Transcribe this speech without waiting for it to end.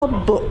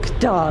book,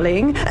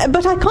 darling,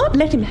 but I can't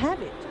let him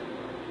have it.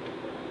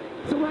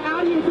 So we're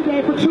out here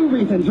today for two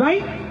reasons,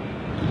 right?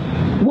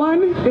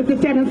 One is to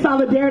stand in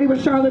solidarity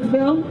with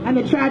Charlottesville and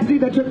the tragedy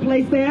that took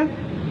place there.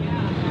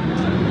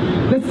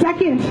 The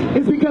second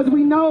is because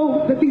we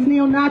know that these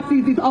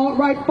neo-Nazis, these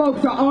alt-right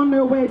folks, are on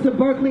their way to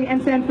Berkeley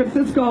and San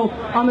Francisco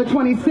on the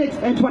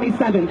 26th and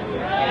 27th.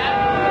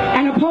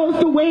 And opposed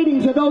to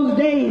waiting to those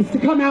days to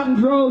come out in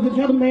droves and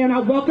tell them they are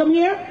not welcome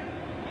here,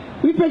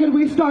 we figured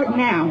we'd start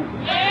now.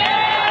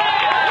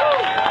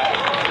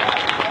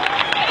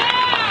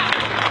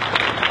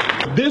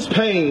 This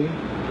pain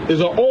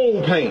is an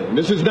old pain.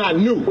 This is not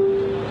new.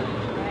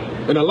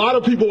 And a lot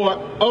of people are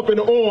up in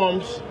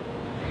arms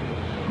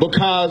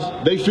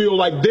because they feel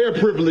like their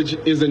privilege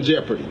is in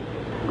jeopardy,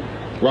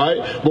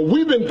 right? But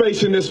we've been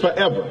facing this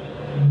forever.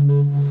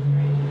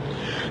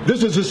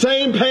 This is the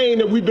same pain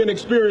that we've been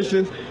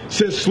experiencing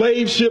since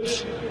slave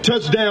ships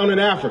touched down in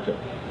Africa.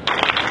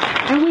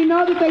 And we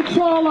know that they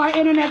troll our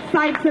internet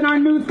sites and our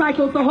news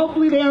cycles, so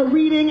hopefully they are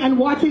reading and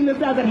watching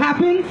this as it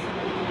happens,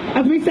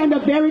 as we send a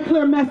very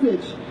clear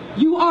message.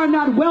 You are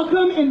not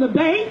welcome in the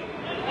Bay.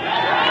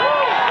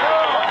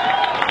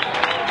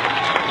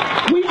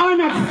 We are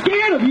not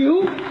scared of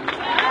you.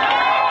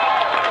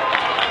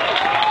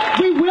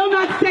 We will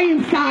not stay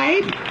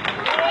inside.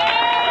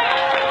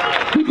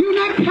 We do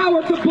not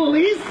cower to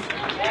bullies.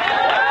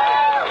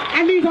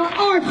 And these are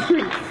our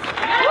streets.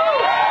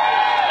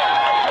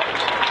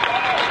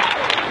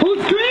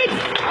 Whose streets?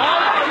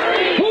 Our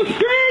streets. Whose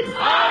streets?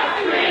 Our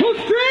streets. Whose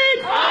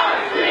streets? Our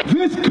streets.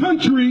 This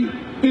country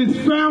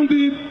is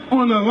founded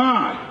on a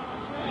lie.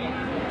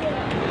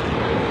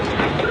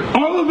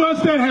 All of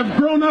us that have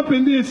grown up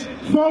in this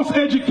false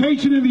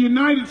education in the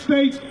United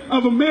States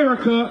of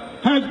America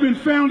has been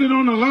founded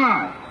on a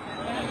lie.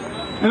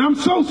 And I'm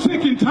so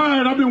sick and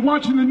tired. I've been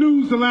watching the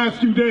news the last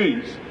few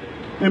days.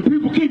 And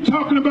people keep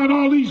talking about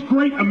all these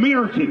great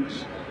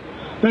Americans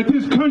that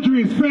this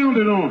country is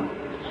founded on.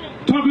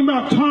 Talking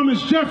about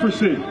Thomas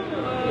Jefferson,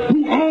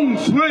 who owned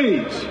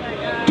slaves.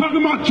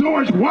 Talking about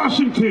George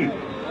Washington,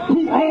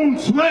 who owned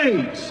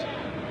slaves.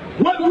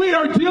 What we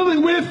are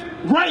dealing with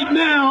right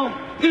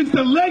now is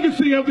the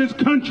legacy of this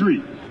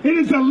country. It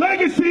is the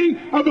legacy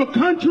of a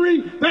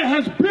country that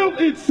has built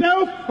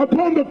itself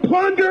upon the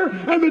plunder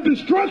and the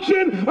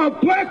destruction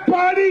of black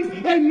bodies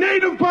and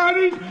native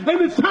bodies,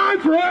 and it's time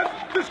for us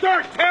to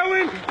start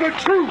telling the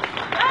truth.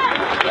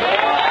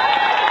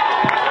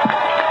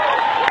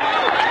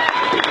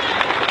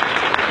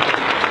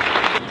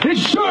 This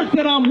shirt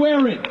that I'm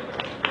wearing,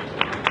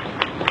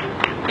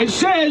 it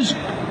says,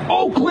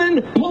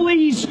 Oakland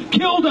police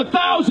killed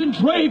 1,000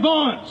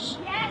 Trayvons.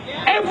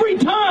 Every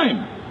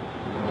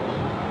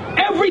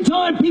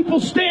time people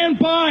stand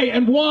by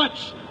and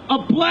watch a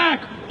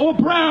black or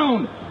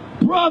brown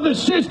brother,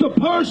 sister,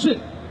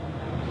 person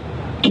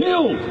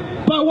killed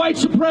by white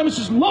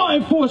supremacist law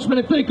enforcement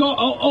and think,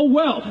 oh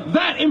well,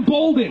 that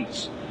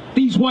emboldens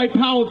these white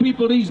power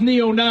people, these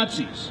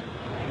neo-Nazis.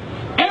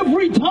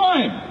 Every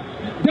time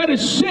that a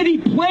city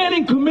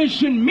planning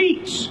commission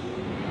meets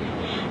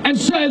and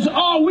says,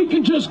 oh, we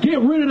can just get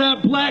rid of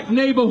that black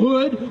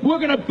neighborhood, we're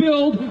going to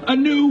build a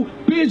new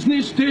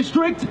business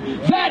district,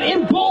 that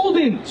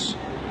emboldens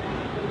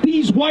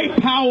these white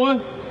power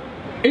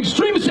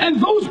extremists. And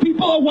those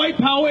people are white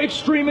power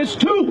extremists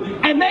too.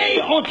 And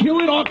they are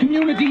killing our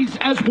communities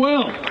as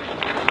well.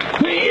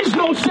 There is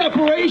no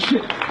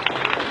separation.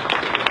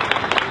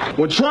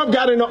 When Trump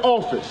got into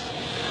office,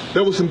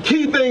 there were some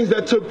key things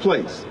that took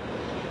place.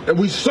 And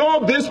we saw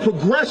this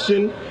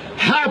progression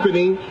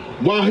happening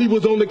while he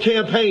was on the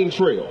campaign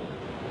trail.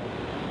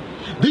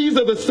 These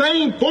are the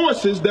same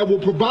forces that were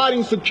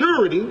providing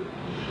security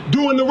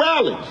during the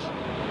rallies.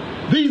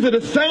 These are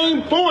the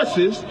same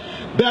forces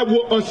that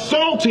were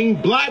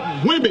assaulting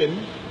black women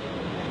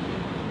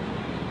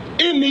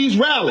in these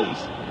rallies.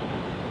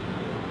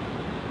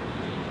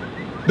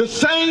 The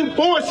same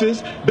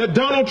forces that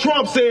Donald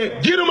Trump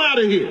said, get them out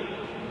of here.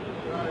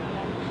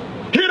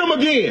 Hit them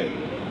again.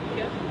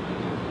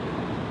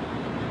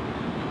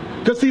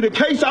 Because see, the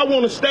case I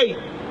want to state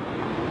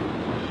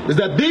is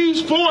that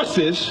these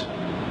forces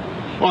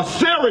are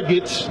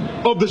surrogates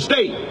of the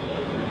state.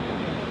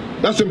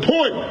 That's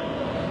important.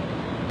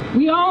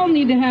 We all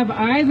need to have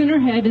eyes in our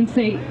head and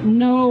say,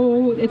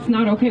 no, it's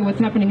not okay what's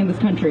happening in this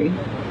country.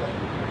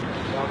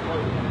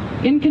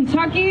 In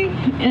Kentucky,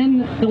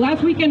 in the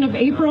last weekend of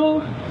April,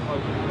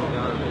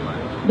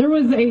 there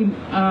was a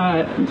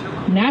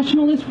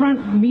Nationalist Front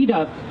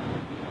meetup,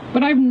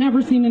 but I've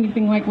never seen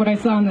anything like what I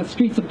saw on the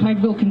streets of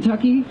Pikeville,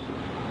 Kentucky.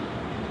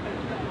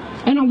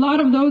 And a lot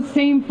of those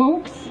same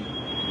folks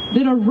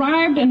that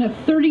arrived in a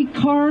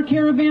 30-car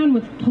caravan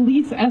with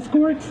police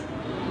escorts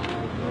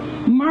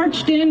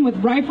marched in with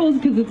rifles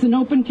because it's an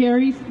open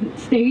carry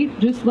state,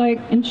 just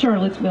like in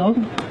Charlottesville.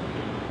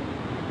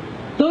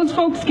 Those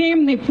folks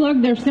came and they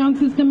plugged their sound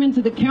system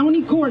into the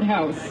county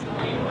courthouse.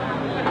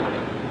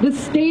 The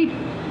state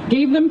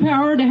gave them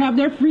power to have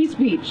their free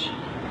speech.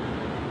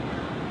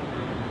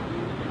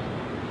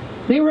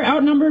 They were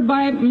outnumbered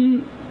by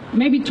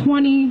maybe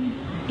 20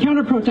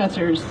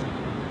 counter-protesters.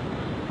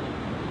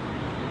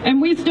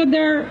 And we stood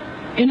there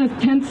in a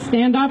tense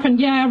standoff, and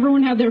yeah,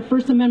 everyone had their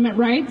First Amendment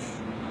rights.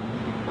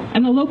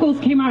 And the locals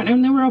came out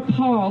and they were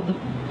appalled.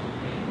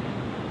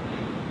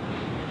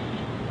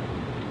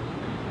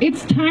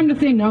 It's time to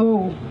say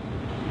no.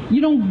 You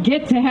don't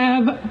get to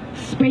have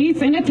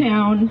space in a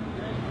town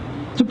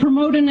to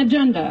promote an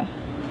agenda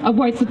of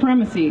white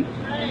supremacy.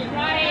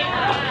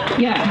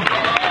 Yeah.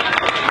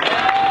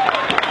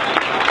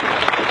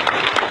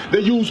 They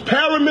use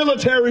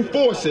paramilitary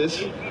forces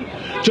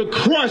to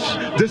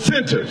crush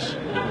dissenters.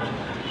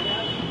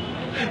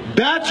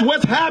 That's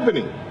what's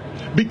happening.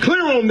 Be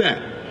clear on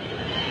that.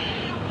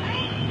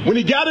 When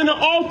he got into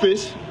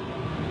office,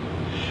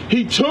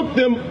 he took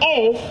them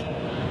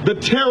off the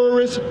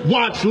terrorist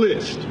watch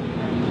list.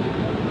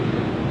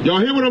 Y'all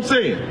hear what I'm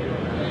saying?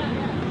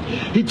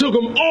 He took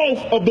them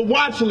off of the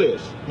watch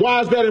list.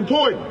 Why is that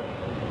important?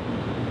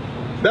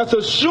 That's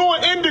a sure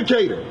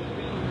indicator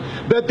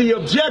that the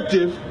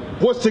objective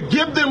was to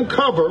give them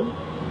cover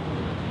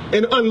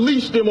and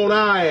unleash them on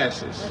our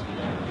asses.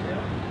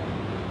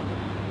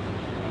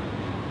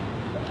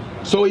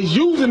 So he's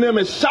using them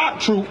as shock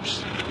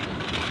troops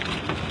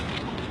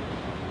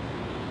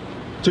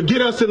to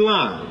get us in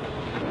line.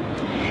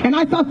 And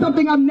I saw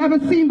something I've never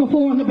seen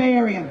before in the Bay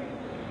Area.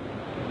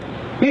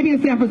 Maybe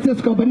in San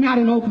Francisco, but not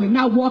in Oakland.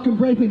 Not walking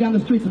bravely down the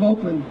streets of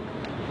Oakland.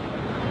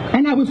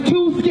 And that was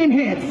two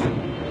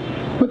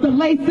skinheads with the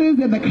laces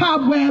and the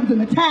cobwebs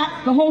and the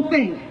tats, the whole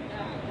thing.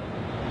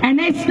 And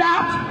they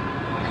stopped,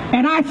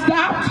 and I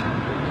stopped,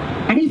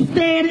 and he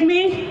stared at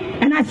me,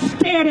 and I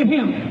stared at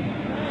him.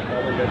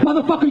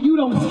 Motherfucker, you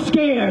don't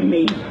scare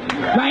me,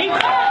 right?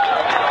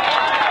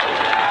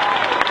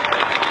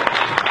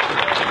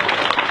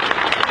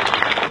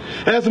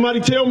 I had somebody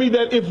tell me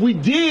that if we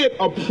did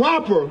a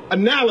proper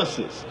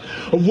analysis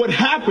of what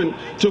happened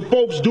to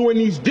folks during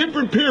these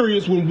different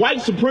periods when white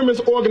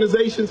supremacist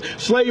organizations,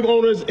 slave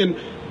owners, and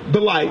the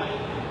like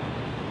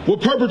were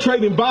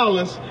perpetrating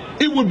violence,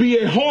 it would be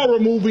a horror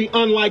movie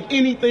unlike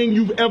anything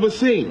you've ever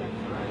seen.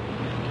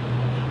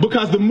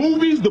 Because the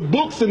movies, the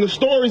books, and the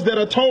stories that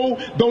are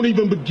told don't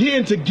even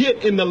begin to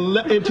get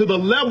into the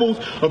levels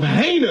of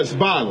heinous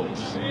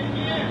violence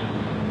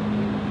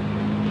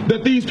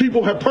that these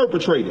people have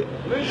perpetrated.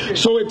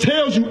 So it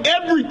tells you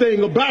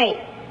everything about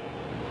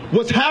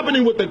what's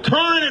happening with the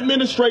current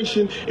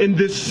administration in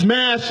this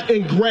smash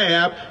and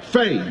grab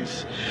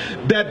phase.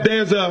 That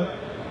there's a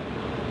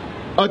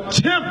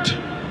attempt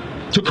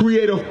to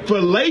create a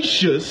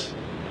fallacious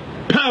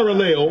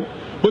parallel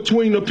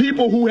between the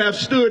people who have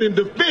stood in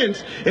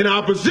defense in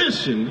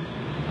opposition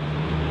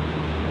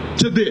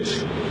to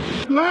this.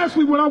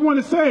 Lastly, what I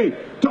want to say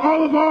to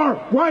all of our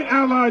white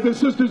allies and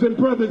sisters and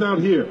brothers out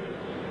here,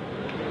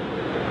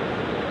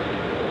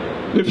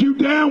 if you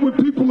down with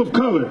people of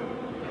color,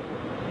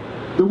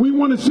 then we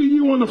want to see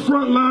you on the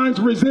front lines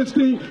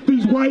resisting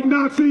these white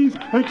Nazis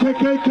and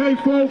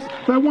KKK folks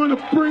that want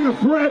to bring a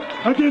threat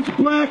against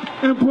black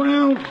and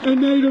brown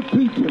and native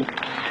people.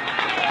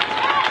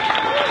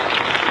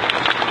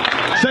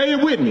 Say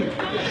it with me.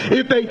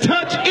 If they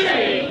touch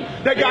any,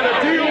 they got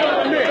to deal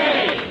with the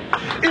many.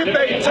 If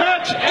they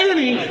touch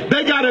any,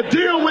 they got to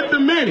deal with the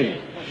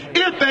many.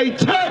 If they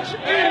touch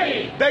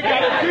any, they got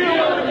to deal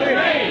with the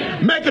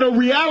many. Make it a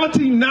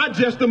reality, not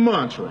just a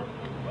mantra.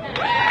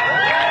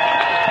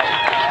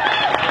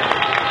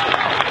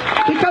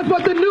 Because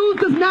what the news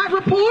does not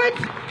report,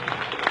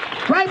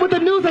 right, what the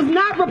news has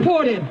not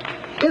reported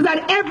is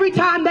that every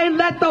time they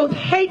let those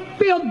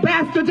hate-filled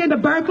bastards into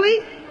Berkeley,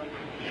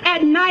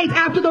 at night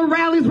after the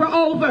rallies were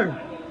over,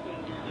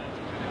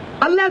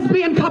 a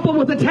lesbian couple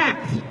was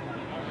attacked.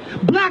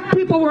 Black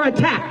people were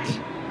attacked.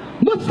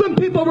 Muslim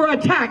people were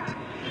attacked.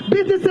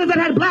 Businesses that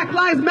had Black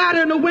Lives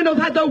Matter in the windows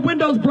had their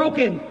windows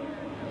broken.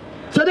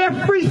 So their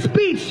free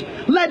speech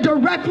led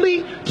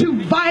directly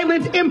to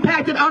violence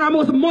impacted on our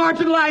most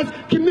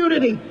marginalized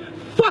community.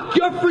 Fuck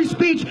your free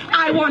speech.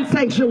 I want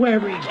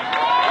sanctuary.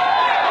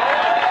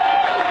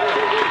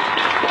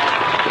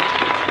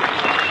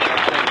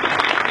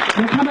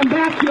 They're coming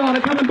back, y'all.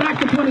 They're coming back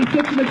the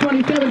 26th and the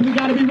 27th. We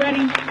got to be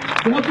ready.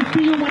 We hope to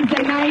see you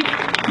Wednesday night.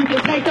 You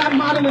can take that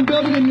model and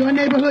build it in your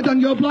neighborhood,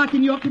 on your block,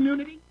 in your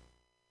community.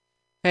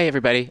 Hey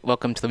everybody,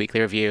 welcome to the Weekly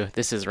Review.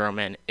 This is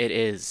Roman. It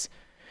is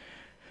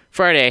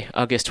Friday,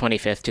 August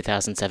 25th,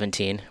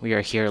 2017. We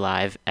are here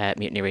live at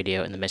Mutiny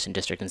Radio in the Mission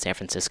District in San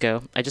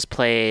Francisco. I just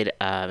played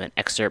an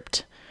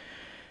excerpt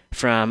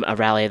from a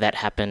rally that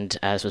happened,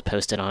 as was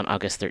posted on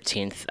August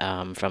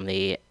 13th, from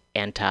the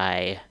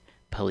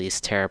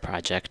Anti-Police Terror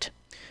Project.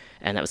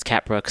 And that was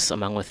Cat Brooks,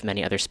 along with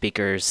many other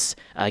speakers,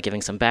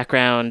 giving some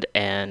background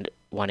and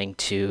wanting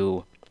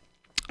to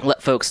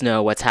let folks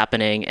know what's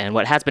happening and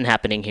what has been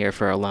happening here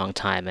for a long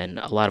time. And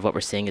a lot of what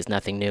we're seeing is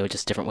nothing new,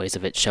 just different ways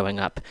of it showing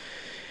up.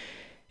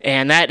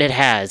 And that it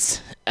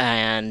has.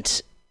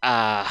 And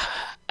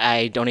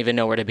I don't even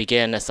know where to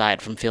begin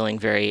aside from feeling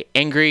very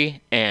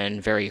angry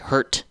and very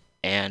hurt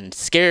and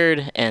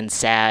scared and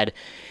sad.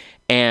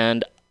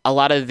 And a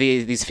lot of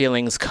these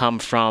feelings come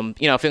from,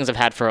 feelings I've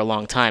had for a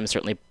long time,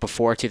 certainly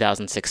before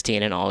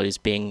 2016, and always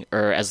being,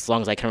 or as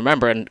long as I can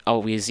remember, and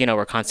always,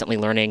 we're constantly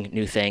learning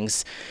new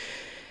things.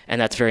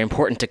 And that's very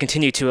important to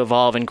continue to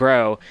evolve and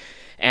grow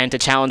and to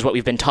challenge what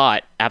we've been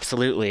taught,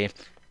 absolutely.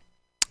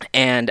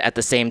 And at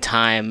the same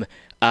time,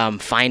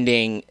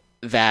 finding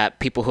that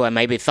people who I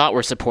maybe thought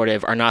were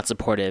supportive are not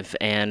supportive.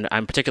 And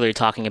I'm particularly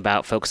talking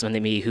about folks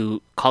like me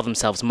who call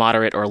themselves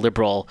moderate or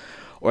liberal,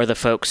 or the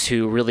folks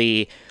who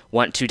really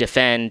want to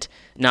defend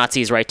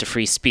Nazis' right to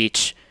free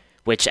speech,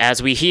 which,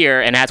 as we hear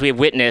and as we have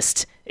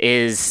witnessed,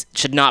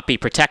 should not be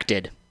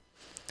protected.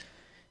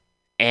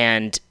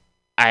 And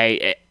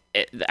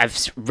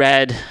I've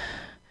read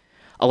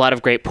a lot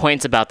of great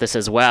points about this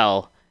as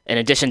well, in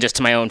addition just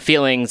to my own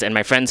feelings and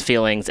my friends'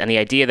 feelings, and the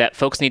idea that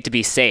folks need to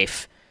be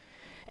safe.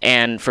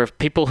 And for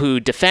people who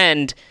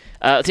defend,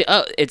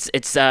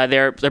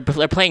 they're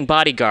playing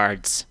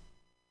bodyguards.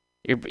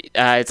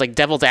 It's like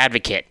devil's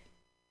advocate.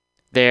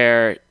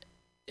 They're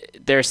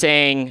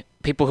saying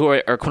people who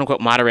are quote unquote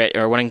moderate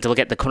or wanting to look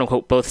at the quote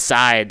unquote both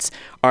sides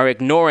are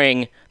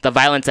ignoring the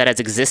violence that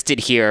has existed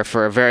here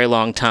for a very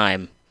long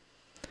time,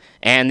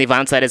 and the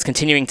violence that is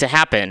continuing to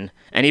happen.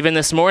 And even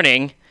this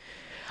morning,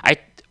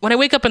 when I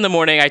wake up in the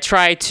morning, I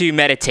try to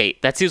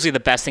meditate. That's usually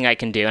the best thing I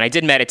can do. And I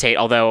did meditate,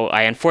 although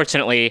I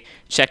unfortunately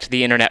checked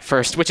the internet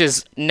first, which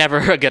is never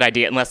a good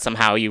idea unless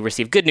somehow you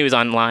receive good news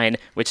online,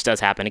 which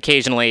does happen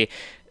occasionally.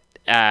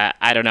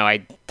 I don't know.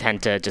 I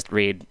tend to just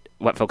read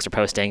what folks are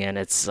posting, and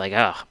it's like,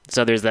 oh.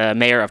 So there's the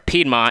mayor of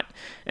Piedmont,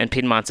 and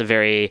Piedmont's a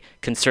very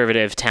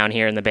conservative town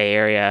here in the Bay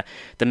Area.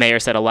 The mayor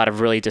said a lot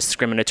of really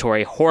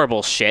discriminatory,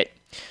 horrible shit,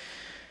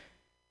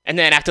 and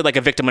then acted like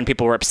a victim when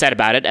people were upset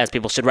about it, as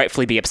people should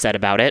rightfully be upset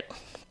about it.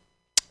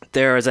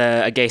 There was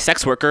a gay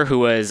sex worker who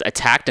was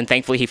attacked, and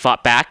thankfully he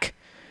fought back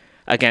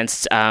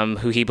against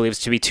who he believes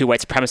to be two white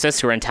supremacists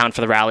who were in town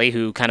for the rally,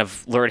 who kind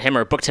of lured him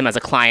or booked him as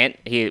a client.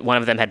 One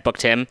of them had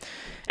booked him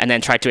and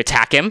then tried to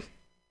attack him.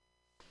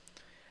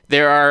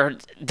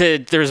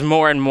 There's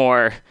more and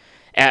more.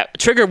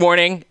 Trigger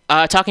warning,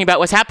 talking about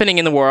what's happening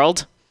in the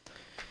world.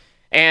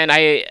 And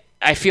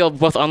I feel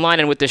both online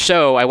and with the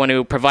show, I want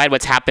to provide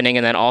what's happening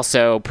and then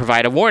also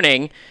provide a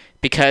warning,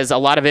 because a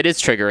lot of it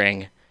is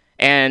triggering.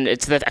 And I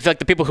feel like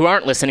the people who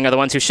aren't listening are the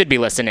ones who should be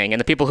listening, and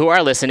the people who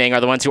are listening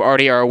are the ones who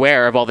already are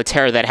aware of all the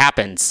terror that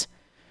happens,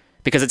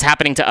 because it's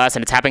happening to us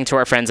and it's happening to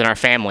our friends and our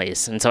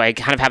families. And so I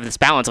kind of have this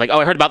balance of like, oh,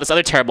 I heard about this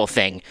other terrible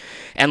thing,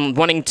 and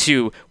wanting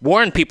to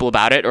warn people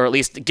about it, or at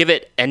least give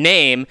it a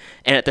name,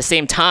 and at the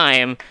same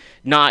time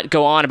not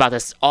go on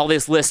about all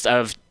this list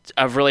of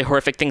really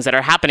horrific things that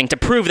are happening to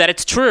prove that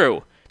it's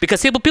true,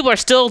 because people are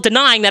still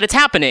denying that it's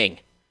happening.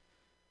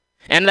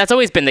 And that's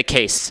always been the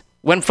case.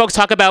 When folks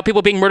talk about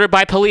people being murdered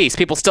by police,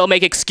 people still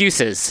make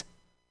excuses.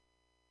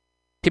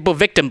 People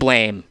victim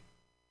blame.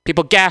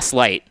 People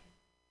gaslight.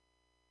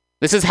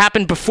 This has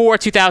happened before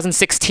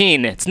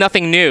 2016. It's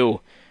nothing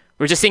new.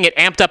 We're just seeing it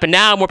amped up, and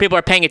now more people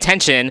are paying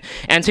attention,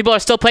 and people are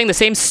still playing the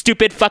same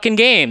stupid fucking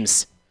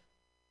games.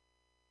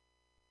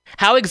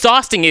 How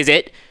exhausting is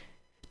it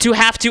to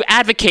have to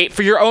advocate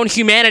for your own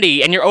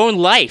humanity and your own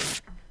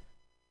life?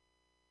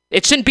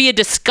 It shouldn't be a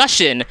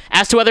discussion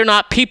as to whether or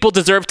not people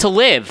deserve to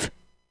live.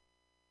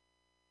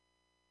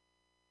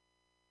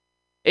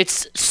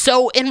 It's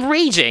so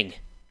enraging.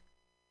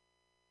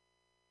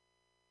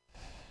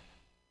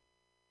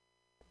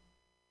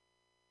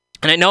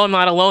 And I know I'm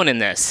not alone in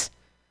this.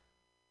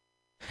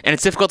 And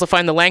it's difficult to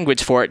find the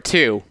language for it,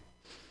 too.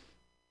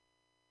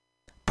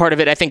 Part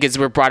of it, I think, is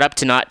we're brought up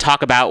to not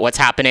talk about what's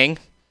happening,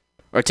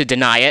 or to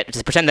deny it,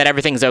 to pretend that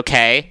everything's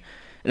okay,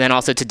 and then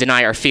also to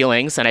deny our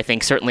feelings. And I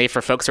think certainly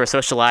for folks who are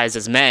socialized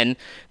as men,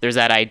 there's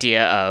that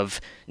idea of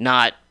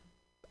not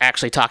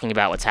actually talking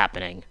about what's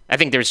happening. I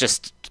think there's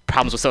just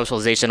problems with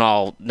socialization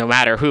no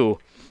matter who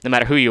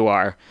you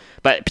are.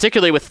 But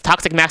particularly with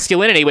toxic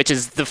masculinity, which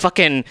is the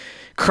fucking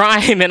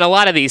crime in a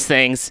lot of these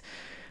things.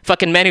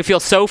 Fucking men who feel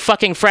so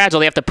fucking fragile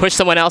they have to push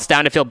someone else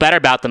down to feel better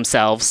about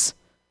themselves.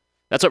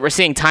 That's what we're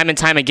seeing time and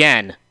time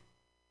again.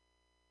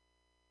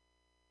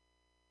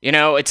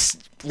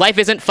 Life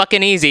isn't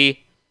fucking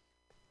easy.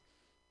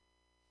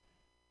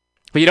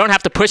 But you don't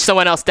have to push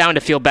someone else down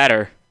to feel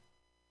better.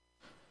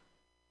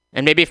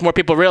 And maybe if more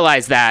people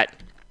realize that,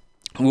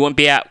 we wouldn't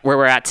be at where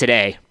we're at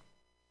today.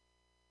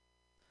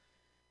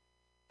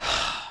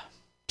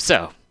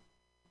 So,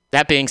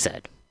 that being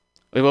said,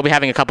 we will be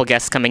having a couple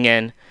guests coming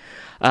in.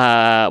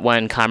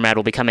 One comrade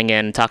will be coming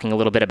in talking a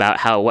little bit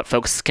about what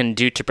folks can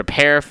do to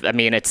prepare. I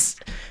mean,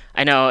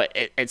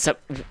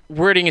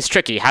 wording is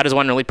tricky. How does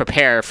one really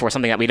prepare for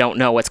something that we don't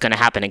know what's going to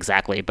happen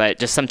exactly? But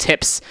just some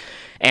tips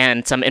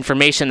and some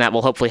information that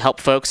will hopefully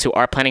help folks who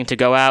are planning to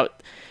go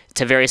out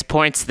to various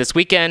points this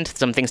weekend.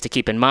 Some things to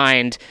keep in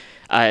mind.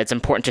 It's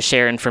important to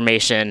share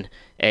information.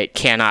 It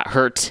cannot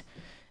hurt.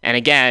 And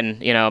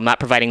again, I'm not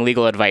providing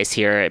legal advice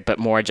here, but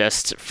more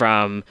just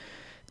from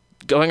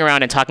going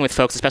around and talking with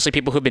folks, especially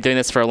people who've been doing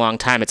this for a long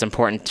time. It's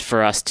important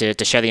for us to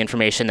share the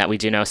information that we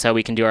do know so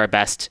we can do our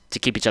best to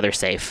keep each other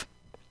safe.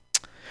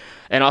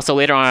 And also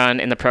later on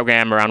in the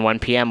program, around 1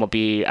 p.m., we'll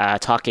be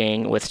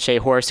talking with Shay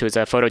Horse, who is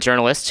a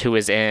photojournalist who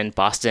was in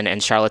Boston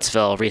and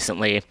Charlottesville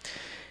recently.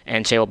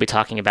 And Shay will be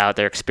talking about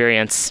their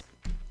experience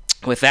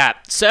with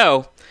that.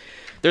 So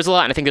there's a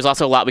lot, and I think there's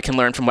also a lot we can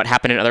learn from what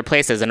happened in other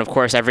places. And of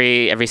course,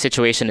 every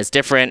situation is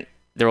different.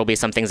 There will be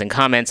some things in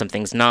common, some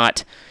things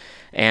not.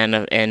 And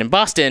in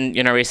Boston,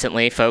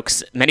 recently,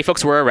 many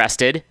folks were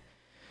arrested.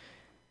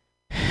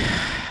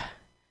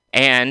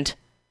 And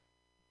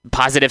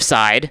positive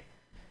side,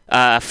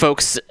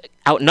 folks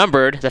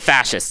outnumbered the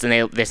fascists, and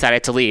they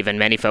decided to leave. And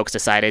many folks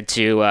decided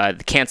to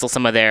cancel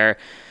some of their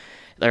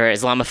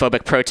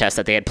Islamophobic protests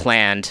that they had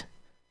planned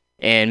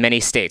in many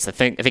states. I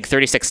think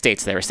 36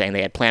 states they were saying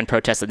they had planned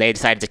protests that they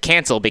decided to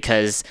cancel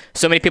because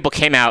so many people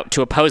came out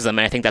to oppose them,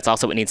 and I think that's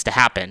also what needs to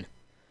happen.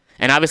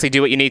 And obviously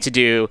do what you need to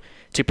do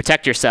to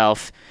protect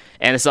yourself,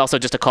 and this is also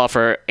just a call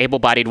for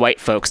able-bodied white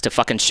folks to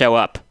fucking show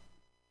up.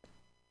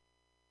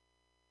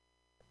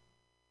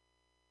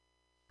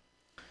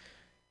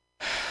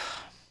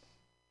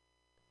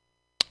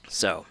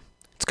 So,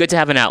 it's good to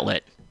have an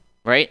outlet,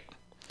 right?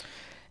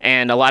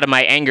 And a lot of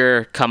my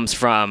anger comes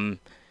from,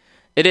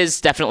 it is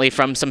definitely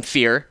from some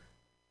fear.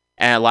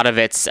 And a lot of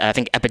it's, I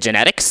think,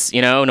 epigenetics,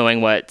 knowing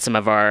what some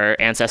of our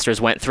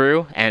ancestors went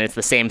through. And it's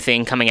the same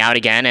thing coming out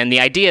again. And the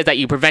idea is that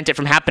you prevent it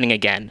from happening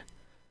again.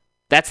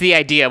 That's the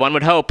idea. One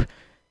would hope,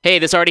 hey,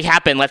 this already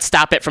happened. Let's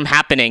stop it from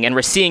happening. And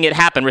we're seeing it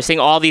happen. We're seeing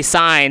all these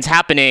signs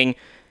happening.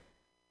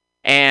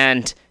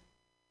 And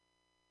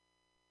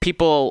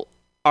people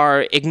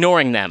are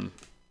ignoring them.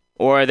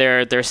 Or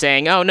they're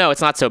saying, oh, no,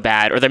 it's not so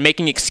bad. Or they're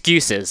making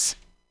excuses.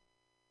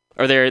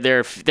 Or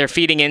they're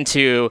feeding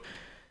into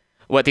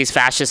what these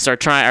fascists are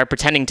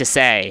pretending to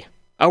say.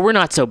 Oh, we're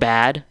not so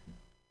bad.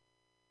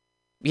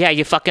 Yeah,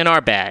 you fucking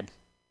are bad.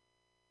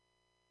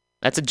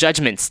 That's a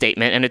judgment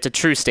statement, and it's a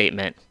true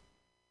statement.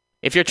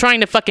 If you're trying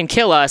to fucking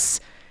kill us,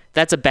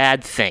 that's a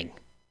bad thing.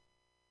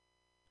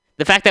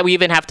 The fact that we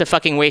even have to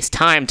fucking waste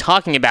time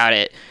talking about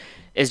it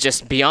is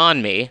just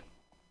beyond me.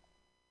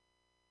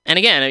 And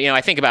again,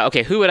 I think about,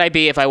 okay, who would I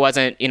be if I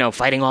wasn't,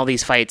 fighting all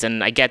these fights?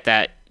 And I get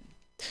that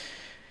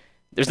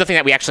there's nothing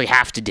that we actually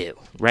have to do,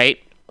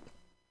 right?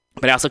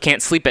 But I also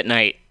can't sleep at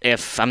night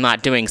if I'm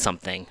not doing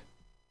something.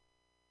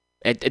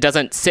 It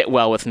doesn't sit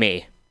well with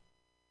me.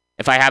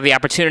 If I have the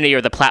opportunity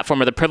or the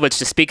platform or the privilege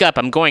to speak up,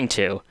 I'm going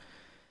to.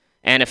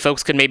 And if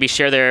folks could maybe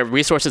share their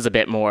resources a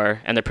bit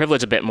more and their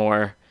privilege a bit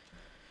more,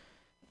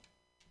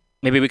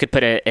 maybe we could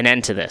put an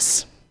end to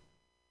this.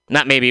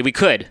 Not maybe, we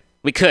could.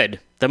 We could.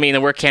 I mean,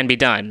 the work can be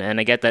done, and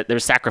I get that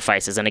there's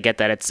sacrifices, and I get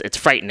that it's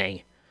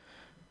frightening.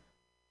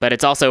 But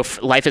it's also,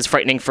 life is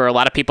frightening for a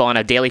lot of people on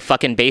a daily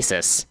fucking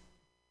basis.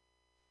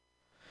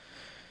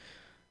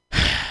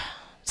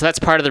 So that's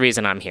part of the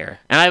reason I'm here.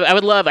 And I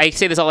would love, I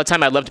say this all the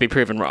time, I'd love to be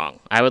proven wrong.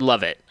 I would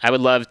love it. I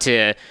would love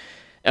to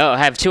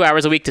have 2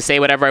 hours a week to say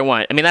whatever I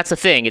want. I mean, that's the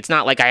thing. It's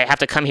not like I have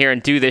to come here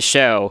and do this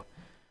show.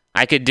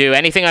 I could do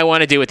anything I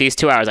want to do with these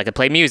 2 hours. I could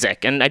play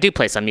music, and I do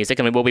play some music.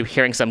 I mean, we'll be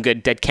hearing some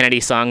good Dead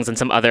Kennedy songs and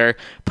some other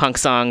punk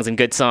songs and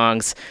good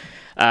songs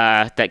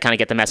that kind of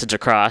get the message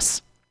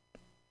across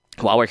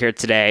while we're here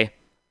today.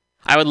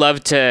 I would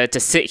love to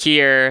sit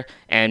here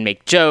and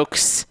make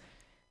jokes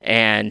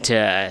and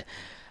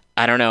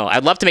I don't know.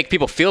 I'd love to make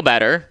people feel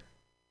better.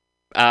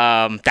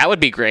 That would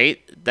be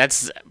great.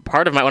 That's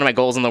part of one of my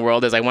goals in the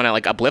world is I want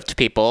to uplift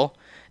people,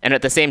 and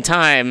at the same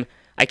time,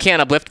 I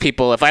can't uplift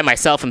people if I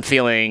myself am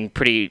feeling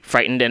pretty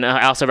frightened, and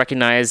I also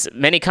recognize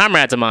many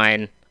comrades of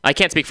mine. I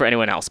can't speak for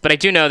anyone else, but I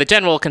do know the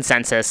general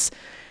consensus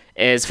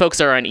is folks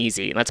are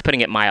uneasy. That's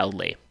putting it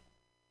mildly.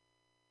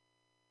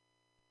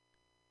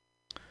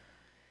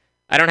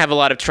 I don't have a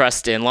lot of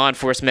trust in law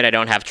enforcement. I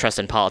don't have trust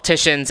in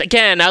politicians.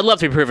 Again, I'd love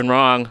to be proven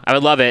wrong. I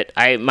would love it.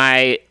 I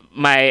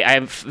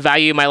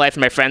value my life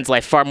and my friend's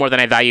life far more than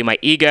I value my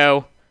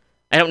ego.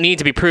 I don't need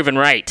to be proven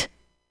right.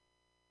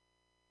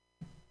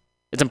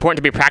 It's important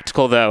to be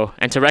practical, though,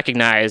 and to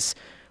recognize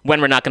when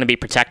we're not going to be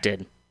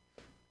protected.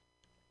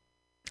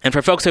 And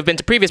for folks who have been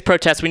to previous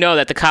protests, we know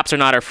that the cops are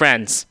not our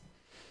friends.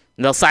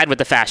 And they'll side with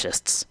the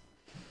fascists.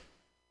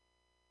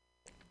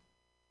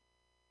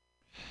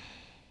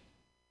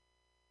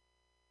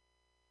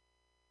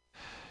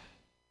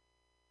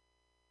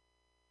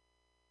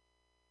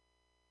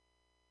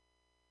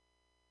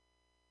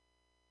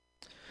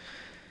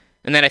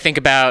 And then I think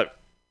about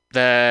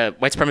the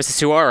white supremacists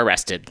who are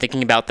arrested,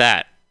 thinking about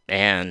that,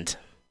 and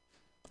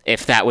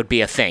if that would be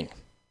a thing.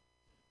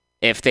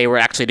 If they were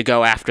actually to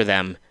go after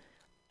them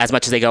as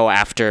much as they go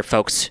after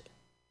folks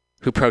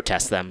who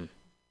protest them,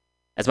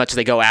 as much as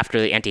they go after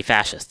the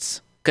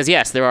anti-fascists. Because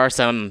yes, there are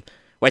some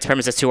white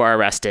supremacists who are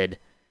arrested,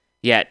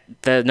 yet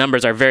the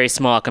numbers are very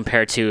small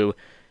compared to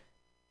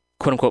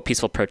quote-unquote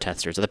peaceful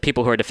protesters, or the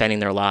people who are defending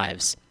their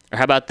lives. Or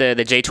how about the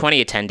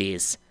J20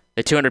 attendees?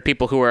 The 200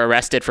 people who were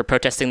arrested for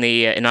protesting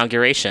the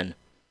inauguration.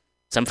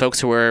 Some folks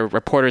who were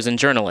reporters and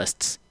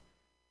journalists.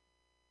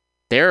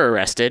 They're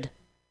arrested,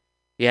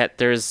 yet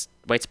there's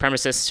white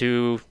supremacists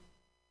who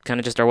kind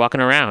of just are walking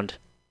around.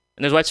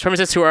 And there's white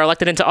supremacists who are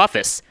elected into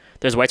office.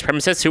 There's white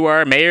supremacists who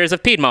are mayors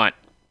of Piedmont.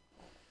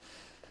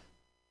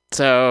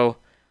 So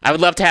I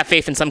would love to have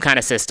faith in some kind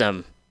of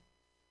system.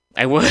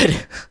 I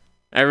would.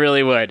 I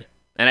really would.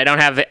 And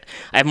I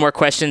have more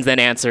questions than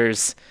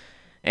answers.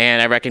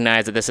 And I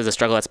recognize that this is a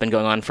struggle that's been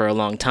going on for a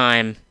long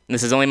time.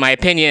 This is only my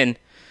opinion.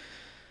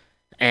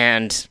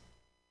 And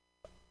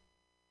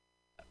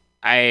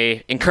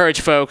I encourage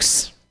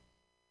folks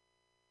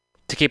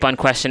to keep on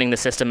questioning the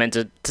system and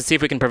to see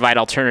if we can provide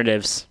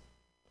alternatives.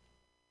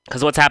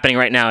 Because what's happening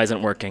right now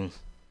isn't working.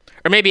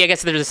 Or maybe I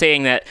guess there's a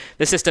saying that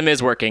the system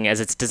is working as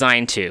it's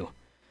designed to.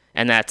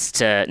 And that's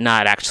to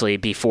not actually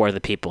be for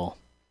the people.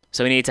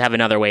 So we need to have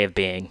another way of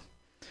being.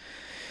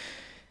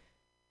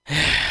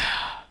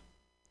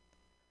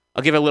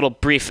 I'll give a little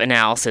brief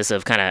analysis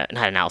of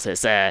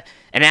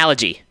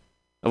analogy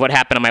of what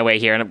happened on my way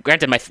here. And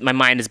granted, my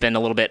mind has been a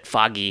little bit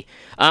foggy.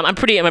 I'm a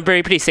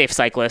pretty safe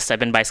cyclist. I've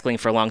been bicycling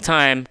for a long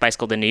time.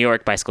 Bicycled in New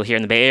York, bicycled here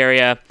in the Bay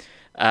Area.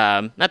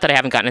 Not that I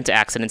haven't gotten into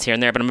accidents here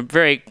and there, but I'm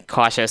very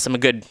cautious. I'm a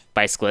good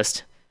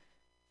bicyclist.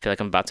 I feel like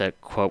I'm about to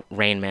quote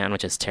Rain Man,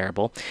 which is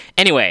terrible.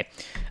 Anyway,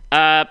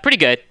 pretty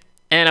good.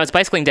 And I was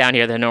bicycling down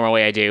here the normal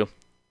way I do.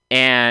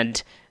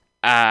 And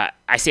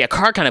I see a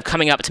car kind of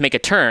coming up to make a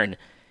turn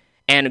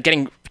and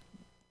getting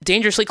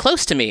dangerously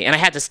close to me. And I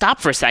had to stop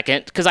for a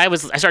second because I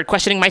started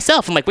questioning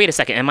myself. I'm like, wait a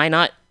second, am I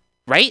not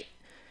right?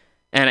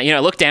 And I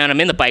look down, I'm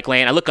in the bike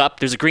lane, I look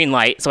up, there's a green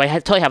light, so I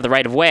totally have the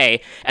right of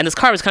way. And this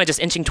car was kind of just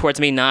inching towards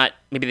me,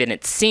 maybe they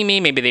didn't see me,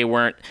 maybe they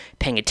weren't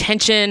paying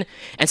attention.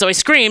 And so I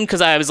screamed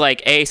because I was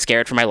like, A,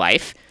 scared for my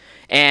life,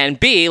 and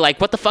B, like,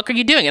 what the fuck are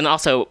you doing? And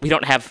also,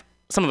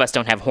 some of us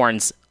don't have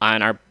horns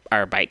on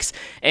our bikes.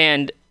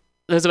 And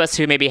those of us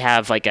who maybe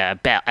have like a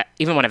bell,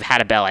 even when I've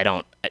had a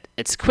bell,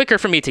 it's quicker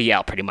for me to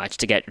yell pretty much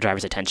to get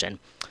driver's attention.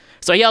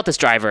 So I yelled at this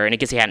driver, and I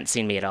guess he hadn't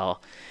seen me at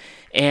all.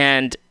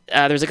 And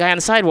there's a guy on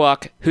the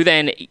sidewalk who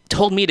then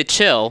told me to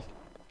chill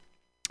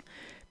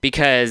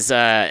because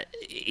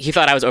he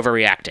thought I was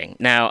overreacting.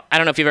 Now, I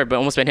don't know if you've ever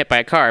almost been hit by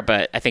a car,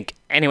 but I think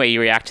any way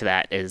you react to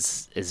that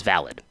is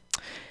valid.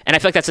 And I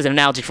feel like that's an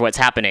analogy for what's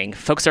happening.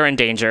 Folks are in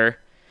danger,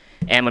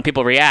 and when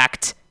people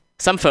react,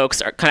 some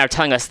folks are kind of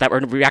telling us that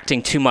we're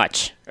reacting too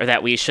much or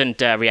that we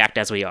shouldn't react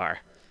as we are.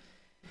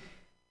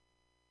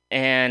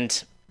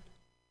 And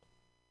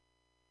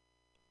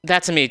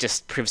that to me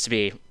just proves to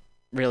be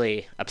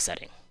really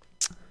upsetting.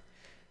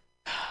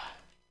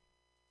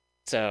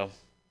 So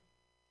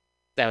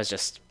that was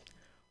just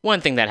one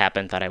thing that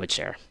happened that I would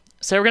share.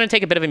 So we're going to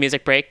take a bit of a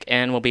music break,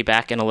 and we'll be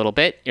back in a little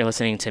bit. You're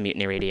listening to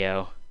Mutiny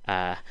Radio,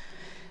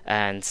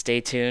 and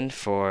stay tuned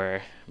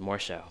for more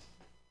show.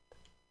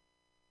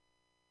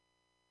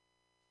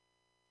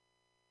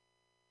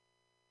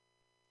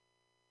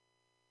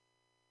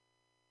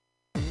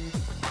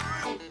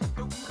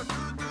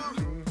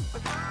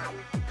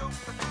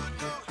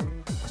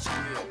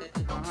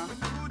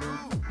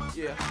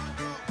 Yeah,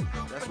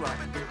 that's right.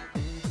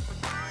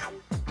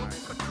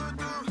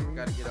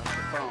 Gotta get off the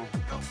phone.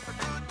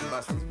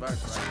 Bust this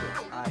verse right here.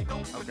 Alright,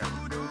 okay.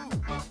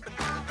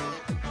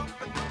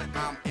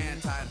 I'm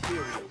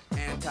anti-imperial,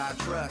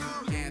 anti-trust,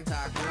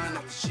 anti-gun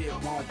if the shit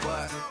won't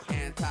bust,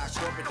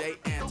 anti-corporate date,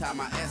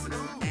 anti-my essence,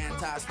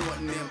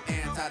 anti-snorting them,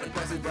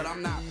 anti-depressants, but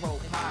I'm not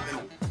pro-popping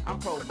them. I'm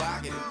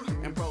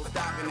pro-vocative and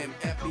pro-stopping them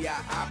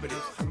FBI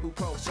operatives who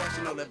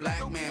professional at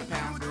black man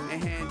pounds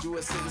and hand you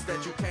a sentence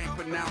that you can't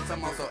pronounce.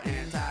 I'm also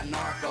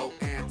anti-narco,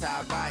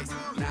 anti-vice,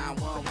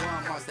 911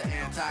 marks the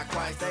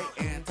anti-Christ, they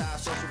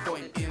anti-social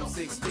point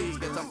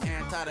M16, cause I'm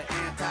anti-the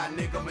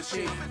anti-nigga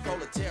machine,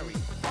 proletarian,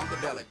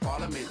 funkadelic,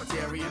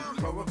 parliamentarian,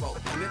 pro-revolt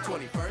in the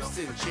 21st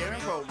century,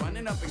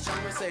 pro-running up in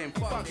Congress saying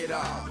fuck it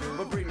all,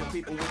 but bring the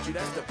people with you,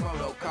 that's the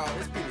protocol,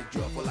 this be the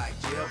drill for like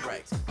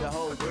jailbreaks, the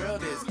whole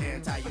world is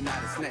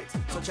anti-United Snakes,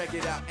 so check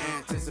it out,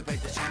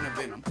 anticipate the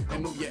antivenom,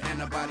 and move your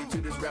antibody to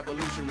this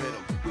revolution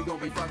rhythm, we gon'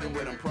 be fucking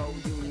with them,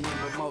 pro-union,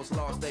 but most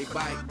laws they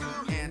bite,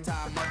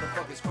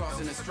 anti-motherfuckers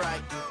crossing the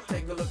strike,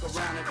 take a look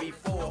around and be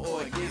for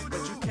or against, but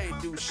you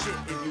can't do shit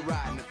if you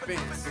riding the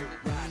fence,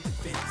 ride the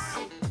fence,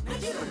 now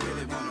you don't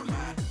really wanna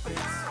ride the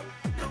fence,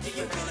 now do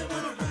you really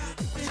wanna ride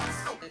the fence,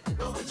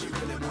 or would you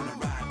really wanna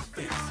ride the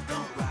fence,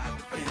 don't ride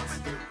the fence,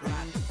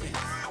 ride the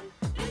fence,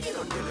 now you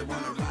don't really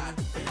wanna ride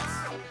the fence,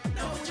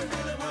 now would you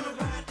really wanna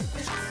ride the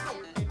fence,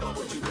 or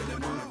would you really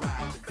wanna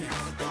ride the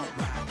fence, don't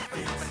ride the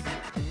fence.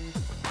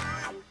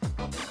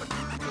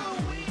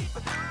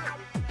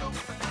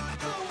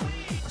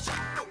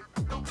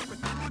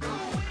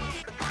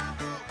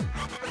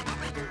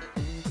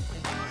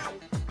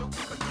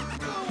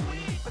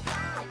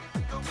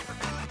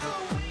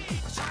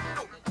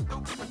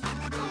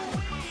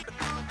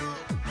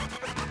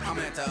 I'm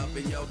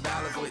anti-upping your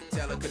dollars with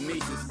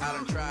telekinesis. I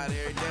done tried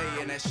every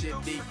day and that shit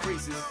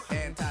decreases.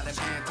 Anti-them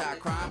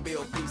anti-crime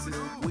bill pieces.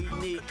 We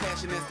need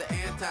cash and that's the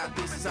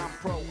anti-thesis. I'm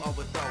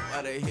pro-overthrow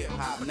of the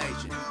hip-hop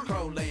nation.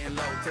 Pro-laying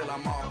low till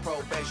I'm off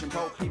probation.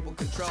 Pro-people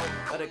control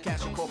of the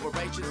cash and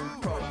corporations.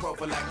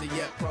 Pro-prophylactic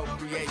yet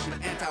procreation.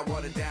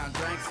 Anti-watered-down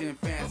drinks in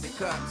fancy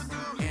cups.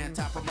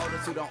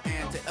 Anti-promoters who don't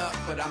anti-up,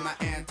 but I'm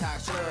not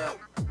anti-club.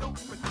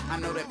 I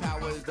know that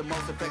power is the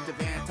most effective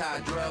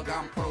anti-drug.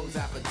 I'm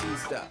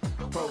pro-Zapatista,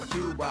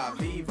 pro-Cuba,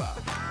 Viva,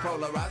 pro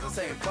polarizing,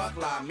 saying fuck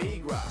la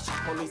migra.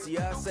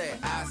 Policia said,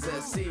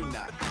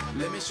 asesina.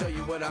 Let me show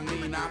you what I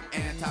mean. I'm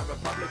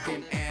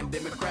anti-Republican and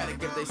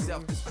Democratic. If they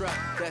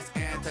self-destruct, that's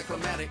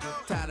anticlimactic.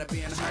 Tired of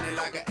being honey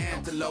like an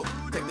antelope.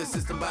 Take the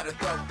system by the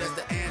throat, that's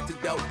the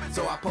antidote.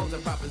 So I pose a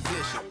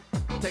proposition.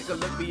 Take a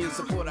look, be in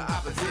support of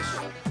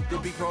opposition. To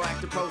be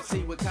proactive,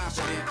 proceed with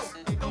confidence.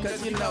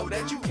 Cause you know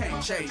that you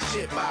can't change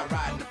shit by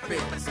riding the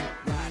fence.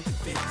 Ride the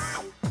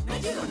fence. Now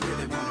you don't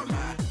really wanna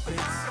ride the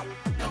fence.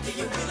 Now do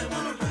you really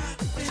wanna ride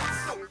the fence?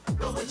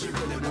 But would you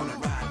really wanna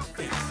ride the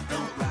fence?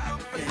 Don't ride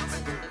the fence.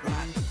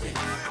 Ride the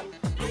fence.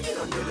 Now you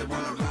don't really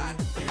wanna ride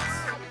the fence.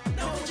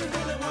 Now would you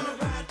really wanna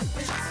ride the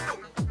fence?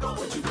 But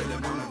would you really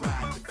wanna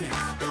ride the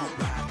fence? Don't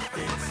ride the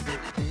fence.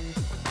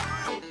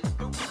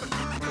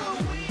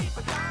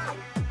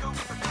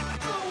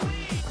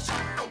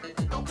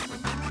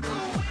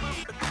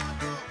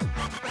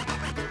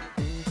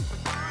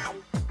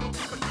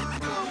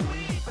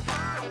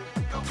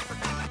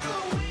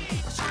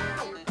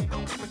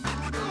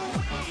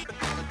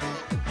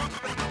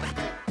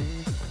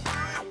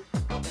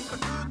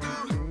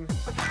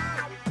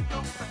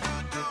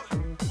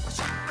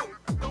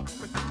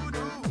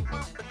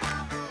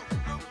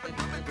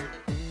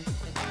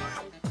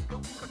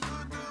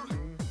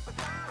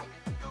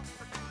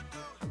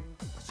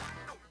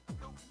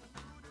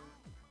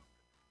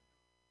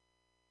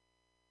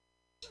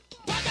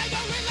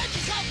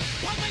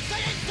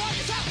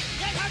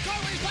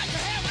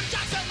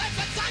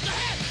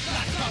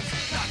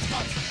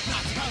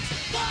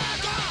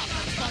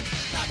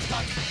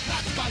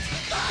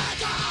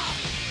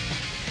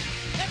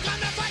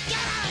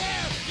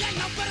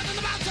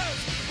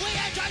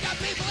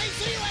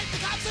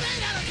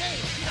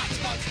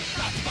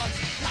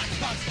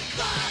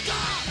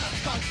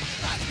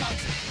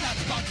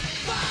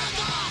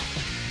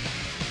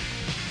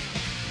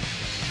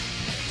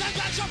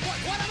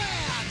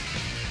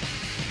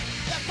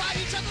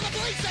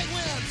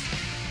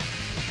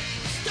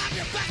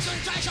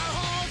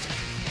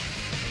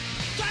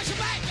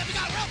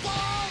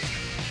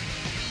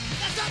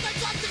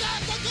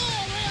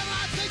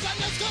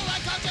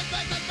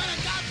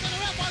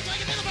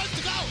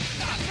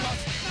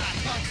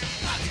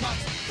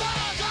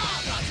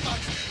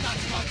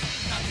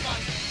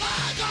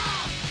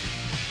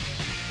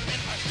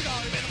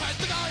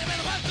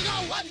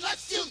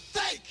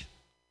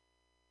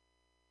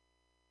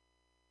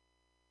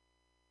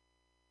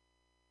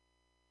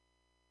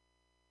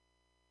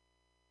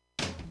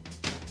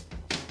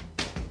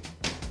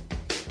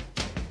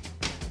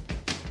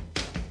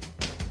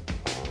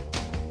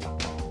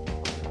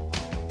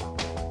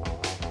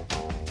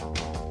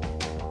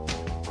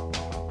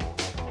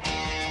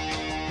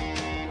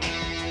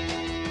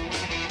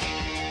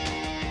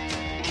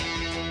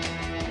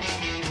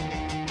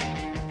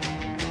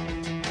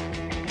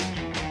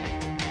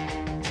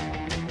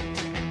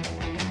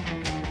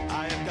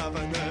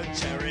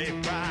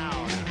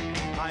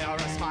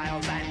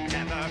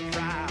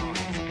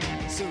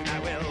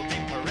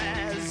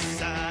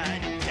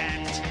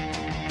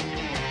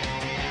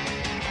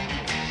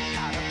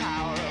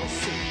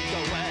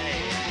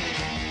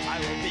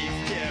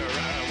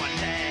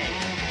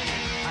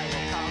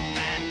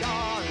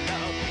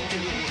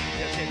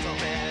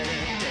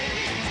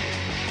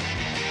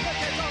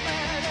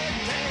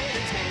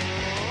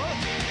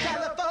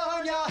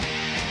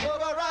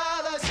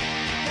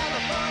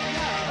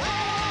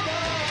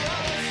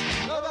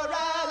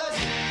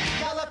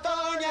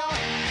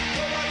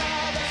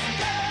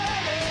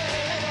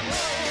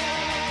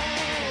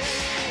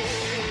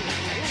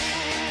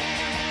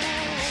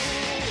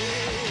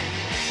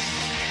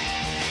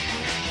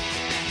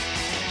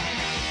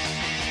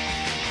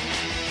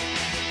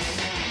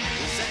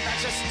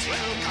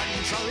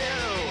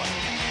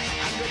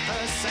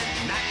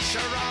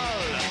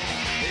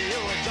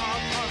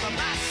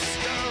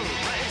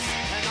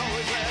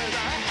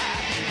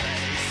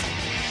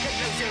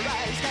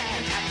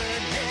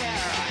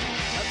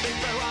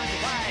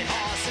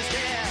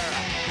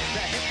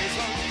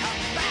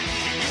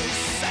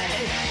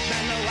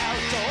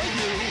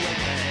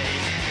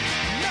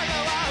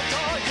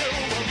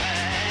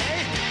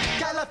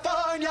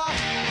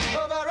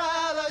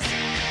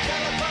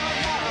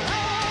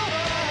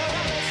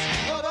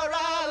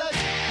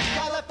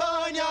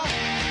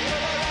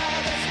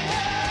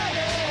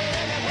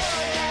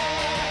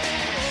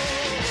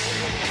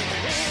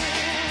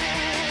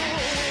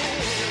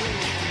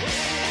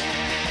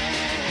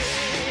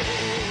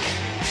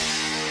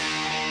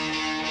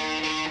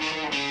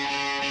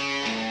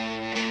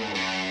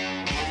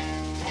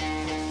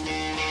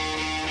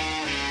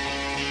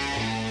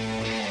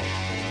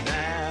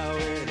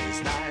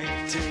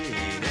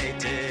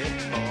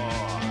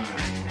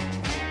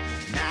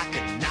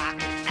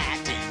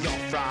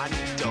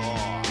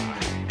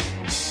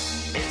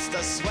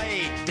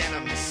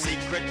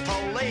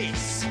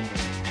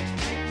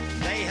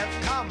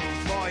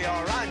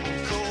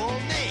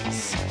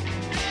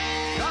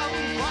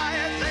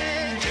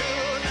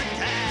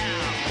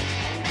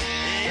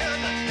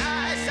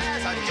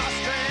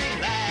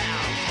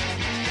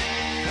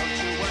 Don't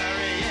you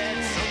worry,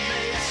 it's a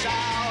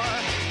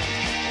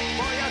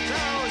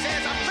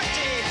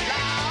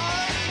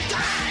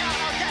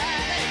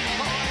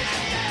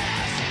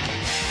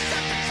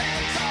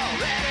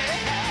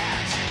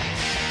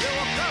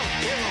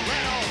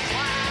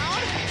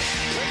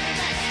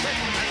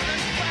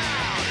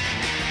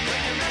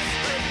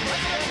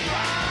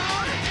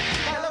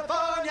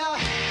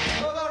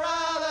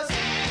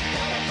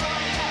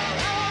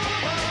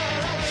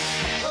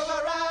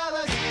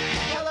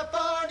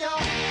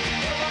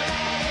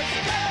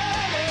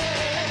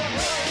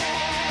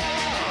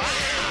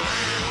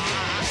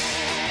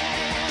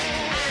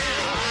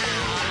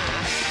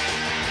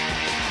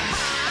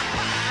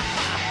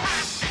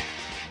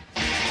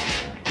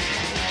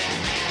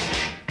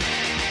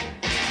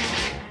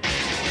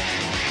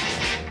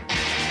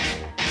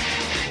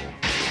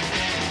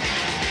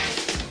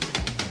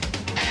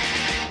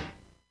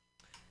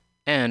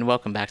and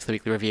welcome back to the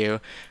Weekly Review.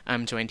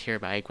 I'm joined here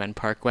by Gwen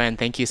Park. Gwen,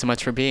 thank you so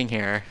much for being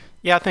here.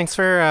 Yeah, thanks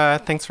for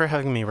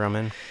having me,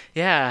 Roman.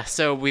 Yeah,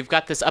 so we've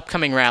got this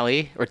upcoming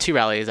rally, or two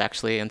rallies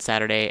actually, on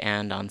Saturday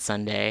and on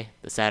Sunday.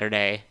 The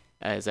Saturday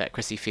is at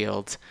Crissy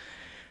Field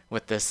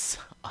with this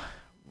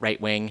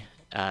right-wing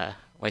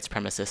white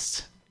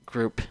supremacist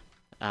group.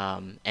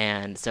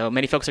 And so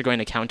many folks are going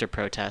to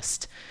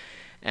counter-protest,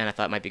 and I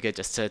thought it might be good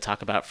just to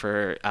talk about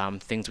for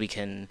things we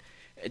can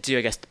do,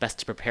 I guess, best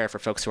to prepare for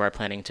folks who are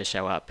planning to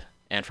show up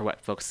and for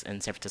what folks in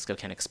San Francisco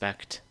can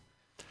expect.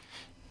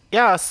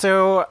 Yeah,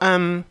 so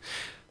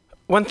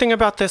one thing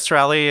about this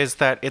rally is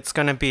that it's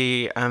going to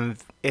be,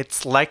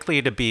 it's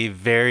likely to be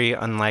very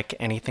unlike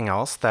anything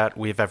else that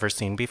we've ever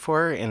seen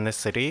before in the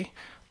city.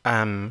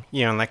 You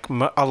know, like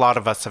a lot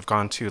of us have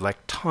gone to like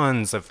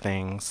tons of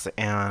things,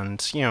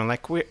 and you know,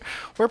 like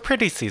we're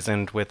pretty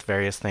seasoned with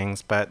various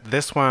things, but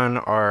this one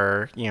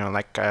are, you know,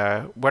 like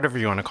whatever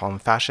you want to call them,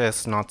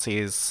 fascists,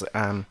 Nazis,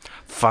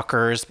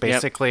 fuckers,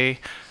 basically.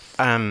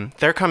 Yep.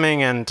 They're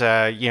coming, and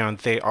you know,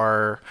 they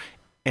are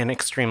an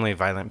extremely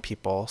violent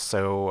people.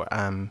 So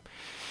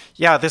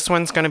yeah, this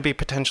one's going to be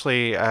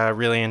potentially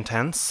really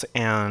intense,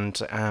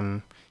 and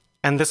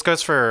this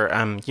goes for,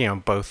 you know,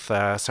 both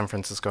San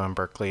Francisco and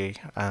Berkeley.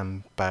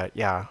 But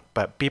yeah,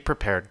 but be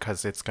prepared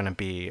because it's going to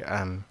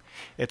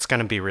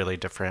be really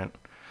different.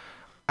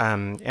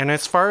 And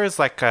as far as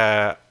like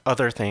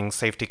other things,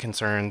 safety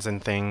concerns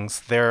and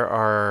things,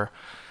 I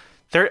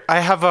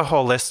have a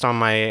whole list on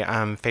my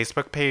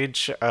Facebook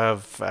page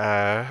of,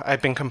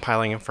 I've been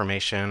compiling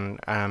information.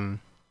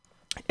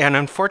 And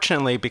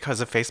unfortunately,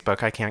 because of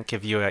Facebook, I can't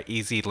give you an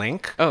easy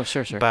link. Oh,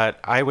 sure. But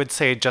I would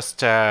say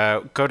just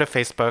go to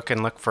Facebook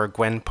and look for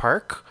Gwen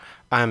Park.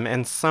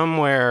 And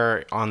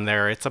somewhere on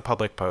there, it's a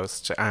public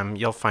post.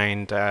 You'll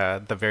find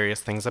the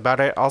various things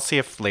about it. I'll see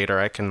if later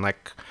I can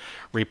like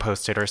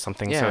repost it or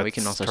something. Yeah, so we it's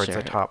can also towards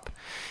share the top.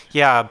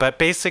 Yeah, but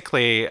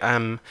basically,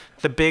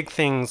 the big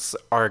things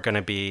are going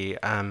to be,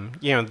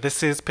 you know,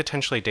 this is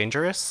potentially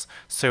dangerous.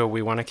 So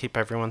we want to keep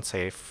everyone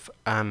safe.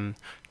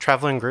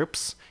 Travel in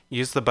groups.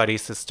 Use the buddy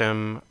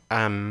system,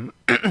 and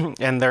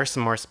there are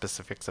some more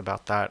specifics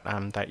about that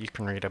that you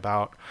can read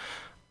about.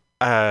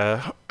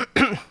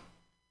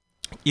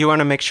 You want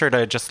to make sure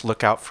to just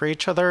look out for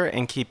each other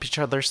and keep each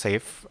other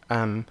safe.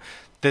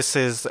 This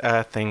is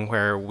a thing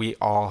where we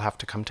all have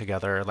to come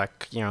together,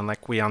 like, you know,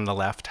 like we on the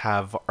left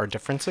have our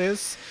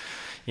differences,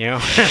 you know?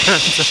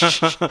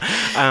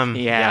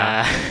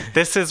 Yeah.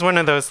 This is one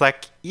of those,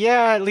 like,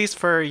 yeah, at least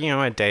for, you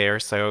know, a day or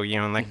so, you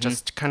know, like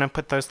just kind of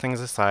put those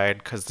things aside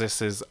because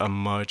this is a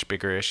much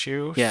bigger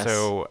issue. Yes.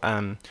 So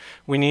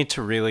we need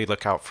to really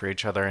look out for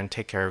each other and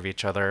take care of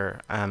each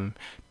other.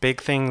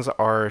 Big things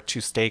are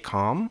to stay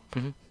calm.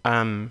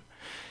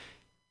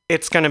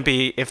 It's going to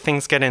be, if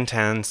things get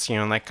intense, you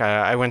know, like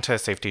I went to a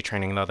safety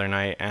training the other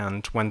night,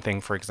 and one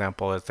thing, for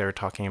example, is they were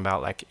talking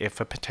about, like,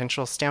 if a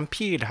potential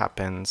stampede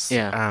happens,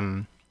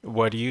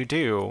 what do you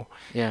do?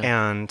 Yeah.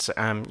 And,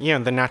 you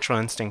know, the natural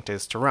instinct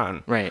is to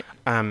run. Right.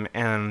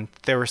 And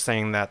they were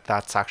saying that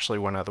that's actually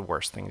one of the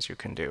worst things you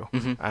can do.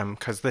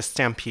 Because this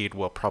stampede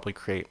will probably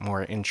create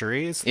more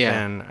injuries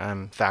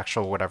than the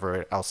actual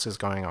whatever else is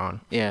going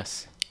on.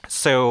 Yes.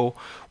 So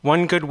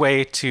one good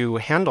way to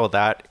handle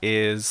that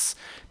is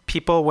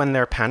people, when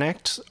they're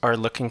panicked, are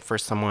looking for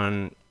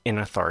someone in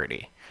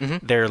authority.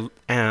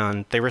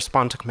 And they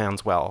respond to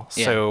commands well.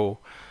 Yeah. So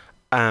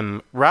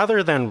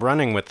rather than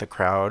running with the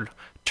crowd,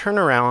 turn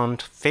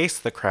around, face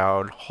the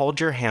crowd,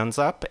 hold your hands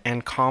up,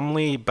 and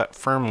calmly but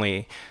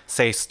firmly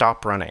say,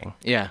 "Stop running."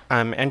 Yeah.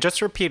 And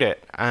just repeat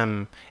it.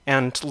 And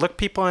look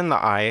people in the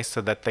eye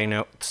so that they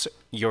know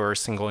you're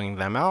singling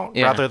them out,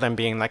 rather than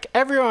being like,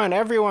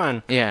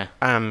 everyone. Yeah.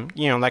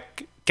 You know,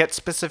 like, get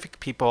specific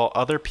people.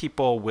 Other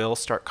people will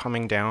start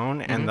coming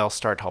down, and they'll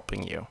start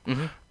helping you.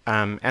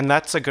 And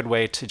that's a good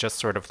way to just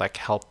sort of like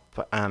help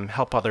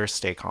others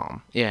stay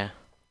calm. Yeah.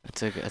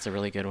 That's a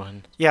really good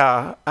one.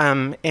 Yeah.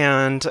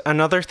 And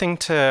another thing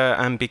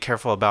to be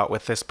careful about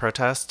with this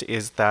protest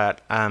is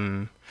that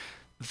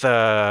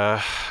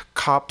the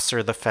cops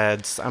or the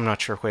feds, I'm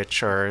not sure which,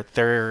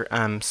 they're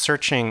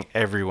searching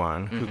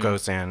everyone who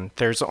goes in.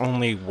 There's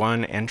only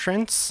one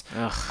entrance.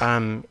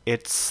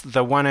 It's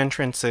the one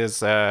entrance is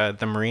the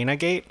Marina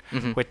Gate,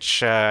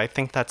 which I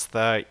think that's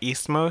the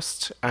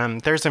eastmost.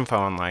 There's info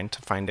online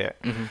to find it.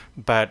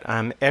 But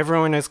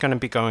everyone is going to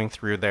be going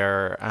through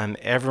there.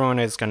 Everyone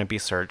is going to be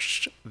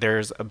searched.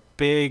 There's a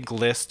big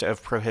list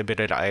of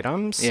prohibited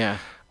items. Yeah.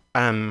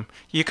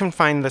 You can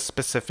find the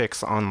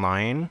specifics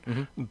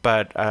online,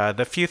 but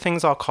the few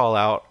things I'll call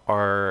out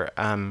are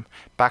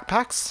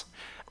backpacks.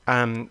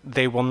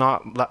 They will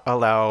not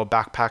allow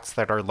backpacks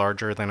that are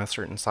larger than a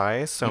certain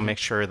size, so make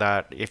sure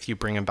that if you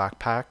bring a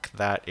backpack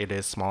that it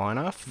is small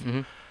enough.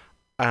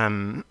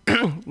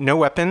 No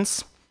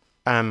weapons.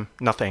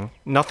 Nothing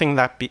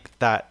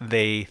that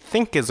they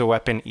think is a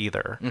weapon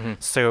either.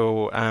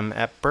 So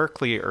at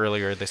Berkeley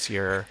earlier this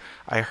year,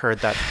 I heard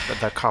that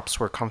the cops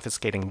were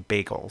confiscating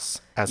bagels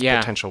as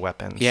potential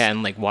weapons. Yeah,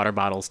 and like water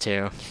bottles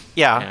too.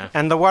 Yeah,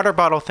 and the water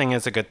bottle thing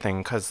is a good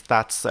thing because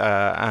that's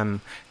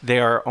they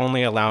are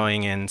only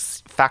allowing in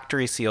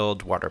factory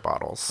sealed water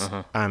bottles,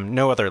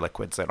 no other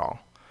liquids at all.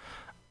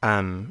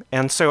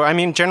 And so, I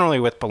mean, generally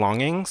with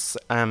belongings,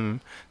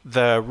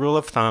 the rule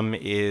of thumb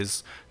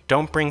is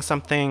don't bring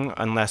something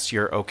unless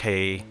you're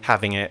okay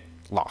having it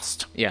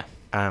lost. Yeah.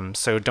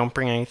 So don't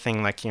bring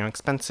anything like,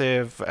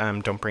 expensive.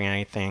 Don't bring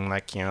anything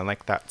like,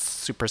 like that's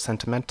super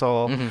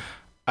sentimental.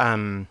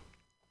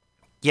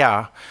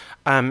 Yeah.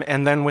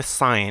 And then with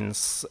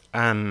signs,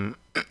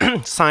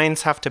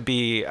 signs have to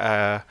be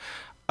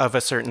of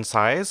a certain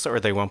size or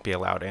they won't be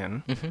allowed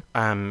in.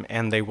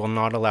 And they will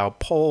not allow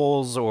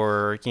poles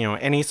or,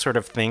 any sort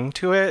of thing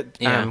to it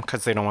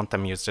because they don't want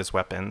them used as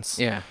weapons.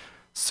 Yeah.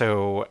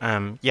 So,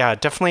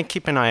 definitely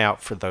keep an eye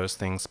out for those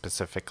things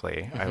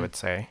specifically, I would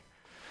say.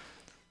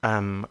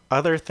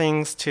 Other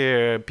things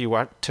to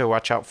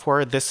watch out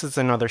for. This is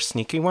another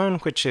sneaky one,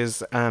 which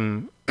is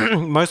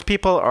most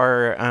people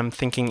are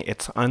thinking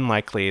it's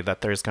unlikely that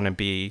there's going to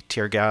be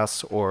tear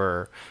gas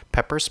or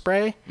pepper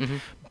spray.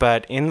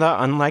 But in the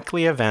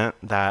unlikely event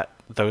that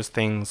those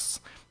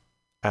things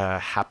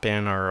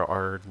happen or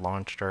are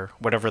launched or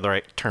whatever the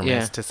right term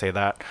is to say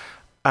that,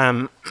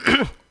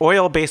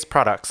 oil-based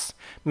products,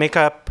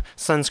 makeup,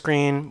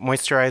 sunscreen,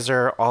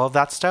 moisturizer, all of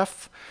that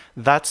stuff,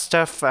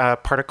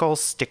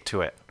 particles stick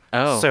to it.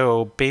 Oh.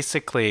 So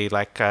basically,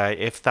 like,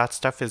 if that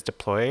stuff is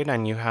deployed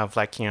and you have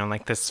like,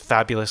 this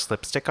fabulous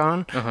lipstick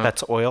on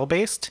that's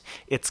oil-based,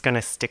 it's going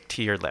to stick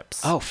to your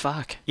lips. Oh,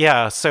 fuck.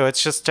 Yeah. So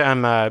it's just,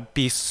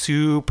 be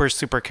super,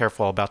 super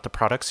careful about the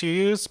products you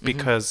use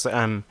because,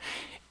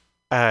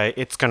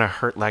 it's going to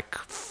hurt like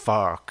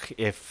fuck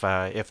if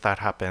that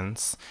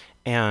happens.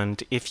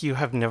 And if you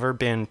have never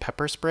been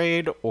pepper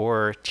sprayed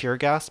or tear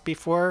gassed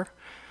before,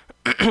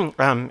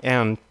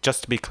 and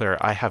just to be clear,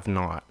 I have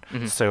not.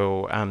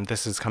 So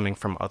this is coming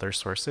from other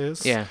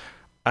sources. Yeah.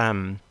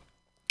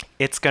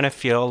 It's going to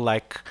feel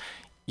like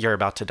you're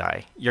about to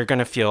die. You're going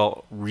to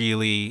feel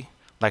really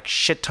like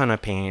shit ton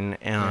of pain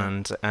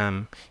and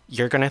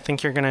you're going to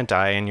think you're going to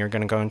die and you're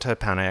going to go into a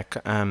panic.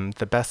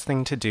 The best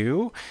thing to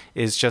do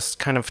is just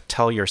kind of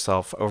tell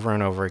yourself over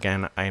and over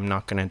again, I'm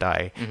not going to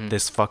die.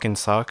 This fucking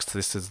sucks.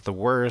 This is the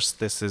worst.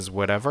 This is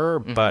whatever,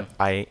 but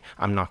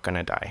I'm not going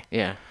to die.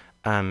 Yeah.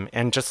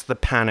 And just the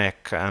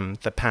panic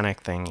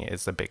thing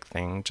is a big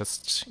thing.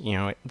 Just,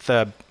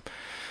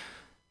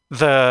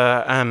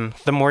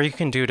 the more you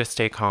can do to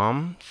stay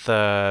calm,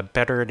 the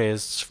better it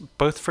is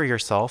both for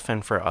yourself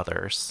and for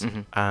others.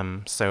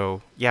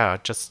 So yeah,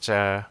 just,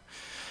 those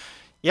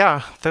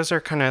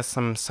are kind of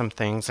some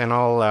things, and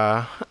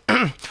I'll,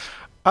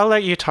 I'll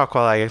let you talk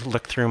while I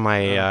look through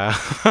my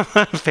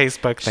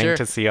Facebook thing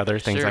to see other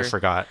things I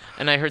forgot.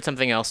 And I heard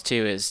something else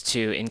too, is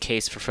in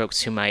case for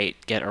folks who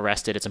might get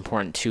arrested, it's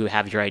important to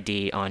have your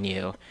ID on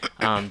you,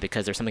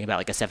 because there's something about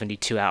like a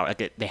 72-hour,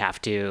 like they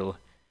have to,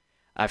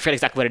 I forget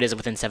exactly what it is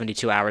within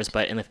 72 hours,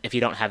 but if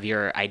you don't have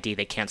your ID,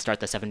 they can't start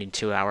the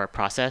 72-hour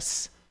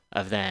process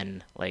of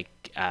then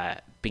like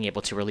being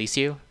able to release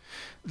you.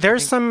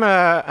 There's some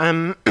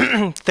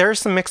there's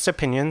some mixed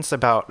opinions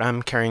about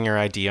carrying your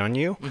ID on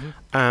you.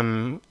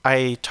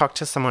 I talked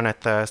to someone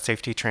at the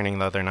safety training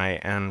the other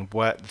night, and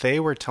what they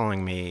were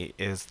telling me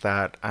is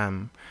that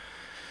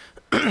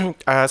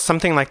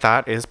something like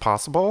that is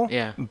possible.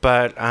 Yeah.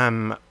 But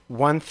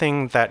one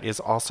thing that is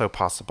also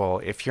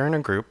possible, if you're in a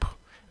group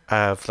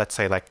of, let's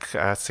say, like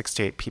 6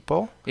 to 8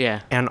 people,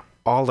 and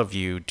all of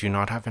you do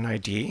not have an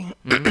ID,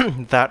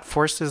 that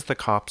forces the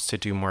cops to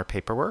do more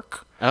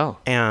paperwork. Oh.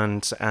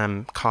 And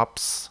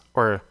cops,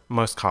 or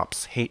most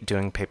cops, hate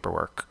doing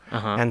paperwork.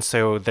 And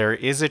so there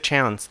is a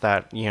chance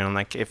that,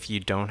 like if you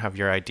don't have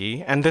your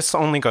ID, and this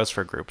only goes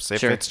for groups.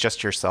 If it's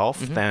just yourself,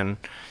 then,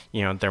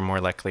 they're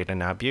more likely to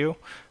nab you.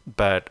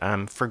 But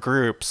for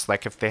groups,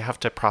 like if they have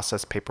to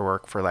process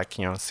paperwork for like,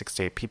 6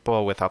 to 8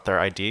 people without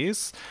their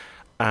IDs,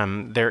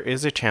 there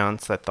is a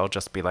chance that they'll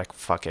just be like,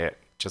 fuck it.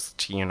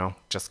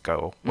 Just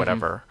go,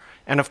 whatever.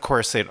 And of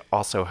course, it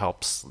also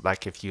helps,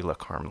 like, if you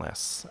look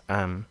harmless.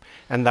 And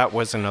that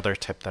was another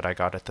tip that I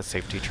got at the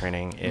safety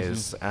training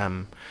is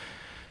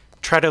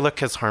try to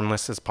look as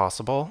harmless as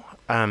possible,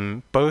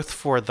 both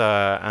for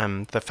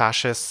the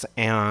fascists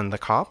and the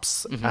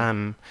cops.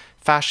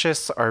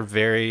 Fascists are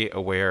very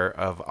aware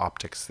of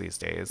optics these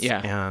days.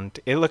 Yeah. And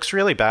it looks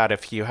really bad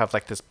if you have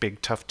like this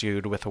big tough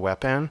dude with a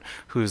weapon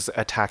who's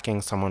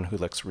attacking someone who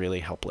looks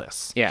really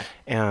helpless. Yeah.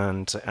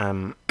 And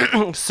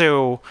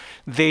so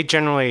they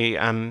generally,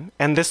 and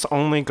this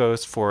only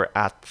goes for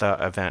at the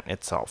event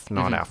itself,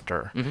 not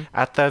after.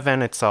 At the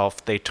event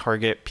itself, they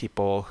target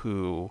people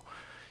who,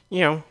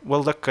 will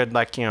look good,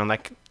 like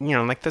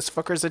this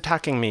fucker's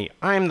attacking me.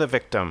 I'm the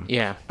victim.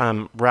 Yeah.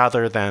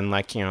 Rather than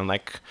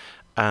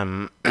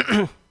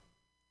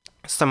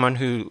someone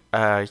who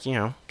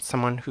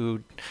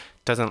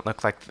doesn't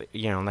look like,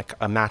 like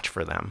a match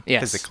for them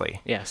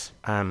physically. Yes.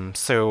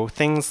 So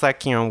things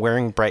like,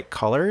 wearing bright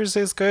colors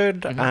is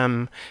good.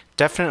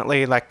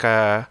 Definitely like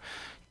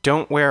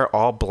don't wear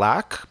all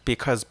black,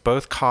 because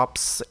both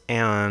cops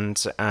and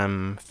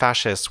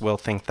fascists will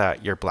think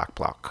that you're black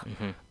bloc.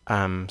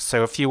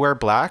 So if you wear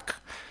black,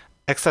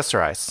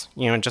 accessorize,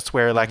 just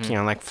wear like,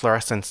 like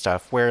fluorescent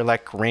stuff, wear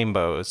like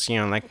rainbows,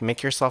 like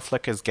make yourself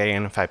look as gay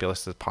and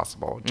fabulous as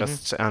possible.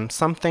 Just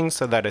something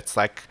so that it's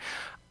like,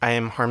 I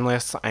am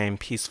harmless, I am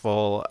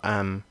peaceful.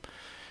 And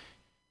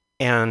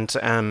this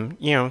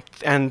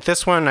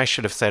one I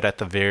should have said at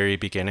the very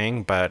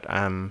beginning, but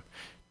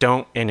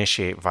don't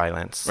initiate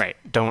violence. Right.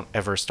 Don't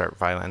ever start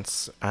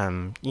violence.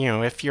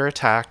 If you're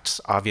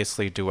attacked,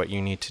 obviously do what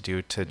you need to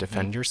do to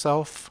defend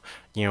yourself,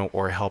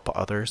 or help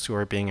others who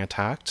are being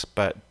attacked,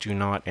 but do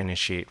not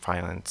initiate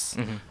violence.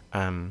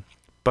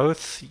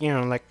 Both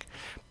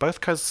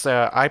because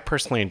I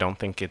personally don't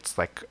think it's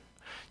like,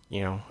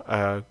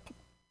 a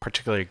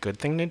particularly good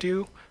thing to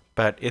do,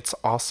 but it's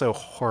also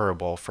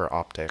horrible for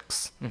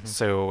optics.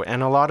 So,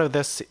 and a lot of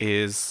this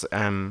is,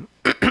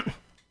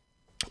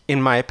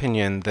 in my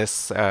opinion,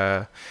 this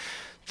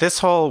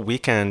whole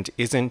weekend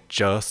isn't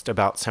just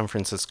about San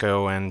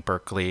Francisco and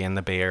Berkeley and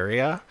the Bay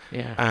Area.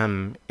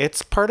 Yeah.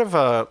 It's part of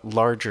a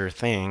larger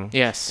thing.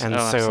 Yes. And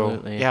so,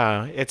 absolutely.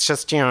 yeah, it's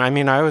just,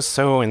 I was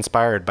so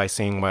inspired by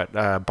seeing what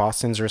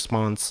Boston's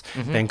response,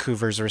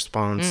 Vancouver's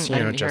response, I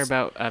didn't hear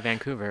about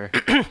Vancouver.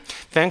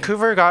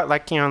 Vancouver got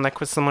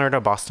was similar to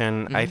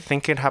Boston. I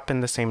think it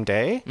happened the same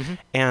day.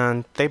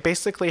 And they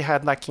basically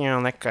had I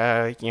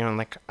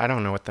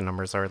don't know what the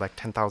numbers are, like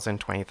 10,000,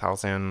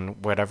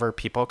 20,000, whatever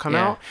people come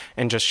out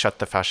and just shut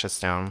the fascists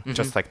down,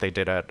 just like they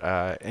did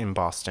in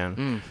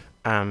Boston.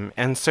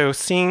 And so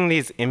seeing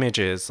these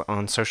images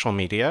on social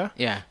media,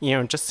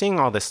 just seeing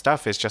all this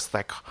stuff is just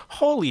like,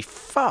 holy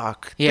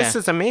fuck, this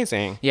is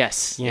amazing.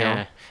 Yes. You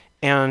know?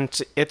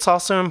 And it's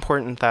also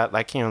important that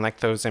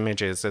those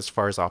images, as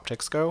far as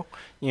optics go,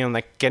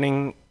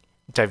 getting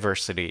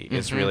diversity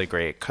is really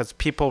great, because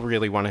people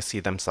really want to see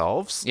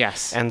themselves.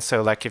 Yes. And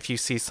so if you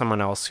see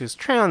someone else who's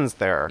trans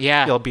there,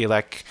 Yeah. you'll be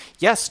like,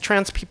 yes,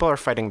 trans people are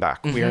fighting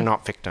back. We are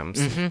not victims.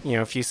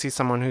 If you see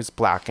someone who's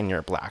black and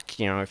you're black,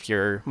 if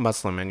you're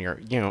Muslim and you're,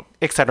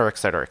 et cetera, et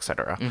cetera, et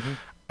cetera.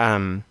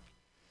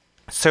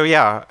 So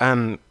yeah,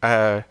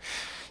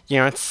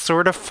 it's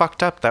sort of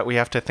fucked up that we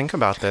have to think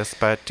about this,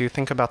 but do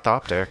think about the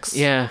optics.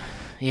 Yeah.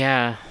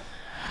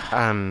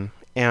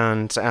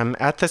 And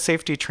at the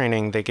safety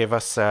training, they gave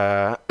us,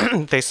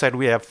 they said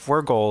we have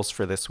 4 goals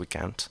for this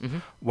weekend.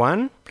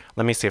 One,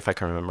 let me see if I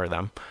can remember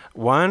them.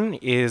 One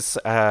is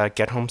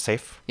get home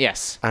safe.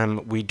 Yes.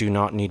 We do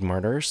not need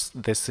martyrs.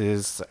 This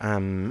is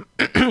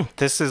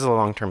this is a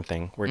long-term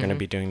thing. We're going to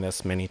be doing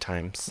this many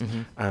times.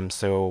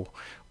 So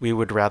we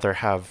would rather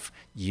have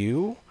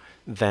you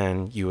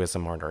than you as a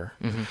martyr.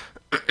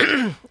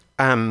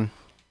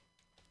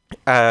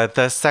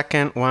 The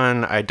second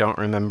one, I don't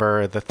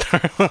remember. The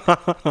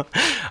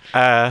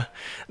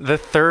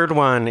third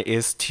one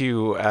is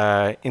to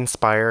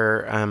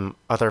inspire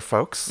other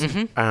folks.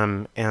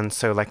 And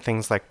so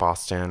things like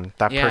Boston,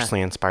 that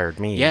personally inspired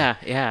me.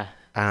 Yeah.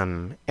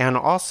 And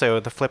also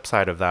the flip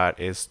side of that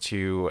is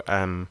to,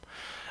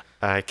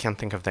 I can't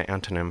think of the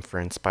antonym for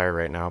inspire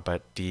right now,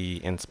 but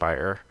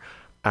de-inspire.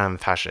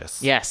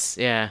 Fascists. Yes,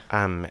 yeah.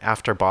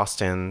 After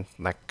Boston,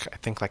 I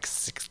think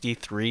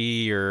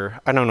 63 or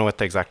I don't know what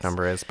the exact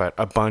number is, but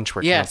a bunch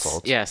were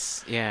canceled.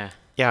 Yes, yeah.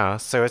 Yeah,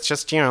 so it's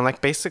just,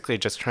 basically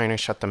just trying to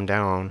shut them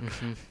down.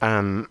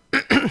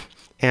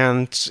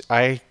 And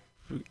I,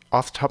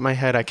 off the top of my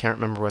head, I can't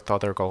remember what the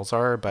other goals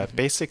are, but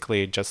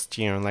basically just,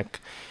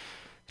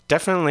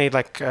 definitely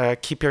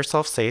keep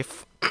yourself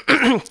safe,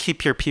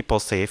 keep your people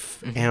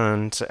safe,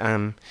 and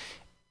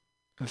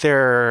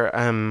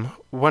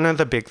one of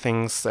the big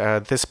things,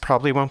 this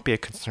probably won't be a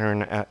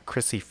concern at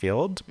Crissy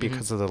Field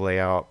because of the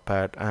layout,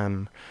 but,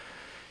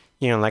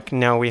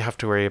 now we have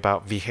to worry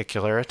about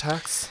vehicular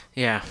attacks.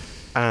 Yeah.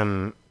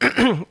 And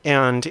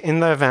in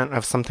the event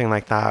of something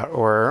like that,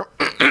 or,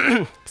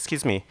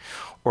 excuse me,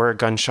 or a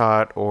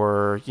gunshot,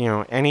 or,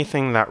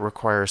 anything that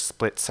requires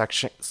split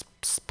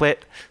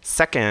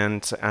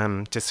second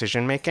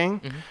decision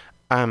making,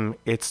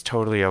 it's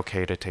totally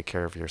okay to take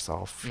care of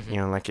yourself.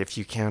 If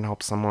you can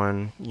help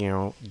someone,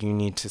 you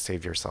need to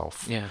save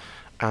yourself. Yeah.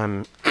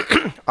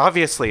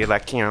 Obviously,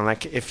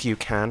 if you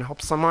can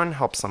help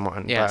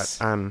someone. Yes.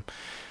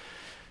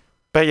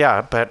 But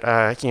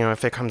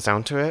if it comes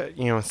down to it,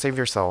 save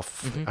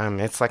yourself.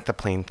 It's the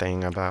plain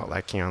thing about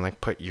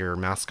put your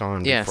mask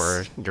on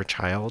before your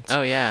child.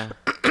 Oh yeah.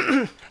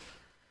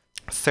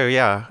 So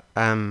yeah.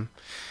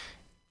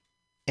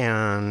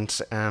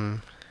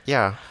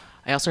 Yeah.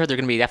 I also heard there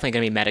are definitely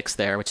going to be medics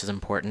there, which is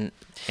important.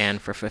 And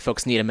for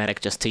folks who need a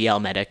medic, just to yell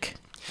medic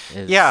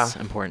is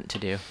important to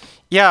do.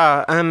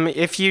 Yeah,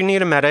 if you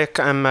need a medic,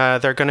 there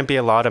are going to be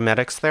a lot of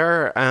medics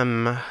there.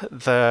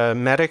 The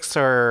medics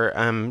are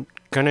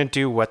going to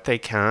do what they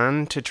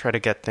can to try to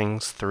get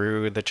things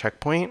through the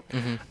checkpoint.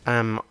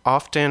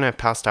 Often at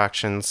past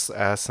actions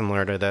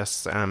similar to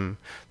this,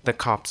 the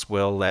cops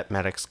will let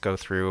medics go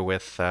through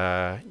with,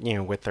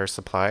 with their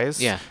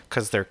supplies. Yeah.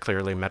 Because they're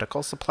clearly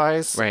medical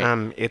supplies.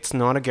 Right. It's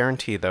not a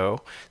guarantee,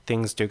 though.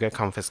 Things do get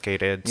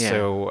confiscated. Yeah.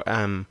 So,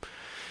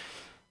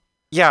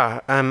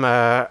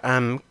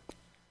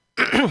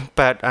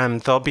 but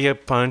there'll be a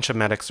bunch of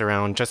medics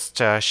around. Just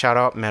shout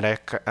out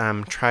medic.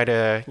 Try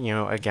to,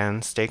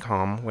 again, stay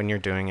calm when you're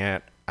doing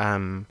it.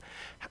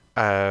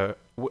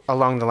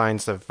 Along the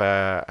lines of,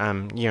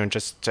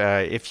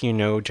 if you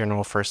know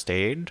general first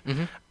aid,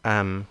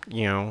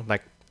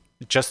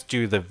 just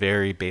do the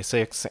very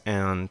basics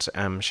and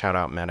shout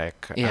out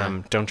medic.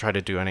 Yeah. Don't try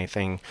to do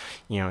anything,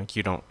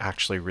 you don't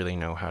actually really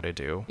know how to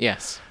do.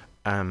 Yes.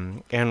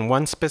 And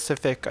one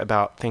specific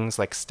about things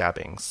like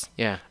stabbings.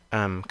 Yeah.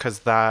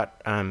 Because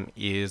that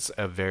is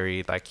a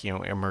very,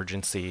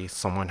 emergency,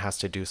 someone has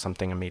to do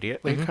something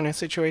immediately kind of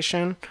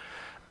situation.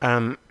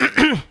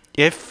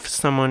 If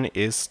someone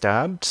is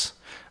stabbed,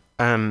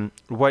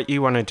 what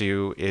you want to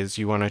do is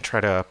you want to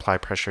try to apply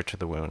pressure to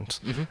the wound.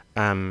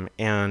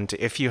 And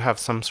if you have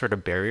some sort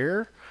of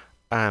barrier,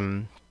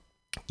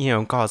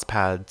 gauze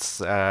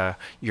pads,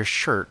 your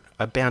shirt,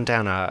 a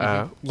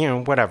bandana,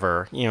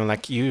 whatever,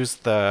 use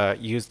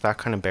that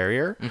kind of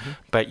barrier,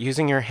 but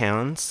using your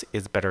hands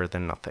is better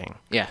than nothing.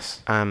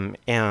 Yes.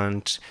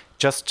 And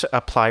just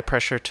apply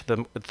pressure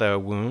to the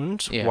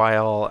wound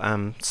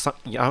while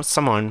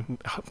someone,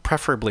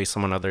 preferably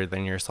someone other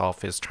than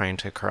yourself, is trying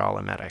to corral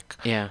a medic.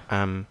 Yeah.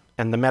 And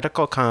the medic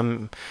will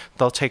come,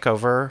 they'll take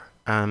over,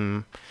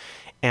 and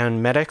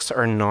medics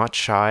are not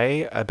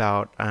shy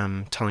about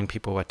telling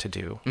people what to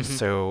do.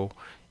 So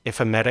if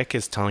a medic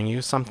is telling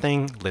you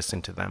something,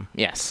 listen to them.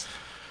 Yes.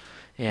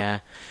 Yeah.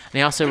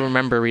 And I also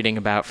remember reading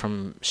about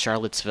from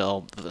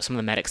Charlottesville, some of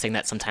the medics saying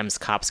that sometimes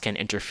cops can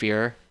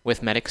interfere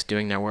with medics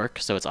doing their work.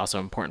 So it's also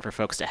important for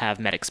folks to have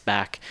medics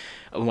back,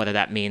 whether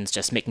that means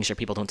just making sure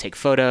people don't take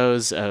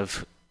photos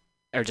of,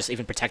 or just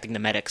even protecting the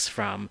medics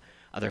from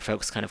other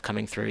folks kind of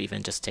coming through,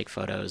 even just take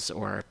photos,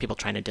 or people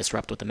trying to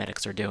disrupt what the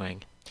medics are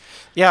doing.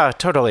 Yeah,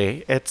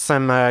 totally. It's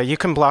you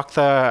can block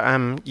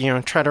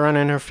the try to run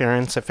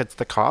interference if it's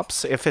the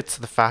cops. If it's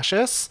the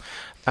fascists,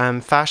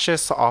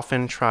 fascists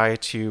often try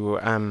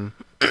to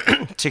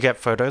to get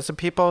photos of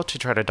people to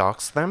try to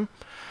dox them.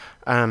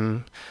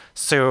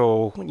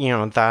 So,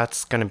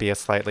 that's going to be a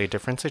slightly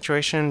different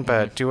situation,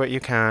 but do what you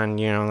can,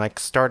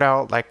 start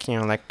out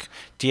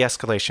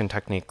de-escalation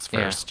techniques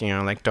first,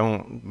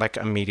 don't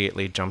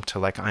immediately jump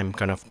to I'm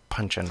going to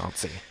punch a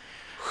Nazi.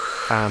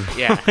 We'll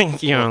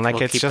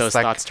it's keep just those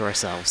thoughts to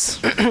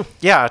ourselves.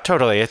 Yeah,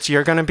 totally.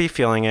 You're going to be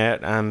feeling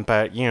it,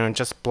 but,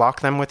 just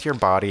block them with your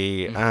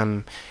body.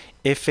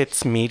 If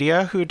it's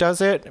media who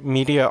does it,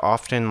 media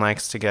often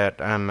likes to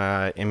get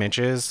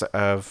images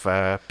of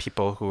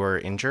people who are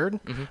injured,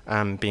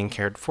 being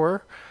cared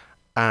for.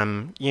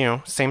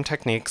 Same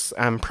techniques.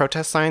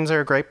 Protest signs are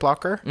a great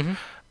blocker.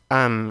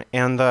 And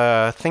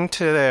the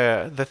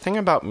thing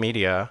about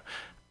media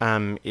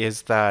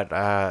is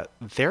that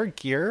their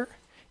gear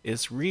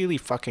is really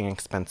fucking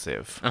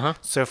expensive.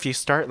 So if you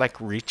start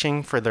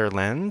reaching for their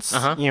lens,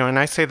 and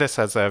I say this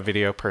as a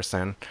video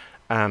person,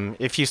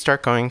 if you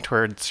start going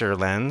towards your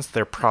lens,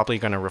 they're probably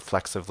going to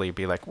reflexively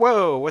be like,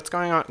 whoa, what's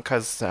going on?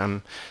 Because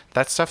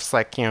that stuff's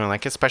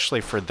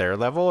especially for their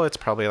level, it's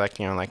probably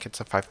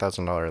it's a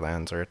 $5,000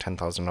 lens or a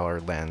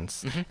 $10,000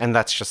 lens. And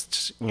that's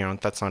just,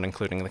 that's not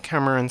including the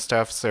camera and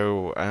stuff.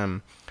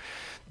 So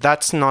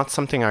that's not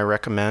something I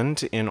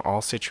recommend in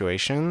all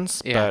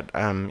situations. Yeah. But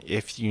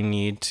if you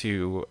need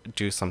to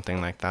do something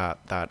like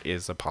that, that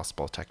is a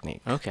possible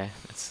technique. Okay,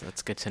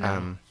 that's good to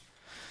know.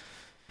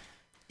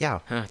 Yeah.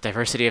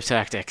 Diversity of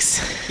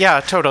tactics. Yeah,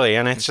 totally.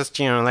 And it's just,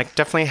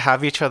 definitely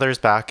have each other's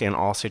back in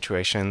all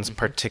situations,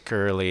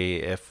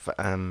 particularly if,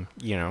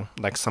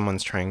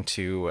 someone's trying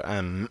to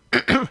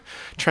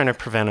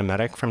prevent a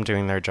medic from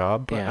doing their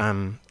job. Yeah.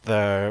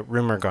 The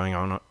rumor going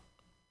on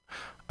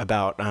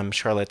about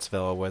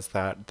Charlottesville was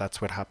that that's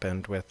what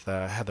happened with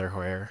Heather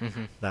Hoyer,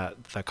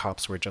 that the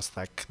cops were just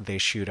they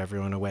shoot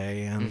everyone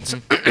away. And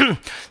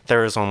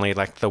there was only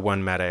the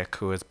one medic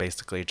who was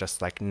basically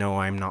just no,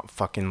 I'm not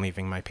fucking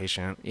leaving my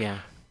patient. Yeah.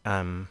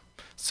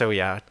 So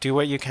yeah, do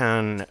what you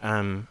can.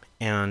 And,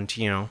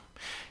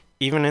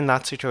 even in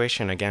that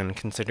situation, again,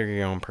 consider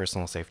your own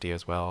personal safety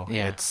as well.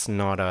 Yeah. It's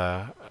not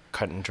a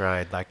cut and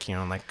dried,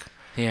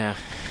 yeah,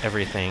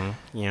 everything,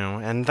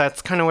 and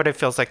that's kind of what it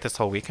feels like this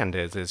whole weekend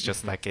is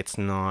just it's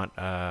not,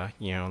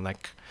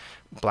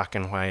 black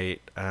and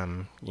white,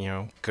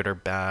 good or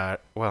bad.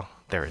 Well,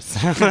 there is,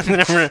 but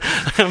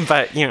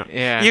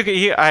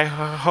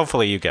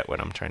hopefully you get what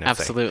I'm trying to say.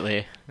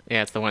 Absolutely.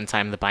 Yeah, it's the one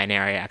time the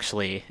binary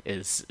actually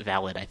is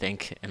valid, I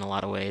think, in a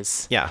lot of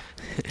ways. Yeah,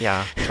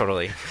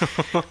 totally.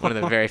 One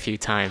of the very few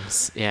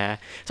times, yeah.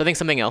 So I think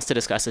something else to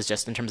discuss is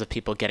just in terms of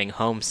people getting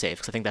home safe,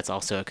 because I think that's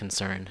also a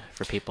concern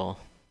for people.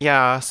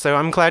 Yeah, so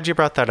I'm glad you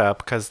brought that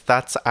up, because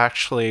that's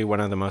actually one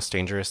of the most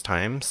dangerous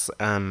times.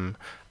 So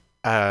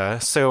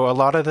a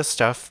lot of the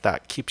stuff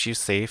that keeps you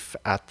safe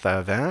at the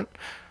event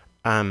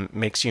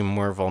makes you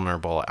more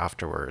vulnerable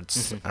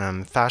afterwards.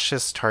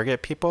 Fascists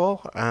target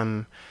people.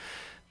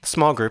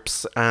 small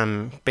groups,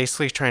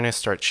 basically trying to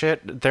start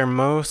shit. Their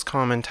most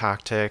common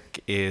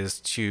tactic is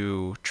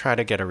to try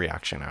to get a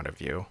reaction out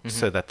of you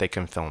so that they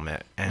can film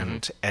it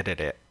and edit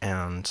it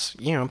and,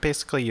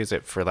 basically use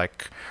it for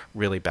like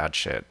really bad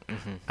shit.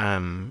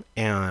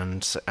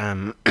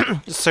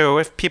 So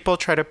if people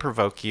try to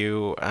provoke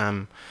you,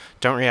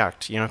 don't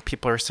react. If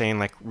people are saying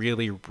like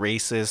really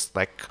racist,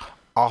 like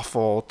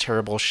awful,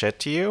 terrible shit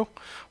to you,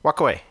 walk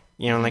away.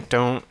 Like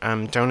don't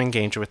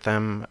engage with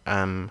them.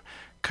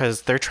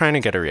 Because they're trying to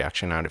get a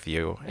reaction out of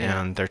you,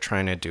 and they're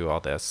trying to do all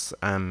this.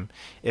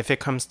 If it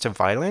comes to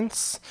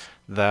violence,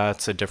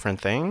 that's a different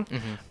thing.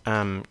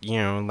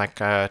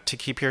 To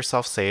keep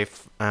yourself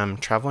safe,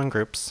 travel in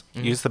groups,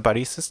 use the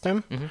buddy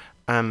system.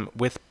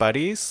 With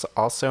buddies,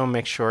 also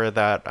make sure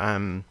that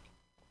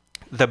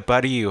the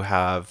buddy you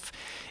have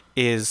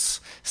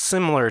is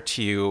similar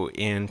to you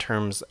in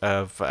terms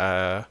of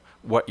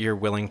what you're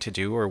willing to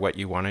do or what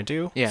you want to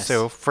do. Yes.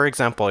 So, for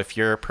example, if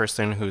you're a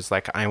person who's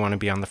like, I want to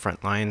be on the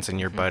front lines, and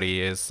your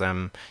buddy is,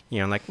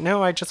 like,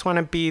 no, I just want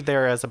to be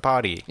there as a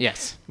body.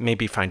 Yes.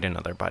 Maybe find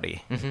another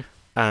buddy.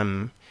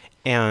 Make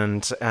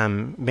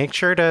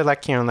sure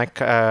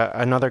to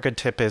another good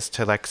tip is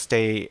to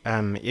stay,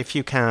 if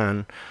you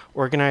can,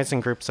 organize in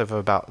groups of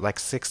about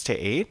 6 to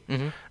 8.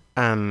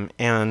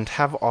 And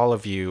have all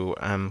of you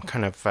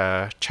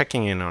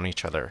checking in on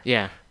each other.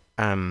 Yeah.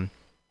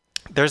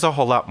 There's a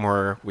whole lot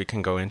more we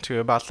can go into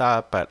about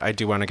that, but I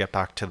do want to get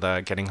back to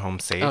the getting home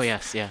safe. Oh,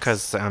 yes.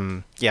 Because,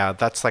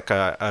 that's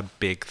a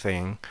big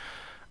thing.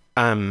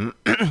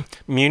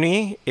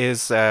 Muni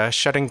is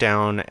shutting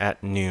down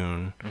at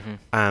noon.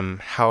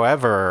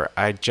 However,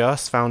 I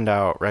just found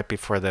out right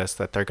before this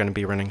that they're going to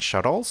be running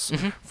shuttles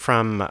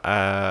from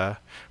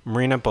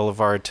Marina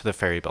Boulevard to the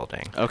ferry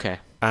building. Okay.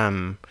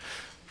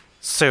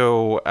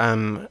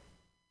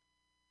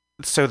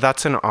 So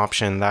that's an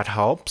option that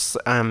helps.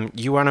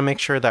 You want to make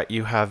sure that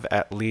you have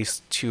at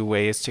least 2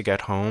 ways to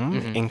get home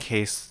in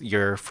case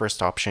your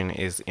first option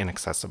is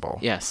inaccessible.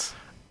 Yes.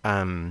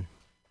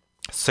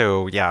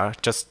 So yeah,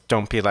 just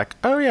don't be like,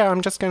 oh yeah,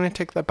 I'm just going to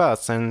take the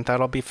bus and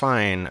that'll be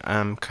fine.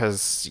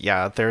 Because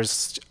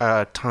there's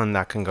a ton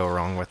that can go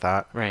wrong with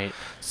that. Right.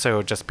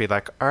 So just be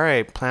like, all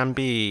right, plan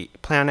B,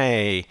 plan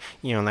A,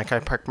 I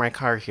parked my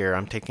car here.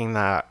 I'm taking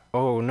that.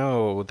 Oh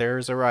no,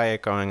 there's a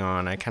riot going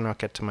on. I cannot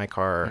get to my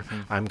car.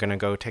 I'm going to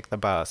go take the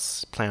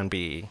bus. Plan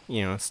B,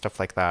 stuff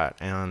like that.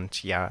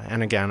 And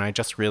and again, I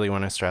just really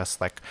want to stress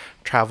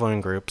travel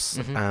in groups.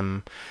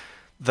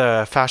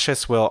 The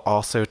fascists will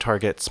also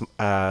target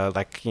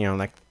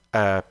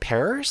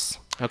pairs.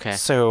 Okay.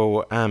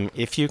 So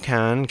if you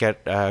can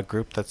get a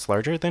group that's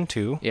larger than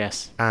 2.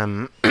 Yes.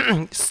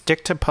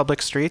 Stick to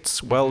public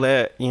streets, well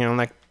lit,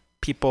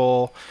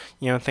 people,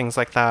 things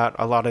like that.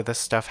 A lot of this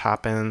stuff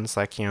happens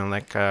out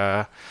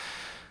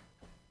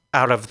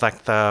of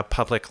the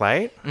public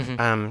light,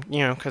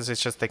 because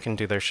it's just they can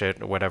do their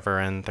shit or whatever,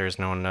 and there's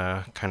no one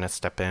to kind of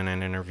step in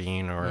and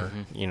intervene or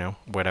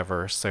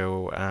whatever.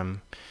 So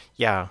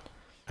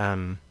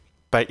and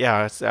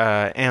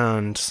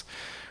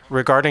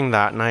regarding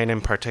that night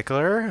in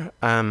particular,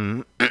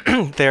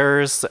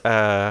 there's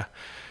a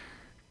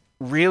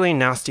really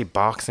nasty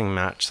boxing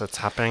match that's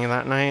happening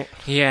that night.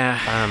 Yeah.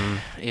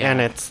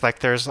 And it's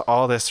there's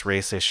all this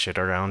racist shit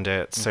around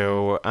it.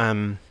 So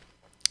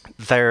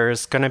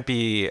there's going to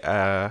be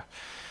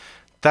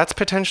that's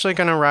potentially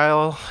going to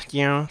rile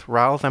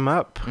them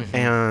up.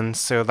 And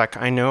so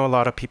I know a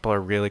lot of people are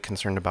really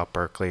concerned about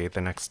Berkeley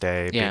the next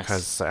day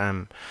because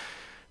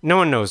no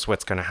one knows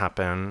what's going to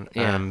happen.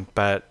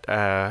 But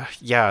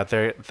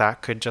that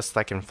could just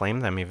inflame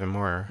them even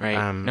more.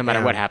 Right. No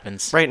matter what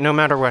happens. Right. No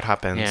matter what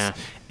happens. Yeah.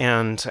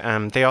 And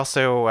they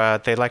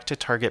also they like to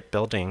target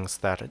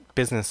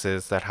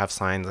businesses that have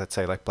signs that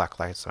say Black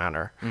Lives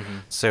Matter.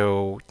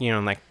 So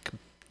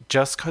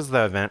just because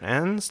the event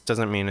ends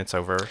doesn't mean it's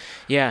over.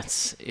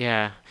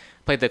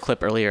 Played the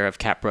clip earlier of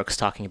Cat Brooks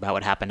talking about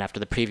what happened after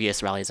the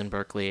previous rallies in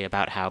Berkeley,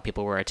 about how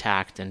people were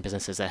attacked and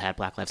businesses that had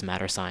Black Lives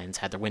Matter signs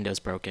had their windows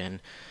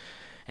broken.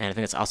 And I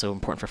think it's also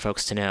important for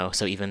folks to know,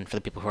 so even for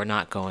the people who are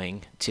not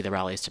going to the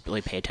rallies, to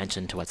really pay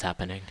attention to what's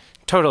happening.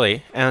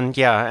 Totally. And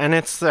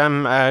it's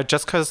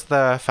just because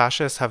the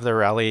fascists have their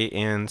rally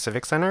in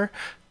Civic Center,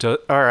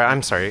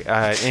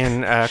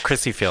 in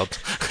Chrissy Field.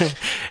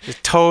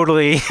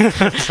 Totally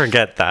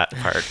forget that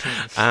part.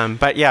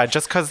 But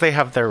just because they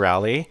have their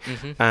rally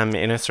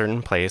in a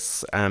certain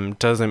place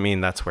doesn't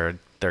mean that's where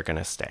they're going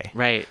to stay.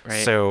 Right.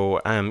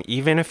 So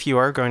even if you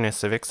are going to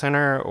Civic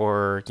Center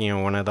or,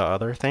 one of the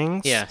other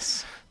things,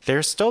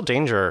 there's still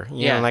danger.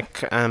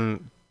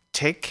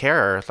 Take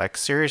care,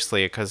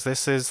 seriously, because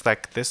this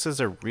is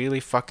a really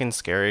fucking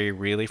scary,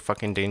 really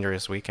fucking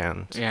dangerous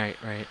weekend. Right.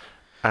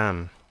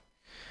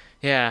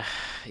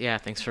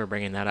 Thanks for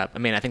bringing that up. I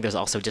mean, I think there's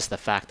also just the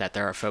fact that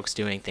there are folks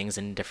doing things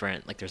in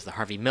different, there's the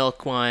Harvey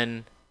Milk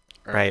one,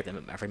 or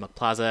the Harvey Milk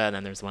Plaza, and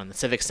then there's one in the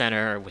Civic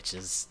Center, which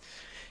is,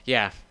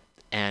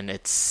 and then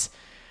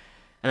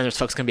there's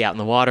folks gonna be out in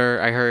the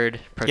water, I heard,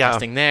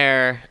 protesting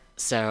there.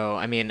 So,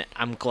 I mean,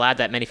 I'm glad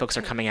that many folks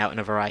are coming out in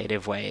a variety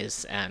of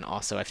ways, and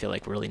also I feel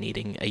like really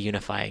needing a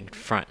unifying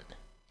front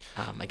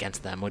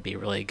against them would be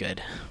really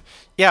good.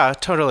 Yeah,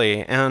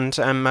 totally. And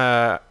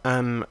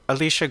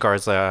Alicia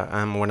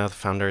Garza, one of the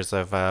founders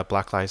of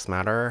Black Lives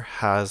Matter,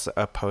 has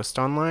a post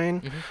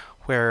online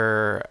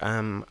where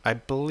I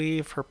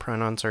believe her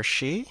pronouns are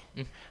she.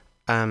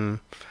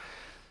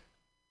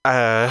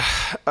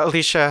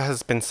 Alicia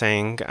has been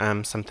saying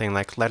something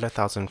like, let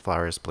 1,000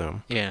 flowers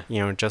bloom. Yeah.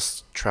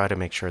 Just try to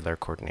make sure they're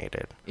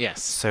coordinated.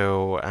 Yes.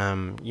 So,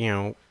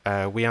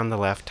 we on the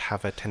left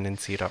have a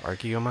tendency to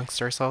argue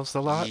amongst ourselves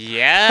a lot.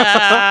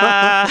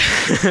 Yeah.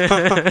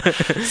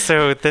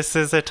 So this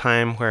is a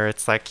time where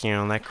it's like,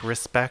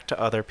 respect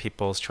other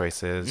people's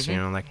choices.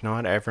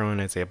 Not everyone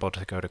is able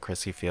to go to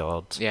Crissy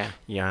Field. Yeah.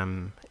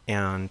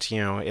 And,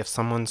 if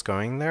someone's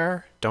going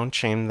there, don't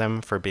shame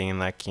them for being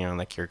like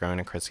you're going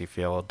to Crissy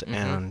Field.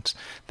 And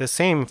the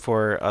same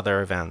for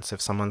other events.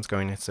 If someone's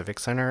going to Civic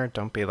Center,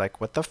 don't be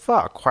like, what the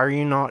fuck? Why are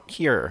you not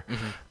here?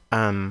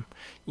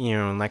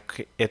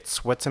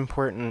 It's what's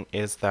important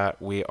is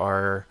that we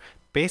are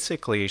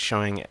basically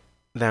showing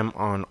them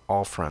on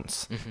all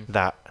fronts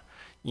that,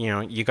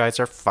 you guys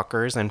are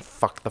fuckers and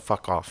fuck the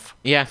fuck off.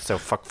 Yeah. So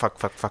fuck.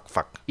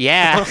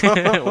 Yeah.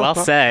 Well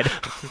said.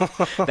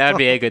 That would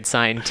be a good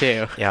sign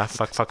too. Yeah.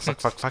 Fuck.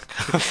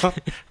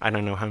 I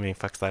don't know how many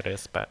fucks that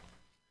is, but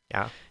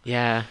yeah.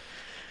 Yeah.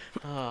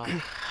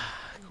 Oh,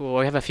 cool.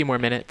 We have a few more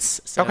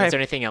minutes. So Okay. Is there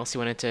anything else you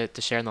wanted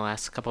to share in the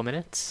last couple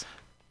minutes?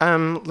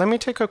 Let me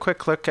take a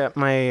quick look at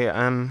my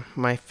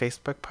my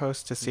Facebook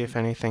post to see if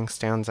anything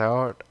stands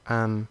out.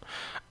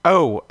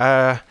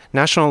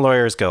 National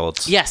Lawyers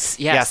Guild. Yes.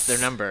 Their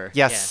number.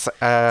 Yes.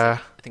 Yeah.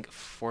 I think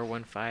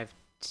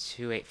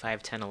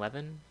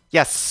 415-285-1011.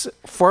 Yes,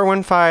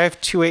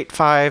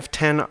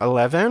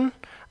 415-285-1011.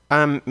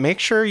 Make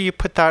sure you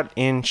put that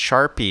in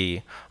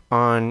Sharpie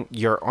on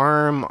your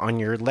arm, on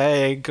your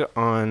leg,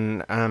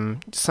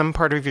 on some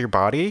part of your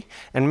body,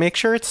 and make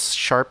sure it's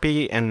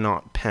Sharpie and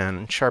not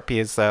pen. Sharpie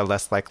is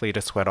less likely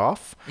to sweat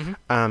off.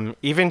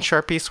 Even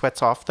Sharpie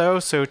sweats off though,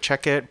 so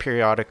check it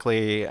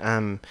periodically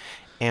and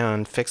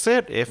fix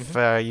it if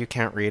you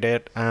can't read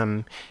it.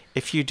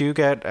 If you do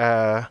get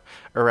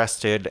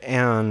arrested,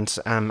 and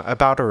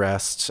about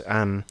arrest,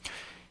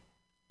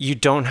 you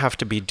don't have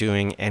to be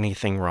doing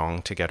anything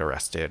wrong to get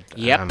arrested.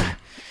 Yep.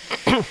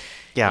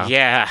 Yeah.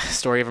 Yeah.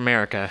 Story of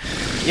America.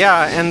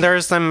 Yeah, and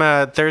there's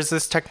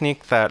this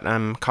technique that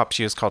cops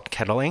use called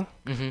kettling.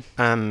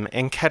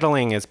 And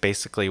kettling is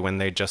basically when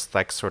they just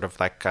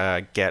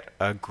get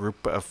a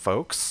group of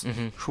folks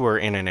who are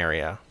in an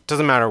area.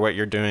 Doesn't matter what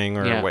you're doing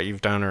or what you've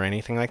done or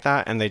anything like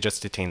that, and they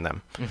just detain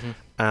them.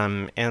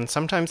 And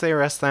sometimes they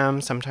arrest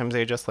them, sometimes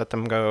they just let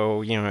them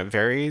go. It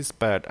varies,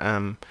 but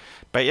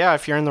yeah,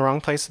 if you're in the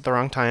wrong place at the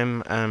wrong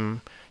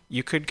time,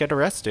 you could get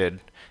arrested.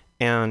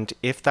 And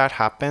if that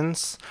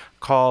happens,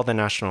 call the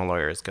National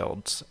Lawyers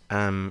Guild.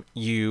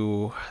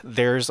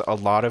 There's a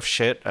lot of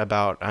shit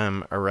about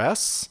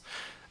arrests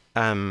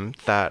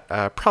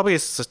that probably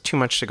is too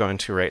much to go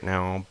into right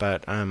now.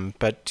 But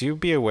do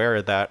be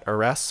aware that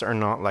arrests are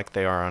not like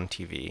they are on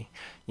TV.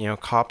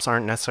 Cops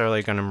aren't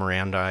necessarily going to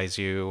Mirandize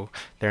you.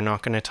 They're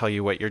not going to tell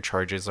you what your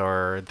charges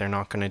are. They're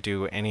not going to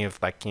do any of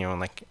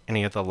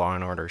any of the law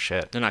and order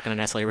shit. They're not going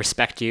to necessarily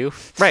respect you.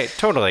 Right,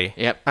 totally.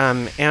 Yep.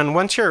 And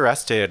once you're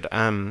arrested,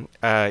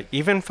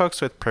 even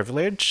folks with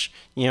privilege,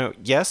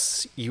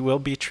 yes, you will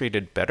be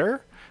treated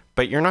better,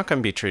 but you're not going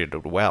to be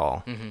treated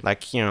well.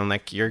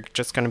 You're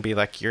just going to be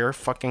like, you're a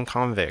fucking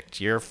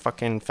convict. You're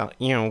fucking,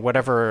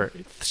 whatever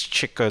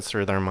shit goes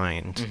through their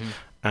mind.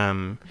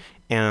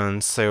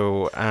 And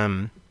so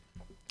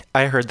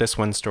I heard this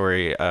one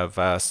story of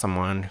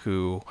someone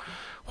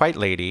white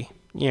lady,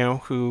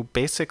 who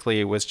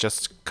basically was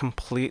just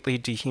completely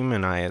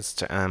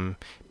dehumanized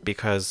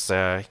because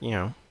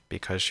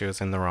she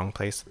was in the wrong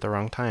place at the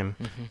wrong time.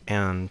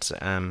 And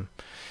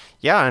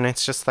and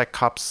it's just like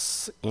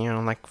cops,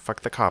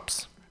 fuck the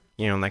cops.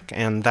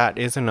 And that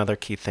is another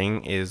key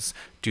thing is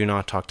do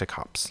not talk to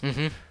cops.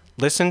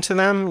 Listen to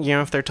them,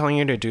 if they're telling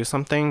you to do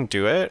something,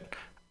 do it.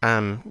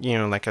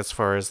 As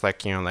far as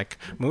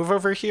move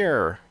over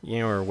here,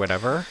 or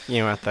whatever,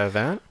 at the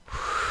event.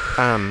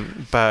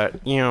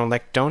 But,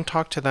 don't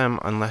talk to them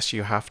unless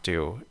you have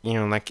to.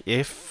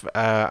 If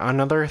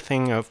another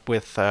thing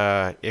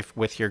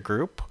with your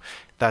group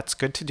that's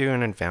good to do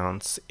in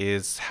advance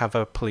is have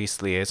a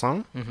police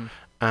liaison.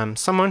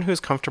 Someone who's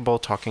comfortable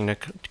talking to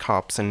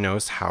cops and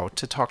knows how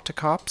to talk to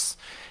cops.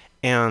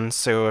 And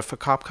so if a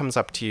cop comes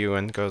up to you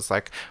and goes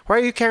like, why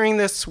are you carrying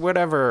this,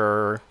 whatever,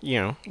 or,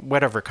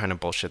 whatever kind of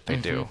bullshit they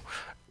do,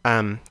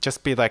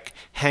 just be like,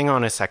 hang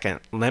on a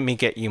second, let me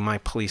get you my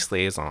police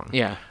liaison.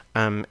 Yeah.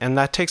 And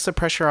that takes the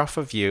pressure off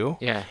of you.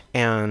 Yeah.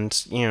 And,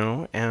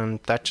 and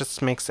that just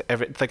makes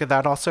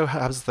that also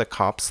has the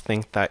cops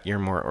think that you're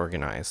more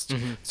organized.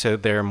 So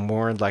they're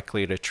more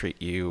likely to treat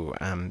you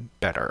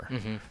better.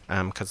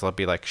 Because they'll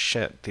be like,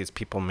 shit, these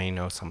people may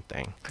know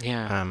something.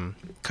 Yeah.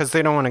 Because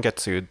they don't want to get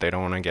sued. They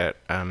don't want to get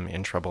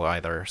in trouble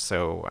either.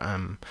 So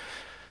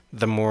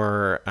the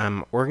more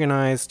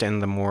organized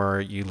and the more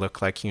you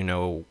look like you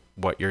know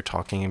what you're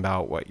talking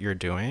about, what you're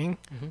doing,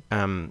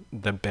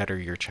 the better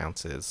your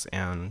chances.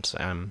 And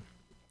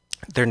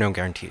there are no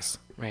guarantees.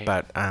 Right.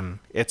 But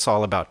it's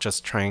all about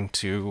just trying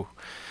to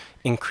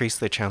increase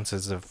the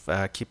chances of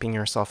keeping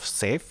yourself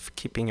safe,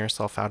 keeping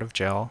yourself out of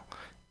jail,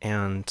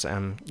 and,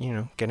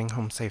 getting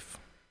home safe.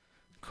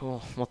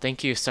 Cool. Well,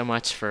 thank you so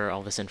much for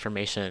all this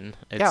information.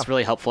 It's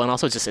really helpful. And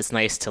also just it's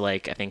nice to, I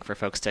think, for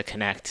folks to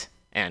connect.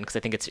 And because I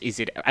think it's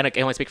easy to, I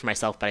only speak for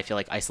myself, but I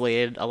feel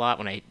isolated a lot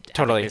when I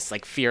have this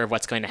fear of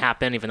what's going to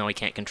happen, even though we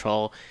can't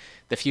control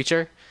the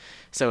future.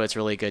 So it's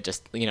really good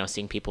just,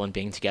 seeing people and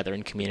being together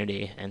in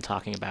community and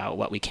talking about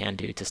what we can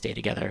do to stay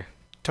together.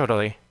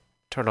 Totally.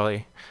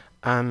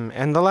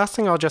 And the last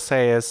thing I'll just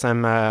say is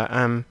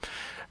I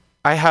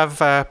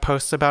have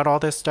posts about all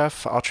this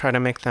stuff. I'll try to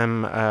make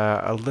them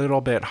a little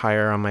bit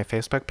higher on my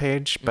Facebook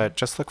page, but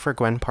just look for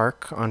Gwen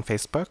Park on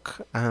Facebook.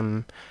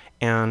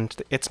 And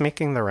it's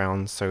making the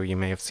rounds, so you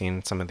may have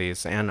seen some of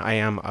these, and I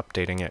am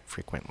updating it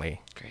frequently.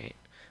 Great.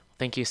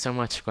 Thank you so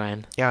much,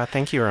 Gwen. Yeah,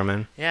 thank you,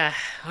 Roman. Yeah.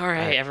 All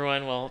right,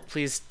 everyone. Well,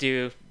 please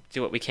do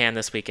what we can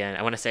this weekend.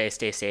 I want to say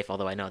stay safe,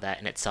 although I know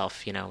that in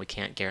itself, we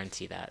can't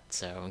guarantee that.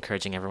 So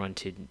encouraging everyone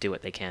to do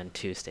what they can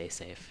to stay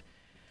safe.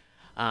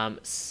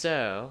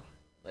 So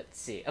let's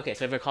see. Okay,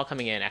 so we have a call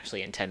coming in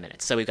actually in 10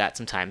 minutes, so we've got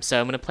some time. So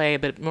I'm going to play a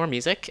bit more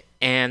music,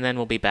 and then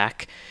we'll be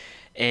back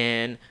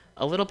in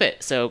a little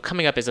bit. So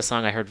coming up is a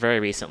song I heard very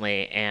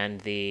recently, and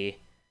it's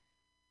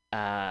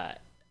going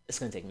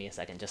to take me a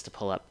second just to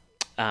pull up.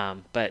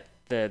 But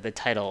the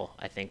title,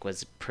 I think,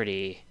 was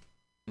pretty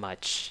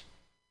much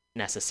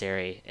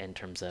necessary in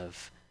terms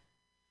of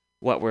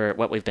what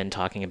we've been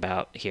talking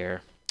about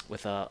here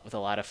with a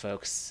lot of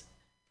folks,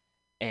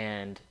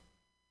 and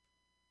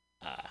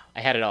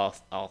I had it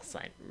all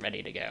signed,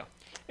 ready to go.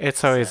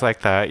 It's always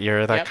like that.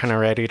 You're kind of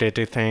ready to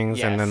do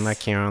things, and then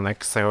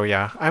so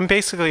yeah. I'm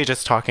basically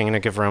just talking to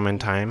give Roman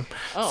time.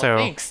 Oh, so,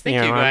 thanks. Thank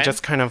you, I'm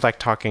just kind of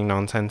talking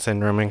nonsense,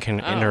 and Roman can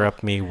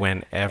interrupt me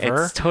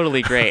whenever. It's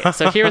totally great.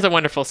 So here's a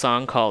wonderful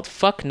song called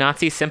 "Fuck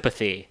Nazi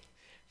Sympathy"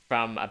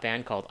 from a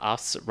band called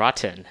Aus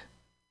Rotten.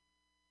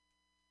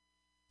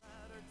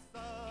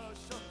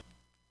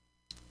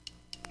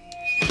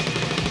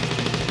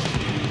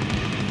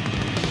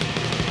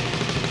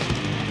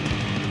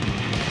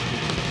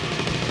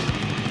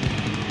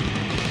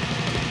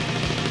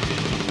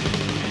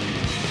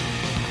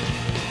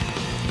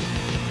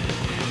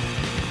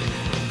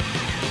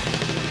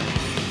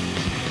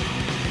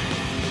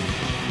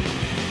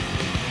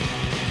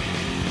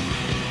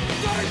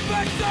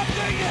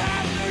 Something you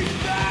have to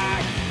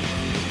respect.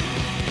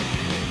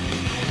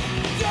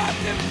 Don't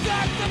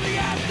sympathize, something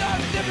you have no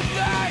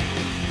sympathy.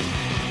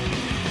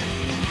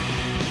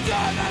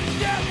 Don't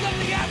understand,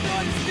 something you have no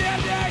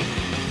understanding.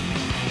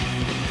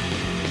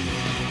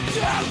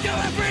 Don't give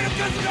it freedom,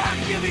 cause they're not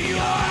giving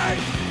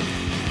yours.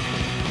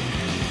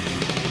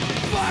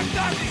 Fuck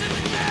Nazi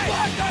sympathy.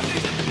 Fuck Nazi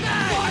sympathy.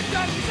 Fuck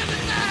Nazi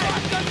sympathy.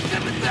 Fuck Nazi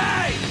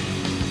sympathy.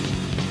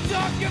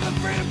 Don't give it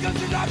freedom, cause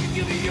they're not gonna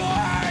give you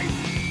yours.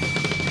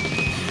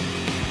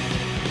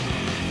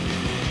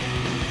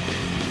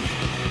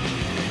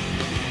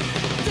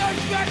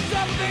 Expect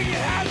something you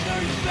have to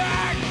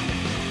respect.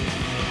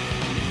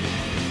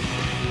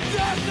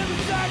 Don't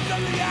sympathize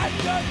something you have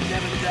no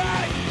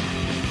sympathy.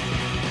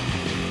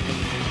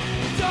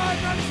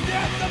 Don't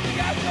understand something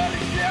you have no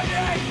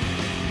understanding.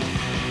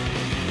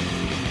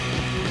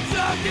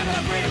 Don't give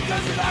them freedom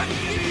cause they're not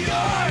gonna give you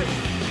yours.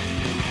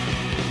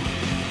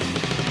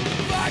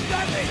 Fuck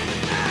Nazi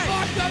sympathy.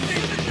 Fuck Nazi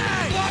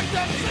sympathy. Fuck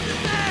Nazi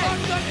sympathy.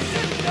 Fuck Nazi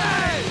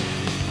sympathy.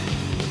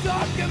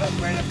 Don't give them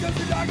freedom cause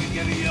they're not gonna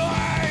give you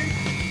yours.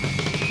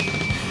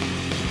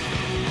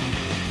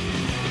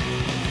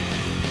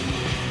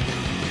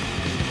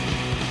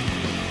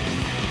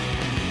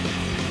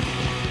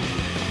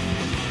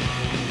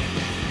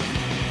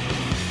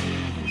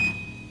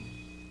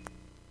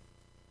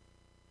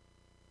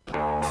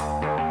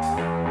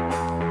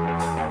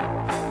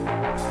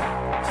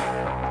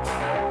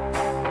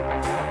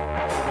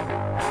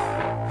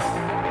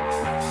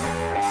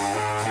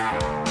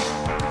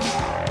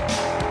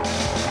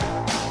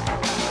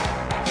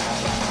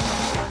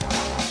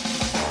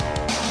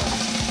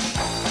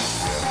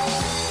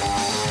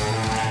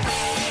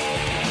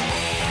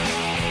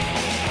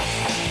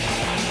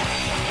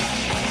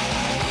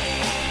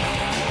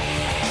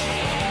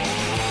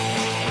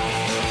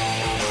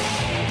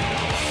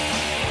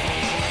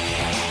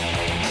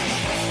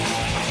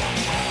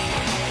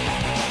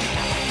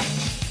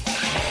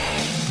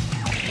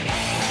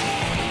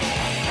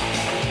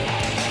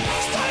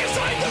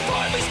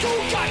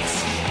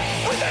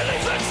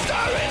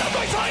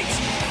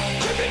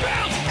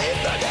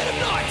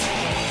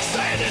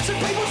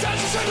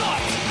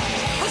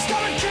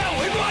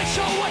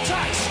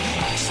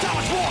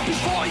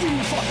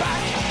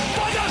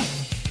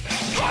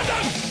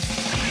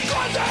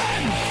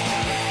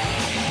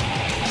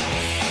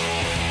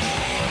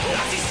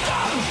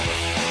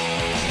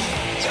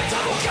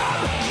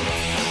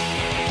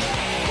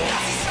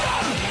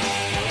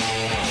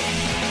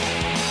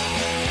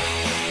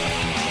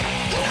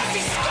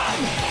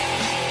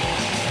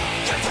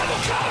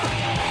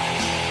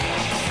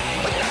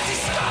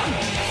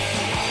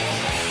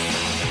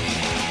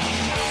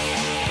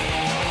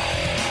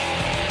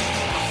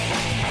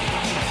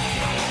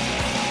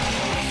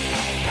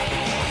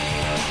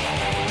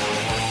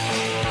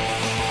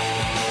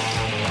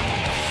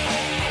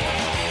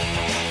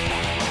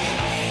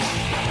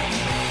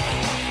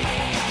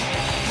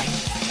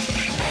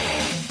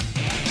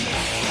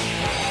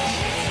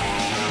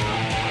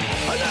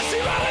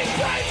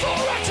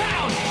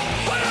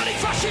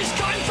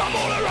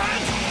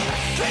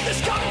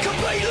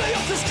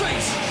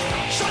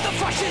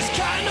 fascist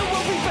can and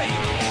will we be?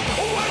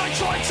 When I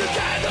try to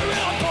gather in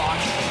a park,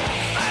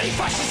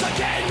 anti-fascists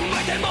again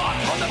make their mark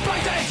on the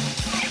black dead.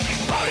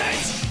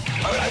 Opponents,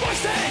 who they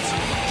wasted.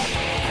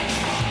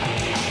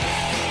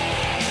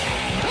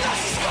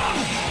 Nazi scum,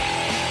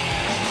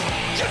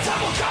 your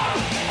time will come.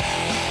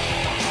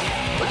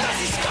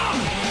 Nazi scum,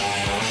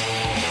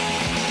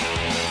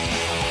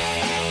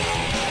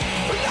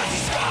 Nazi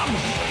scum,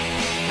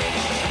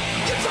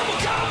 your time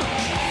will come.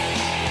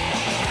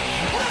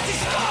 Nazi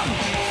scum.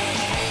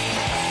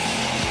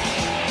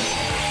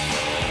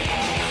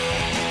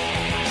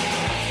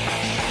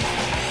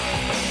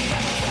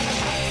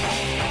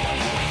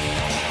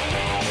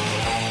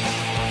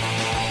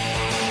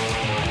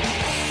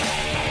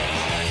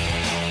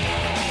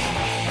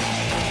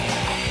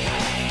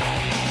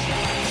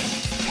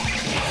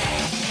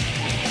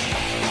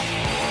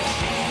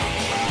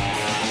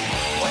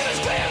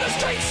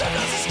 Some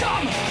Nazi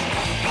scum,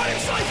 but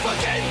it's life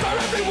again for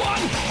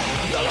everyone.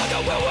 No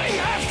longer will we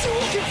have to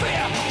walk in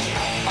fear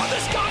of the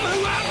scum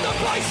who have no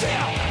place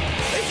here.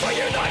 If we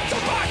unite, the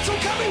battle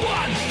can be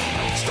won.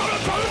 Start a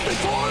protest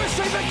before it's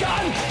even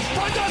begun.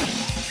 Find them,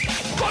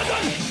 find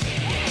them,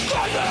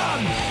 find them.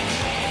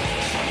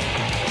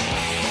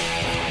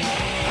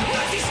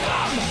 Nazi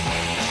scum,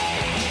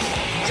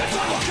 your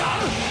time will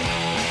come.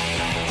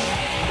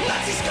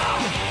 Nazi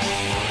scum.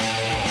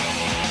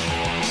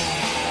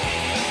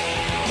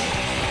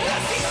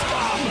 Nazi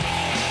scum!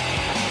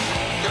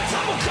 Your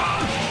time will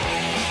come!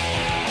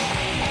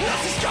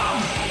 Nazi scum!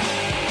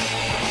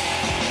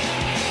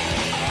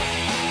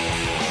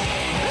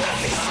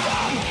 Nazi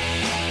scum!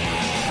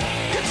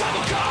 Your time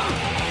will come!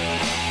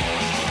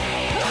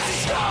 Nazi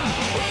scum!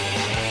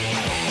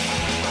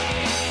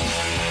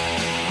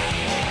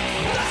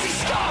 Nazi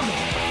scum!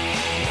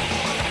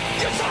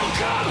 Your time will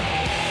come!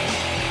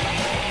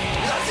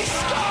 Nazi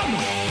scum!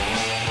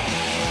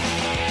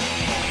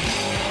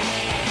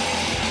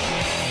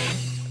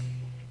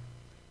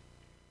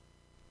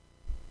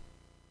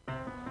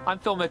 I'm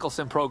Phil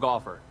Mickelson, pro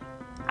golfer.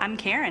 I'm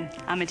Karen.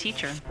 I'm a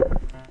teacher.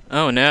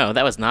 Oh no,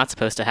 that was not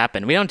supposed to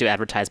happen. We don't do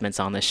advertisements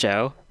on this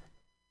show.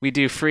 We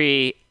do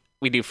free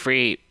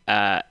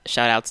shout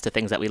outs to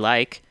things that we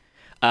like.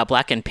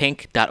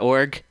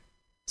 blackandpink.org.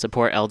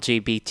 Support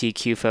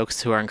LGBTQ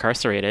folks who are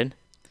incarcerated.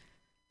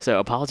 So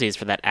apologies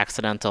for that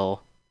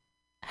accidental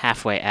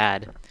halfway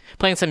ad.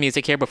 Playing some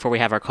music here before we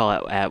have our call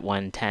at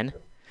 1:10.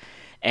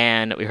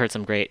 And we heard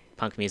some great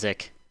punk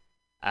music.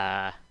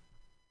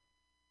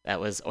 That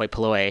was Oi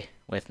Polloi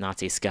with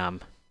Nazi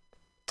Scum.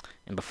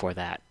 And before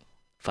that,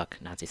 fuck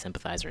Nazi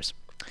sympathizers.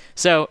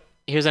 So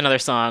here's another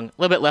song, a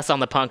little bit less on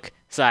the punk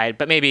side,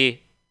 but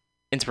maybe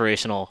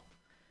inspirational.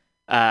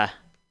 Here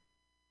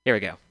we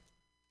go.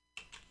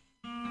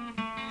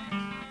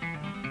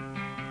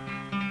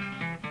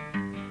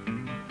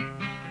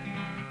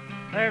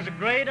 There's a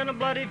great and a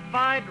bloody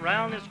fight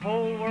round this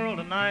whole world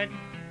tonight.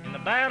 In the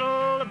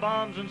battle of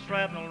bombs and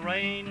shrapnel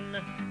rain,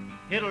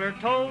 Hitler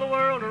told the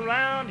world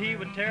around he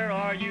would tear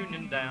our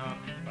union down.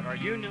 But our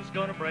union's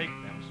gonna break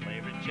them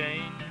slavery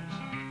chains.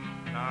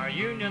 And our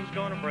union's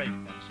gonna break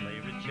them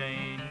slavery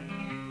chains.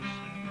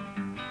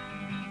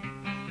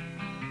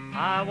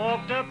 I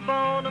walked up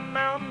on a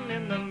mountain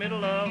in the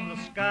middle of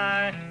the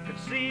sky. Could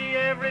see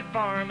every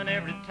farm and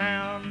every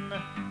town.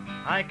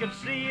 I could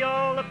see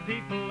all the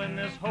people in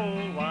this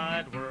whole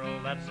wide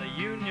world. That's a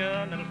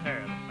union that'll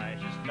tear the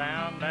fascists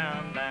down,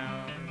 down,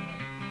 down.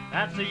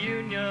 That's a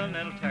union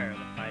that'll tear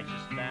the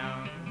fascists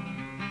down.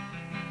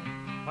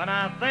 When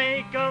I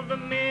think of the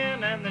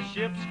men and the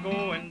ships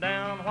going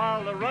down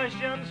while the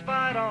Russians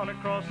fight on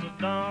across the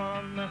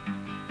Don,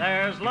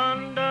 there's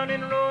London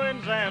in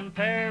ruins and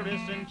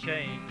Paris in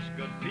chains.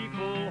 Good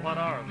people, what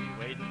are we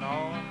waiting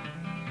on?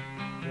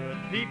 Good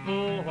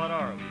people, what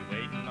are we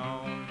waiting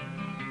on?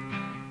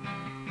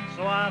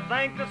 So I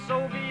thank the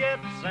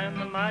Soviets and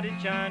the mighty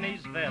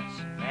Chinese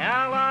vets, the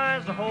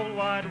Allies, the whole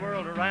wide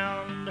world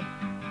around.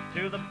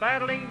 To the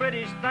battling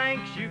British,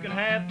 thanks, you can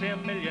have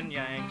 10 million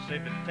Yanks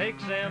if it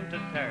takes them to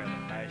tear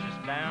the fascists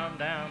down,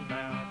 down,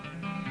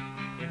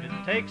 down. If it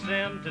takes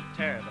them to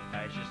tear the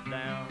fascists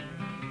down.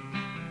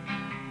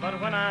 But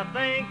when I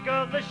think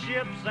of the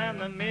ships and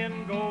the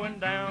men going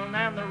down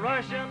and the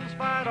Russians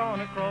fight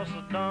on across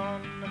the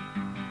Don,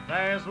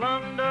 there's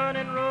London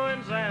in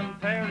ruins and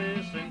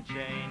Paris in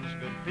chains.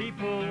 Good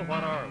people,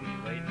 what are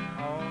we waiting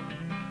on?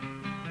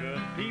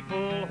 Good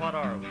people, what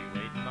are we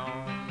waiting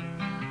on?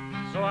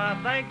 So I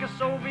thank the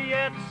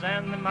Soviets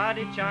and the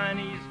mighty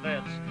Chinese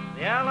vets,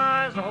 the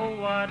Allies, the whole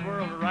wide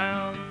world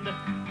around.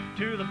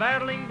 To the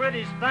battling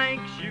British,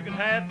 thanks, you can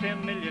have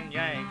 10 million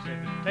Yanks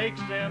if it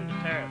takes them to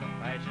tear the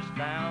fascists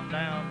down,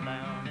 down,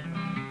 down.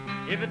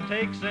 If it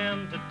takes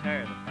them to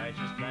tear the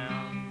fascists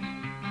down.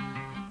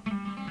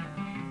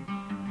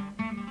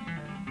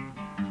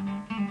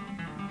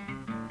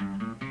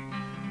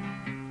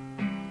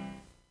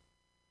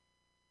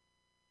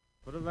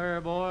 Put it there,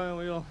 boy, and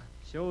we'll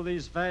show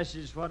these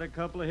fascists what a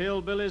couple of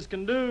hillbillies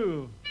can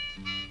do.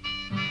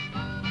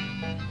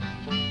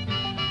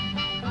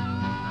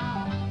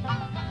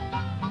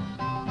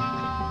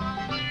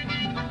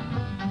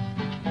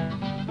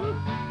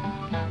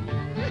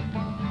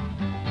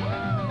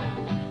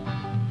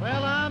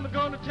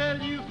 tell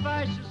you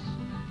fascists,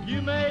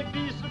 you may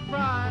be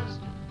surprised.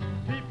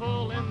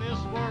 People in this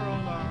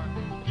world are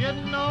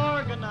getting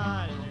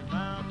organized. You're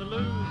bound to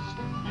lose,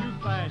 you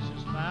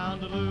fascists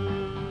bound to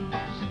lose.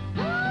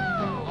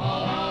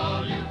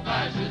 All you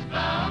fascists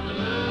bound to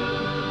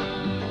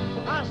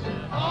lose. I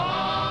said,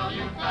 All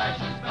you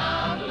fascists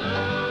bound to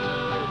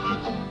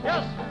lose.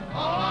 yes, sir.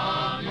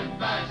 All you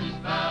fascists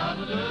bound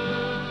to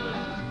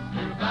lose.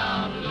 You're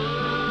bound to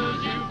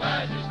lose. You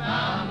fascists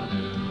bound to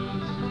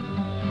lose.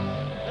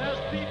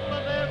 There's people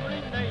of every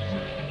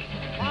nation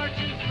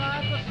marching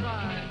side by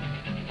side,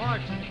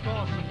 marching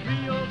across the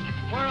fields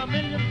where 1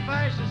 million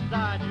fascists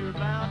died. You're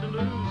bound to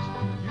lose.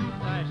 You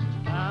fascists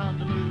bound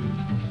to lose.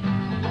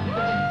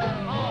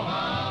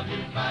 All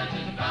you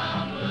fascists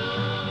bound to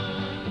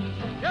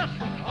lose. Yes,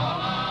 sir.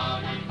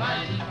 All you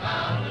fascists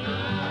bound to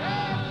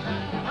lose.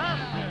 I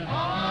said,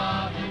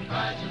 All you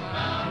fascists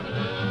bound to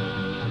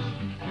lose.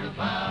 You're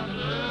bound to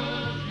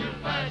lose. You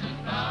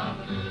fascists bound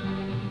to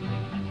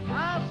lose.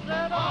 I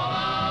said,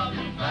 All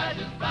you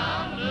fascists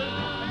bound to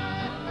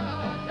lose.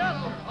 yes,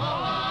 sir.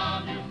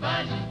 All you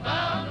fascists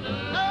bound to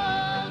lose.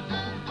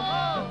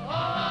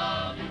 Oh,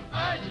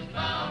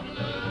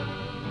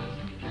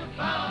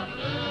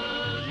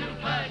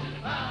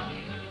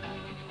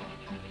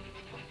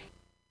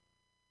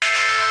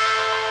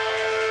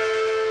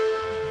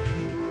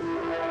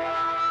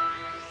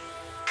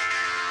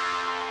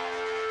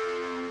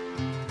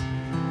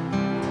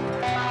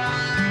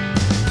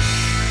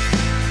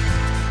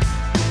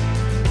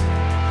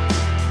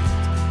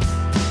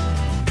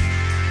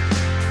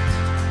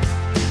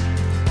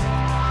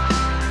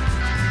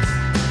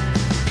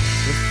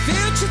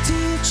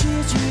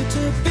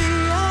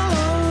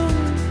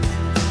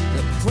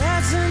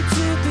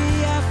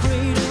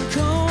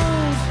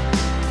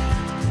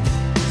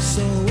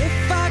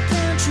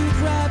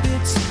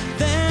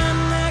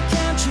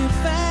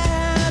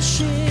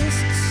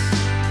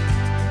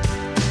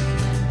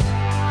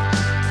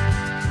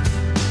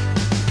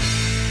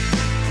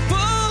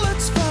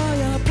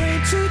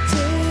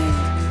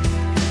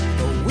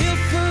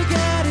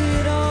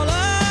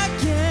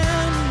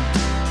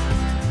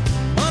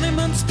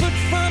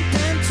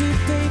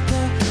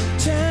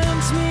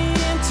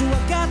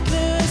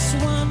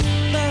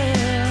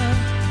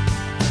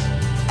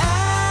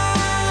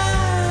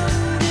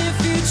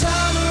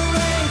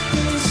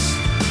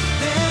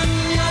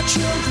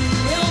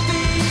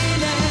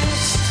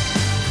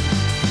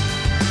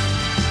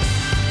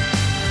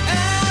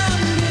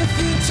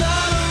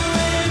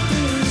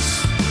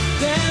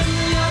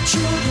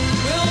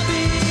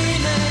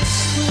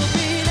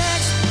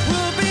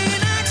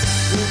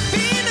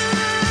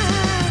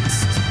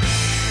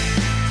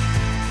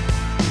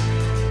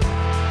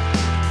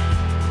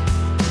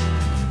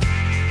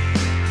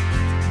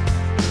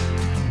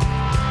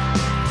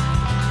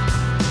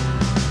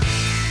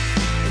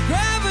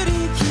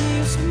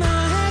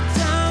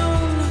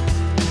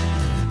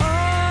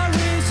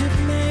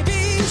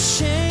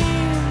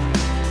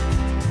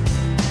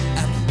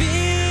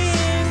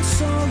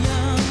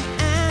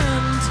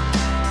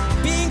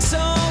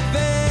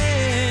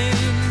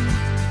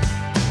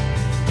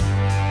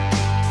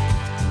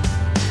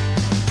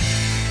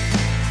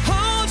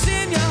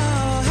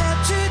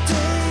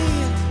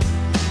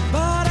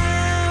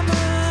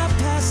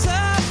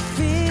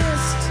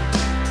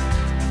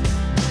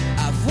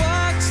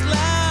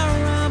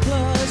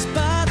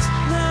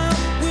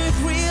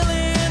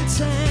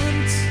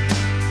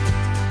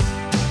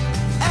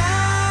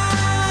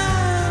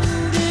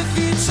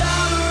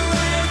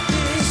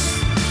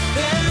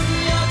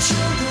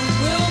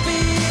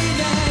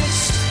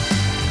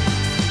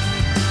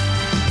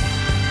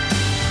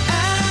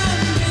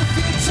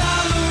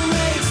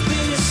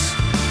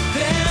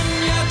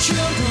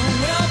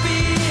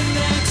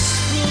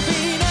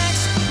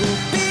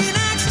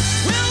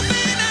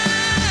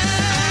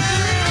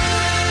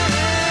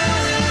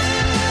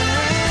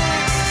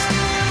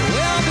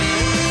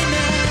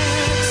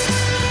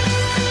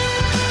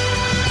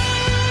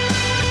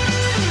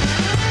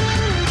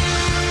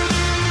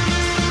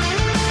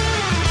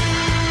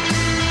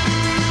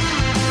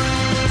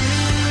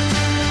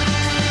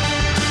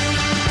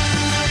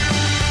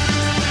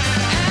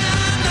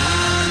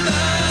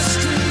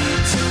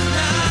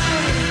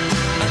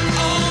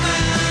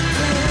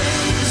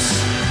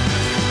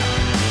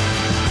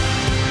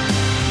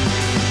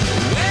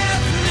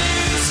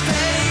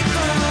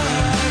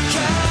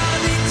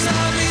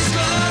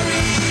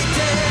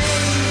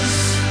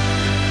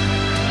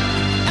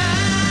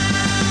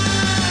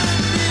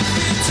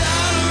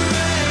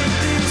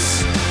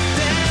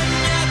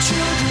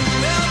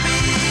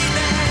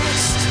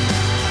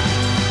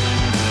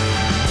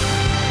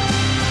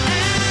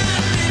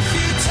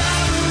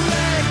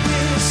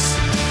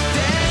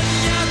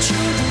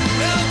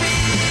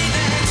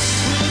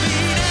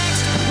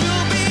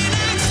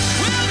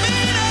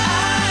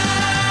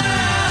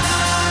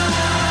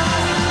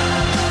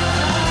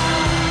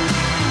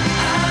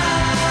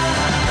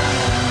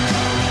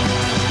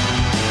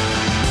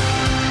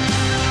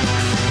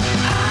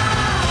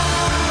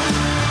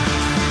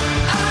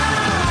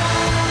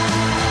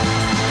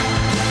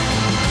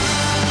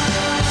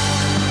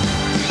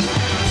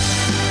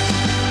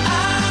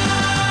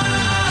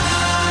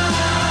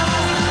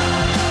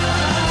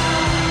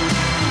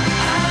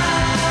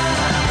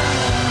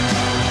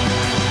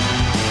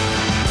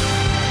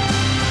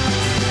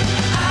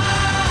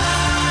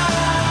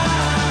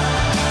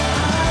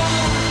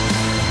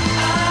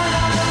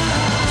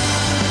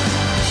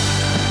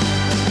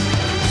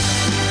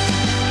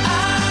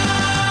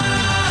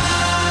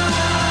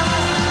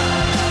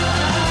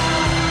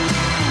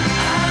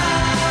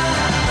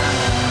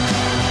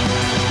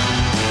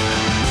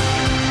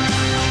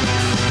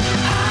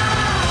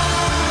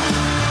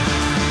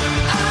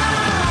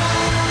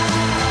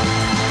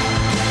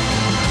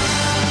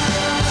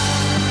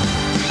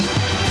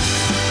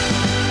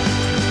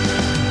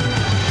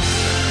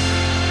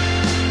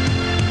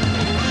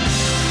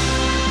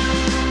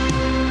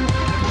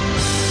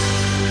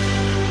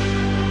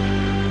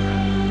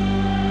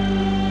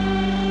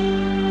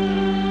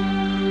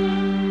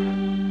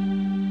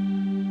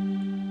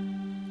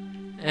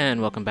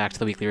 And welcome back to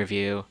the Weekly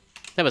Review.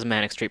 That was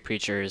Manic Street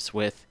Preachers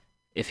with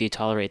If You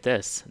Tolerate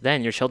This,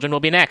 Then Your Children Will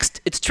Be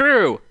Next. It's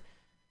true!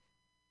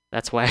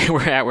 That's why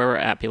we're at where we're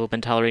at. People have been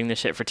tolerating this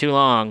shit for too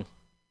long.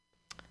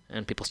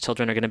 And people's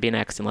children are going to be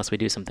next unless we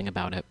do something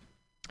about it.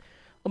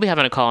 We'll be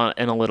having a call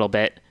in a little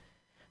bit.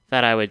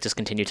 Thought I would just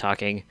continue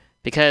talking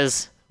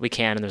because we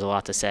can and there's a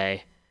lot to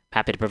say.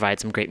 Happy to provide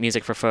some great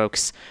music for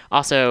folks.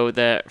 Also,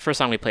 the first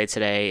song we played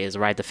today is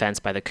Ride the Fence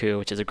by The Coup,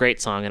 which is a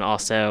great song and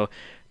also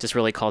just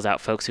really calls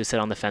out folks who sit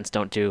on the fence,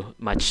 don't do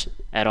much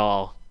at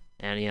all.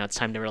 And, it's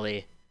time to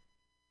really,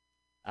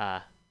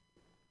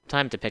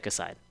 time to pick a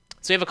side.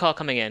 So we have a call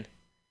coming in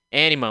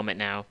any moment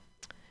now.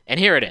 And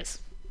here it is.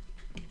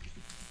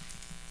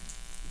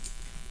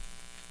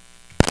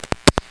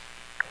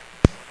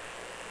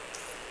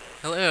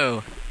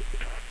 Hello.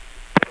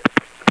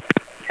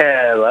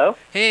 Hello.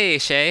 Hey,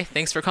 Shay.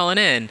 Thanks for calling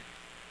in.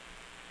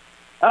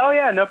 Oh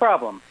yeah, no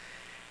problem.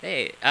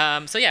 Hey.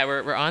 So yeah,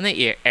 we're on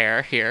the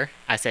air here.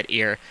 I said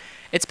ear.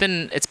 It's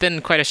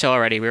been quite a show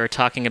already. We were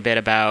talking a bit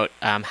about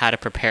how to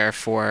prepare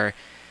for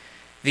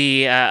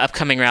the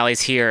upcoming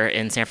rallies here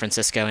in San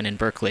Francisco and in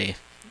Berkeley.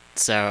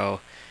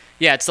 So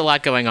yeah, it's a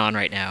lot going on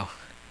right now.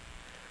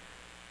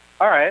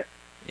 All right.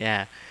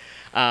 Yeah.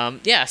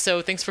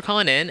 So thanks for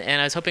calling in, and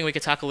I was hoping we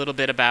could talk a little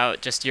bit about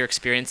just your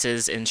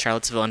experiences in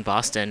Charlottesville and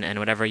Boston and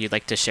whatever you'd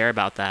like to share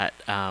about that,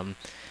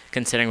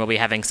 considering we'll be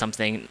having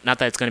something, not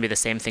that it's going to be the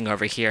same thing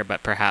over here,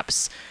 but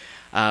perhaps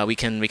we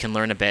can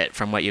learn a bit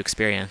from what you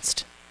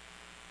experienced.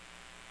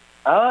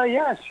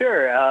 Yeah,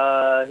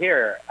 sure.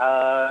 Here,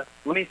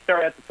 let me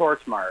start at the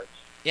Torch March.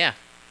 Yeah.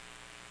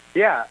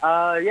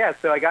 Yeah,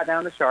 so I got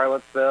down to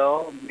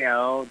Charlottesville,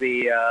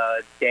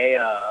 the day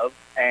of,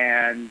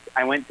 and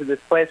I went to this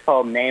place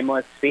called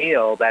Nameless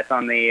Field that's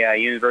on the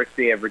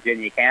University of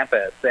Virginia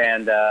campus,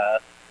 and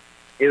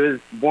it was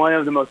one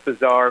of the most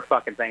bizarre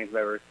fucking things I've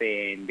ever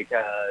seen,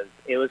 because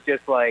it was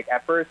just like,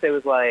 at first it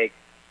was like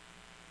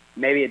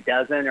maybe a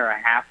dozen or a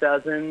half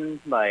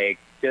dozen, like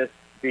just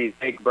these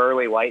big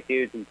burly white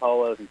dudes in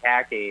polos and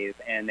khakis,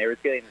 and they were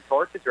getting the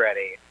torches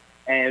ready.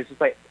 And it was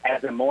just like,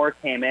 as the more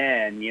came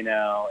in,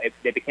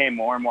 they became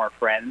more and more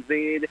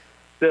frenzied.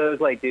 So it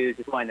was like dudes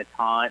just wanting to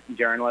taunt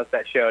journalists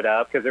that showed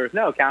up, because there was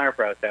no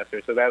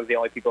counter-protesters, so that was the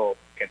only people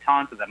who could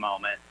taunt at the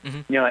moment.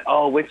 Mm-hmm. Like,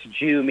 oh, which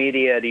Jew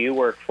media do you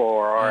work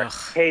for? Or,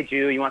 hey,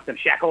 Jew, you want some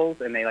shekels?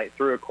 And they, like,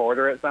 threw a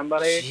quarter at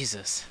somebody.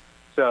 Jesus.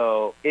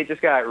 So it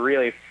just got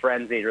really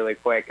frenzied really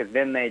quick, because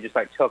then they just,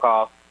 like, took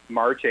off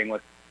marching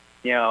with,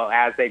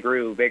 as they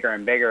grew bigger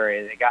and bigger,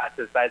 and it got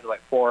to the size of,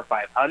 like, 400 or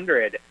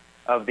 500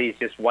 of these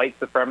just white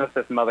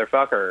supremacist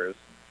motherfuckers.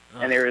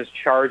 And they were just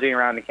charging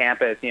around the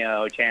campus,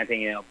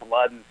 chanting,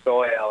 blood and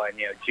soil, and,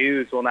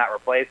 Jews will not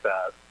replace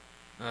us.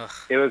 Ugh.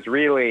 It was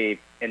really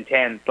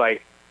intense.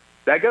 Like,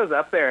 that goes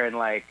up there in,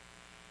 like,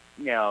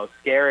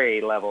 scary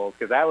levels,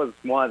 because that was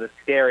one of the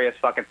scariest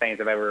fucking things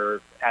I've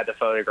ever had to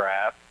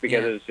photograph,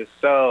 because it was just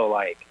so,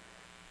 like,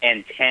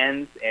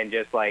 intense and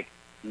just, like,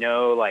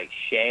 no, like,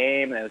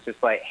 shame. And it was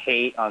just, like,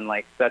 hate on,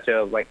 like, such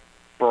a, like,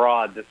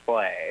 broad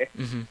display.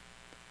 Mm-hmm.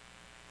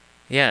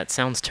 Yeah, it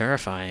sounds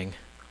terrifying.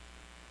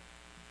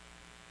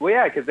 Well,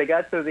 yeah, because they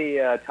got to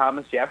the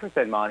Thomas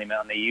Jefferson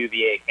Monument on the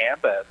UVA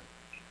campus,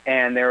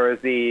 and there was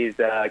these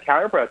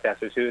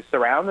counter-protesters who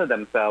surrounded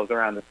themselves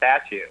around the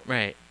statue.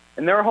 Right.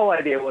 And their whole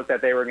idea was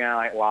that they were going to,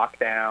 like, lock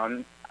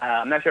down,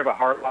 I'm not sure if a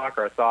hard lock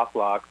or a soft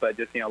lock, but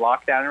just,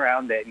 lock down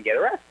around it and get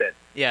arrested.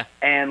 Yeah.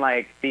 And,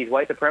 like, these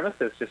white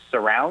supremacists just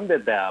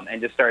surrounded them and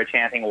just started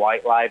chanting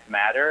White Lives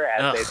Matter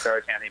as they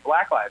started chanting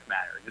Black Lives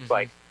Matter. Just,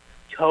 like,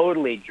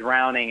 totally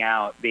drowning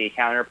out the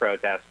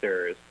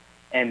counter-protesters.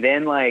 And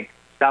then, like,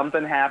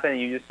 something happened,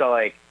 and you just saw,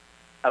 like,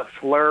 a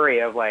flurry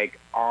of, like,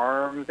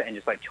 arms and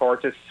just, like,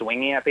 torches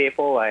swinging at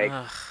people. Like,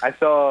 I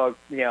saw,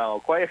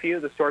 quite a few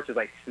of the torches,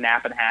 like,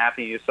 snap in half,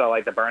 and you just saw,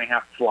 like, the burning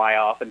half fly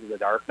off into the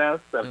darkness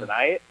of the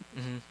night.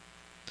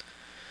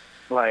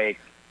 Mm-hmm. Like,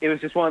 it was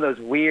just one of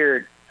those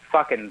weird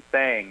fucking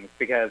things,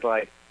 because,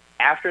 like,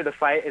 after the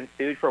fight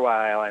ensued for a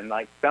while, and,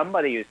 like,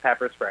 somebody used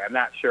pepper spray, I'm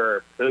not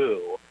sure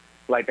who,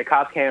 like, the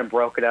cops came and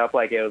broke it up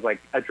like it was,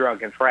 like, a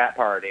drunken frat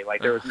party.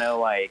 Like, there was no,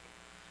 like,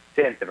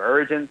 sense of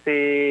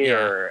urgency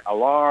or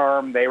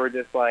alarm. They were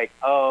just like,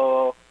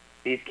 oh,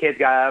 these kids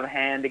got out of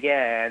hand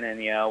again, and,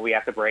 we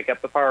have to break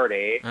up the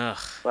party.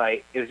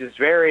 Like, it was just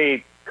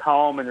very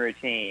calm and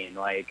routine.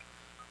 Like,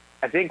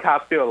 I think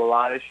cops do a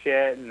lot of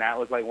shit, and that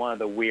was, like, one of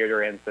the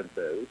weirder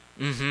instances.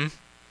 Mm-hmm.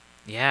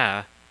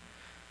 Yeah.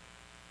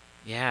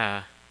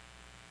 Yeah.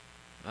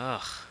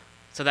 Ugh.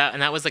 So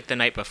that was, like, the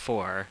night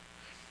before.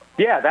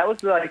 Yeah, that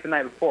was, like, the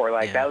night before.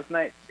 Like, that was the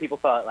night people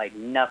thought, like,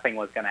 nothing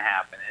was going to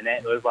happen. And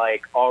it was,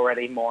 like,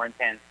 already more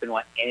intense than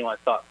what anyone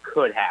thought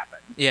could happen.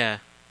 Yeah.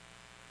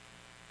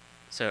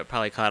 So it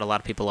probably caught a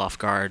lot of people off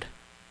guard.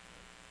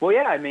 Well,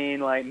 yeah, I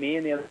mean, like, me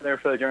and the other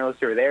photojournalists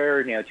who were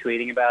there,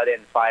 tweeting about it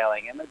and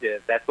filing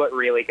images, that's what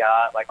really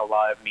got, like, a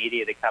lot of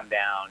media to come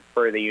down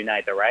for the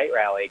Unite the Right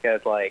rally.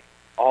 Because, like,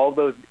 all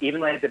those,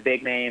 even, like, the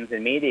big names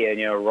in media,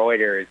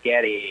 Reuters,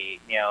 Getty,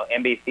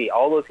 NBC,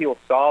 all those people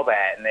saw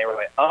that, and they were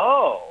like,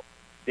 oh,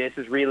 this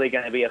is really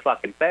going to be a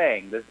fucking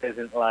thing. This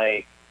isn't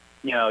like,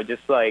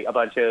 just like a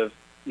bunch of,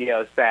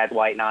 sad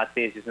white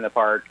Nazis just in the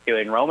park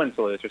doing Roman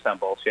salutes or some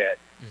bullshit.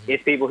 Mm-hmm.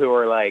 It's people who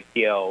are like,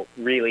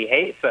 really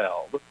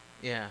hate-filled.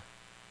 Yeah.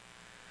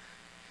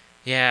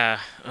 Yeah.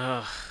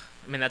 Ugh.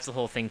 I mean, that's the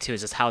whole thing too,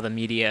 is just how the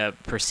media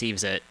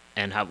perceives it,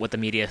 and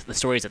the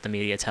stories that the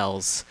media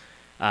tells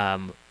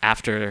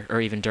after or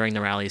even during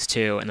the rallies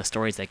too, and the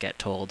stories that get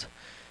told.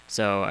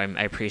 So I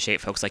appreciate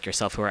folks like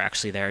yourself who are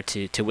actually there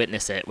to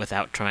witness it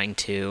without trying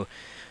to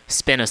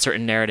spin a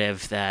certain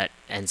narrative that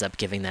ends up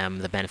giving them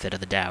the benefit of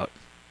the doubt.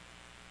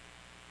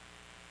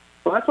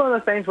 Well, that's one of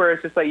the things where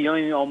it's just like you don't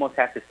even almost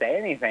have to say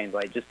anything.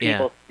 Like, just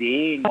people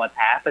seeing what's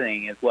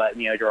happening is what,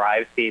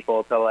 drives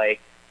people to, like,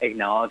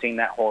 acknowledging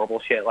that horrible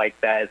shit like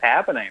that is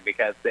happening,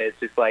 because it's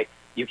just like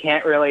you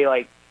can't really,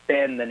 like,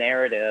 spin the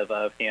narrative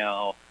of,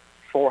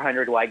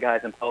 400 white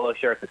guys in polo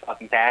shirts and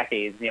fucking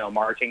khakis,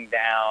 marching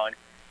down,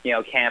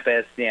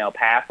 campus,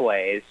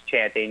 pathways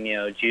chanting,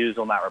 Jews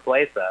will not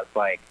replace us.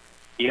 Like,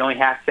 you don't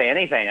have to say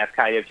anything. That's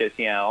kind of just,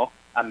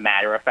 a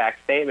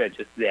matter-of-fact statement,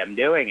 just them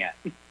doing it.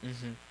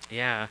 Mm-hmm.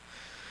 Yeah.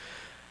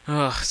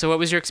 Oh, so what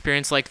was your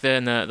experience like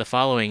the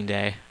following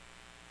day?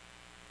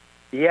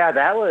 Yeah,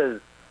 that was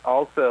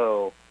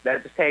also,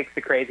 that just takes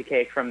the crazy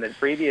cake from the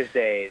previous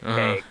day's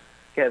cake.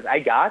 Because I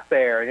got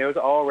there, and it was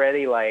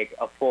already, like,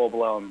 a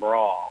full-blown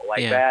brawl.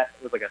 Like, that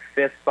was, like, a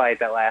fist fight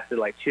that lasted,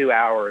 like, 2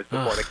 hours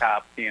before the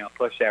cops,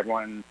 pushed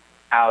everyone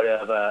out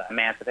of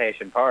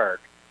Emancipation Park.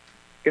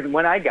 Because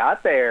when I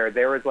got there,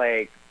 there was,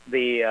 like,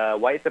 the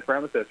white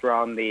supremacists were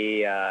on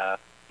the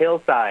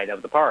hillside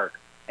of the park.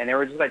 And they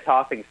were just, like,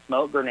 tossing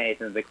smoke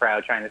grenades into the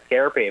crowd trying to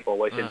scare people,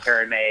 which in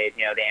turn made,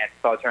 the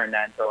Antifa turn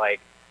that into,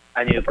 like,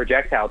 a new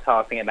projectile,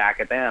 tossing it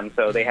back at them.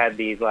 So they had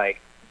these, like,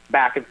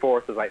 back and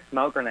forth with, like,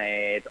 smoke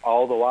grenades.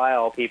 All the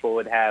while, people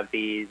would have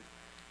these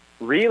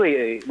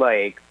really,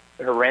 like,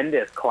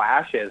 horrendous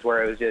clashes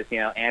where it was just,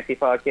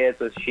 Antifa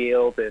kids with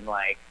shields and,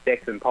 like,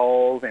 sticks and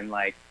poles, and,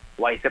 like,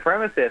 white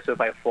supremacists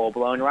with, like,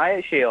 full-blown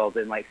riot shields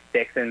and, like,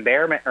 sticks and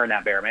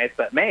not bear mace,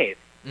 but mace.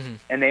 Mm-hmm.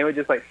 And they would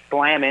just, like,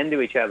 slam into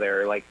each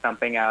other, like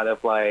something out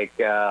of, like,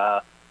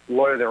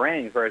 Lord of the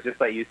Rings, where it's just,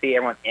 like, you see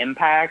everyone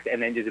impact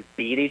and then just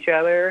beat each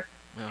other.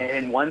 Oh. And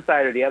then one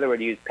side or the other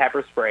would use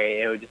pepper spray,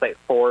 and it would just, like,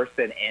 force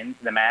an end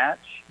to the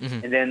match.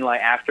 Mm-hmm. And then,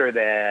 like, after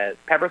the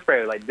pepper spray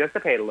would, like,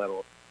 dissipate a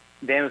little,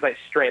 then it was, like,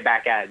 straight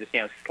back at it,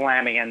 just,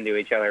 slamming into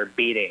each other,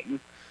 beating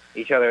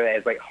each other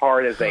as, like,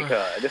 hard as they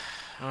could.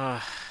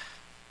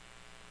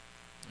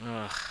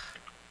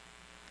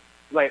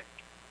 Like,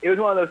 it was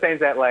one of those things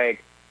that,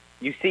 like,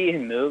 you see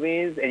in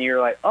movies, and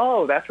you're like,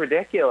 oh, that's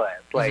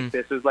ridiculous. Like,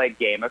 this was, like,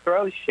 Game of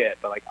Thrones shit,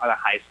 but, like, on a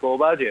high school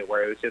budget,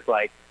 where it was just,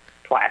 like,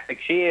 plastic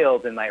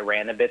shields and, like,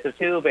 random bits of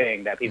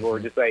tubing that people were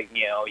just, like,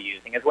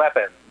 using as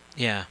weapons.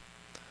 Yeah.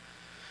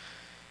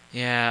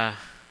 Yeah.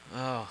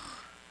 Oh.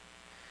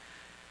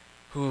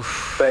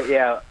 Oof. But,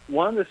 yeah,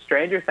 one of the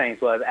stranger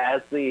things was,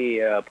 as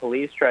the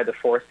police tried to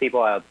force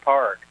people out of the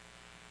park,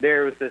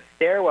 there was this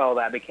stairwell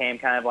that became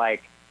kind of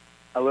like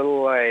a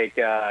little, like,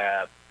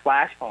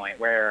 flashpoint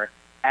where,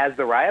 as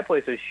the riot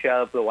police would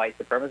shove the white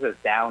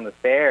supremacists down the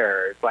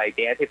stairs, like,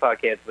 the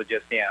Antifa kids would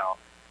just,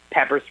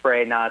 pepper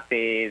spray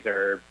Nazis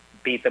or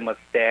beat them with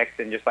sticks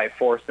and just, like,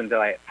 force them to,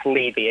 like,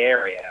 flee the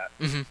area.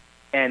 Mm-hmm.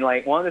 And,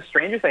 like, one of the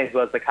stranger things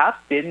was the cops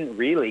didn't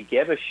really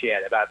give a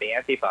shit about the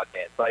Antifa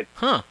kids. Like,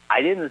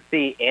 I didn't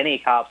see any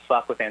cops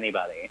fuck with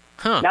anybody.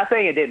 Not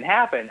saying it didn't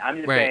happen. I'm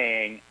just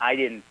saying I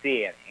didn't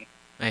see any.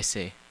 I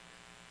see.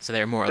 So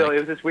they're more So it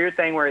was this weird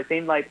thing where it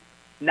seemed like,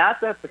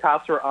 not that the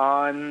cops were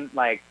on,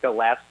 like, the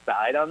left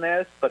side on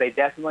this, but they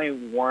definitely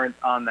weren't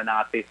on the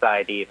Nazi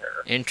side either.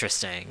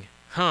 Interesting.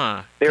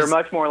 Huh. They were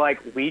much more like,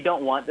 we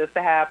don't want this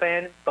to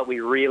happen, but we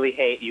really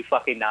hate you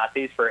fucking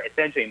Nazis for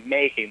essentially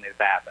making this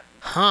happen.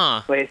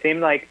 Huh. But it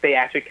seemed like they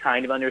actually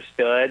kind of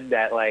understood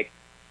that, like,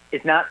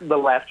 it's not the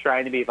left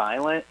trying to be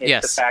violent,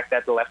 it's the fact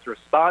that the left's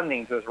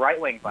responding to this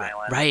right-wing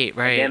violence. Right.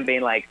 And them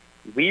being like,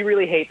 we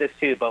really hate this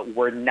too, but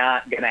we're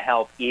not going to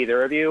help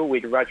either of you.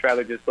 We'd much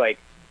rather just, like,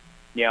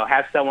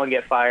 have someone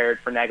get fired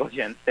for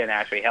negligence than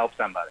actually help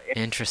somebody.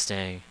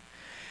 Interesting.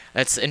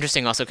 That's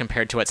interesting also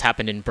compared to what's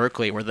happened in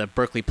Berkeley, where the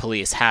Berkeley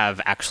police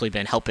have actually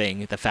been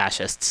helping the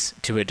fascists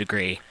to a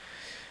degree.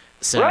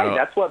 So, right,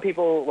 that's what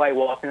people, like,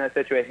 walk in that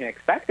situation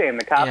expecting.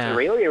 The cops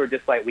really were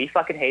just like, we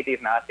fucking hate these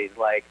Nazis.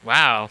 Like,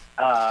 wow.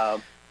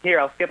 Here,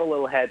 I'll skip a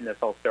little ahead in this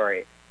whole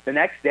story. The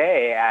next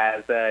day,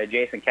 as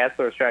Jason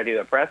Kessler was trying to do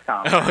a press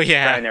conference,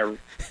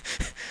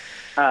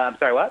 I'm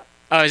sorry, what?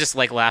 Oh, I was just,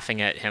 like,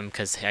 laughing at him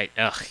because,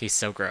 he's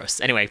so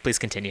gross. Anyway, please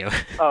continue.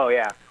 Oh,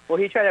 yeah. Well,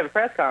 he tried to have a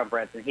press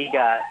conference, and he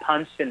got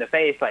punched in the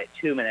face, like,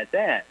 2 minutes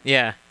in.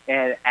 Yeah.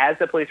 And as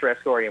the police were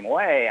escorting him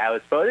away, I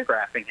was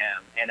photographing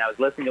him, and I was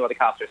listening to what the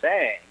cops were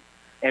saying.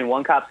 And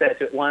one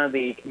of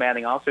the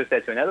commanding officers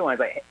said to another one,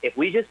 like, if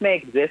we just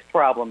make this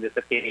problem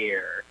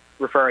disappear,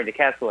 referring to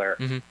Kessler,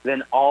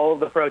 then all of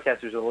the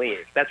protesters will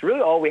leave. That's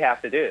really all we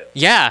have to do.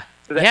 Yeah.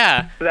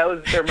 So that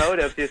was their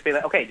motive, to just be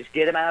like, okay, just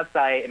get him out of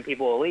sight and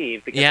people will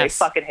leave because they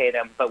fucking hate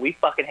him, but we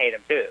fucking hate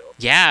him too.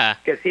 Yeah.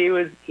 Because he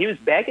was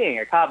begging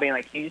a cop, being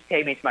like, can you just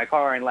take me to my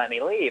car and let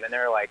me leave? And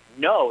they're like,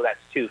 no, that's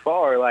too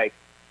far. Like,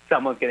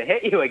 someone's going to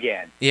hit you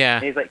again. Yeah.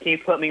 And he's like, can you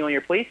put me on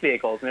your police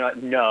vehicles? And they're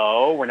like,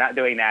 no, we're not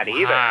doing that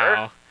either.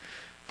 Wow.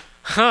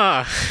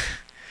 Huh.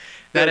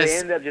 So they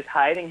ended up just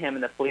hiding him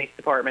in the police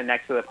department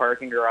next to the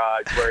parking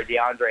garage where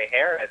DeAndre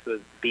Harris was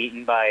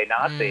beaten by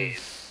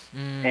Nazis.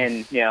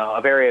 And,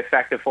 a very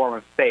effective form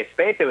of safe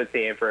space, it would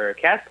seem, for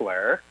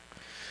Kessler.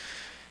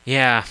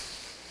 Yeah.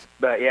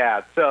 But,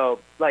 yeah, so,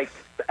 like,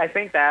 I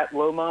think that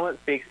little moment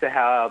speaks to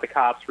how the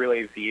cops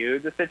really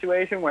viewed the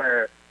situation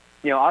where,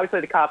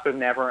 obviously the cops are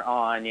never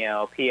on,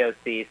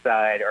 POC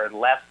side or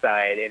left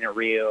side in a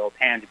real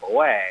tangible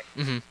way.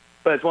 Mm-hmm.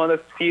 But it's one of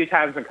those few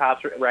times when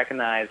cops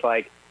recognize,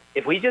 like,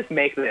 if we just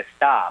make this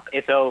stop,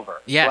 it's over.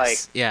 Yes, like,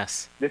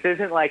 yes. This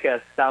isn't like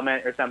a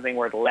summit or something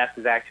where the left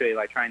is actually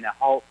like trying to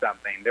halt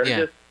something.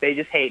 They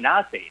just hate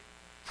Nazis.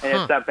 And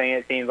it's something,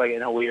 it seems like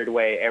in a weird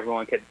way,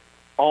 everyone could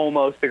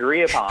almost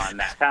agree upon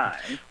that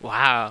time.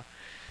 Wow.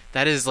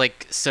 That is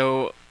like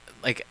so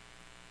like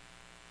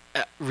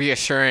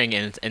reassuring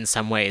in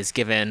some ways,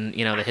 given,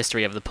 the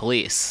history of the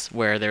police,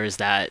 where there's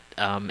that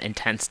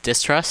intense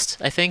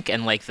distrust, I think,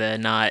 and like the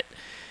not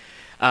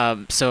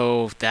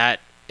so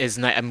that is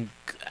not,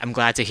 I'm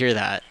glad to hear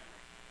that.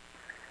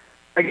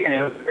 Again,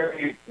 it was a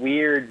very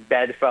weird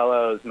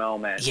bedfellows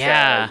moment.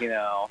 Yeah.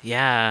 So,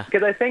 Yeah.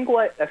 Because I think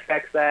what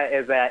affects that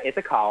is that it's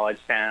a college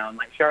town.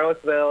 Like,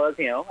 Charlottesville is,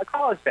 a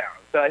college town.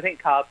 So I think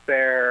cops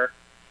there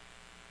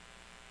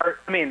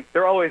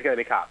they're always going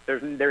to be cops.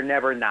 They're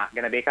never not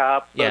going to be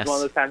cops. But it's one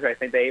of those times where I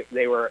think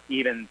they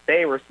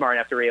were smart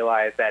enough to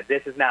realize that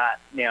this is not,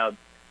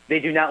 they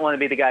do not want to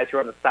be the guys who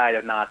are on the side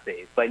of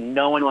Nazis. Like,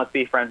 no one wants to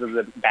be friends with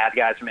the bad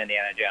guys from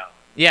Indiana Jones.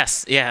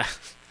 Yes, yeah.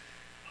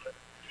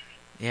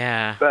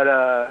 Yeah. But,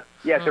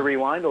 to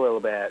rewind a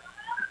little bit,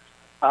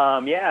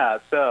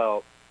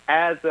 so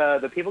as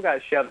the people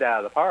got shoved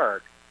out of the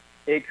park,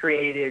 it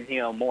created,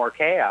 more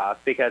chaos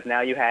because now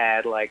you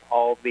had, like,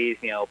 all these,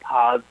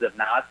 pods of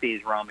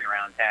Nazis roaming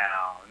around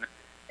town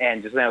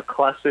and just,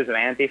 clusters of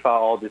Antifa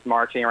all just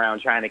marching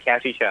around trying to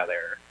catch each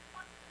other.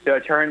 So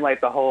it turned, like,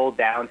 the whole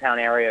downtown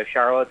area of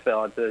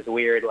Charlottesville into this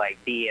weird, like,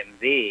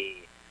 DMZ.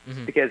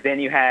 Mm-hmm. Because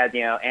then you had,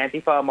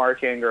 Antifa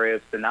marching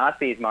groups, the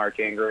Nazis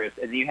marching groups,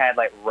 and then you had,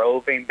 like,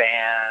 roving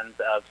bands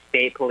of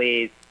state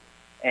police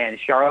and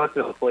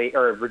Charlottesville police,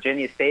 or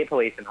Virginia State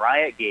Police in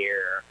riot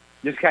gear,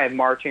 just kind of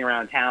marching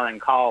around town in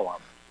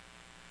columns.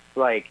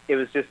 Like, it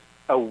was just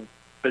a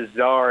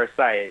bizarre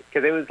sight.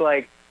 Because it was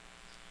like,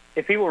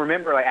 if people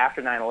remember, like,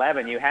 after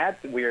 9/11, you had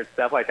weird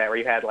stuff like that, where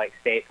you had, like,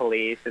 state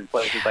police in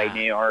places like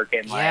New York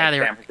and, like,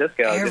 San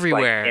Francisco,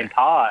 everywhere. just, like, in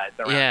pods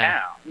around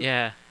town.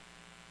 Yeah.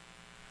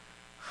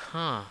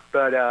 Huh.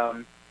 But,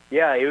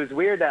 it was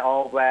weird that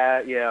all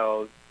that,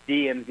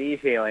 DMZ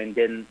feeling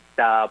didn't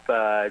stop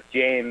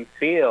James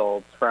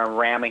Fields from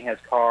ramming his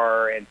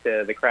car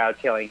into the crowd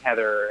killing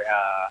Heather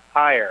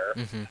Heyer.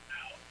 Mm-hmm.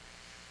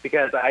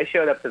 Because I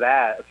showed up to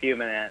that a few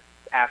minutes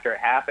after it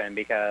happened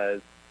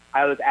because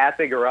I was at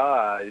the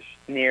garage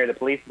near the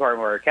police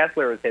department where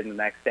Kessler was hidden the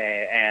next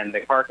day and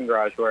the parking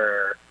garage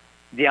where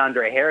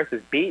DeAndre Harris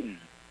was beaten.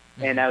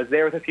 Mm-hmm. And I was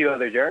there with a few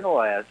other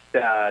journalists,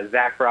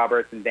 Zach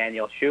Roberts and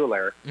Daniel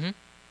Schuler. Mm-hmm.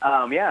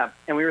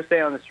 And we were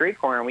staying on the street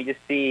corner, and we just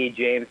see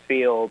James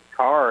Fields'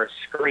 car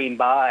scream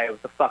by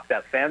with a fucked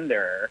up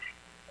fender.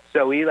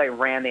 So we, like,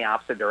 ran the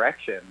opposite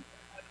direction,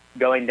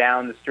 going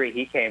down the street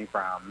he came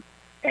from.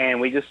 And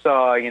we just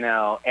saw,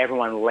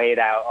 everyone laid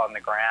out on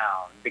the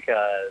ground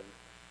because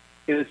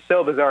it was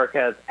so bizarre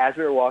because as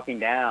we were walking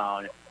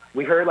down,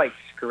 we heard, like,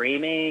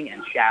 screaming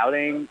and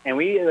shouting, and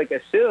we, like,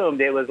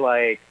 assumed it was,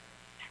 like,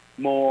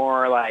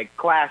 more, like,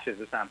 clashes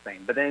or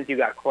something. But then as you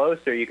got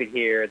closer, you could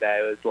hear that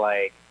it was,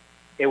 like,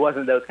 it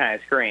wasn't those kind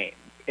of screams.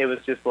 It was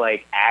just,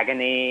 like,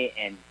 agony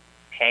and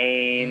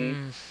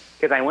pain.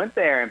 Because I went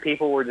there, and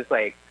people were just,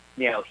 like,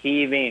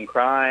 heaving and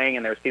crying,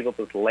 and there was people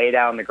just laid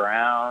out on the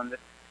ground.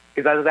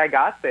 Because as I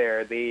got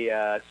there,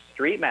 the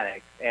street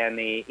medics and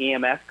the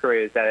EMS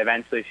crews that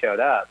eventually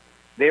showed up,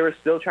 they were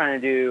still trying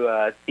to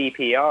do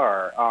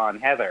CPR on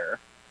Heather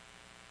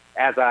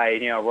as I,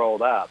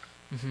 rolled up.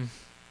 Mm-hmm.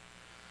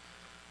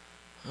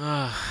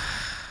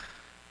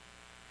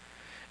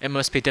 It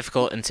must be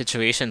difficult in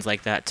situations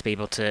like that to be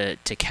able to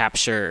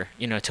capture,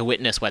 to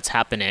witness what's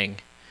happening,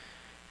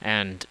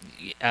 and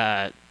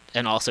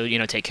also,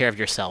 take care of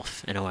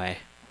yourself in a way,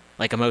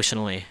 like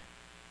emotionally.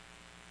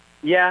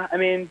 Yeah, I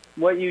mean,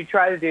 what you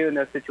try to do in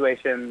those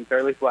situations, or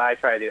at least what I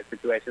try to do in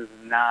situations,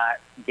 is not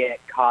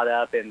get caught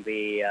up in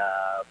the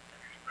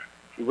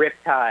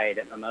riptide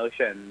of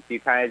emotions. You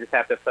kind of just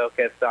have to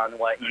focus on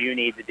what you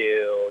need to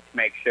do to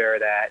make sure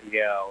that,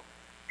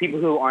 people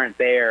who aren't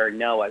there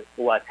know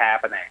what's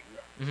happening.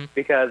 Mm-hmm.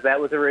 Because that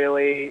was a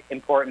really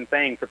important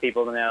thing for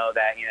people to know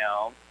that,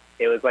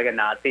 it was like a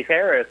Nazi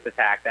terrorist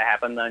attack that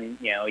happened on,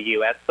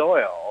 U.S.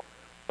 soil.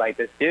 Like,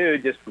 this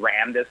dude just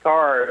rammed his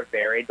car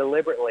very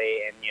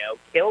deliberately and,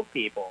 killed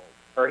people.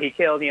 or he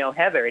killed,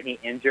 Heather, and he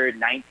injured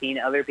 19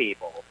 other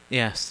people.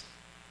 Yes.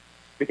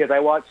 Because I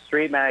watched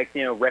street medics,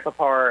 rip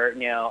apart,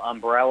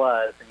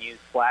 umbrellas and use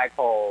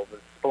flagpoles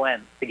and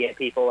splints to get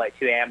people, like,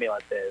 to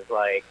ambulances.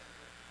 Like,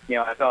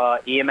 I saw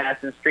EMS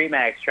and street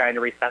medics trying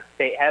to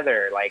resuscitate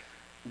Heather. Like,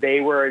 they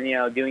were,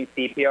 doing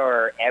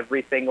CPR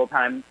every single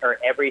time or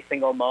every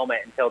single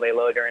moment until they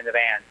loaded her in the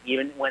van.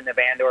 Even when the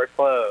van doors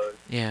closed,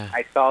 Yeah.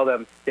 I saw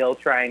them still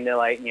trying to,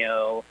 like,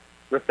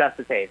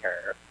 resuscitate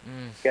her.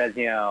 Because,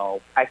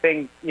 I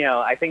think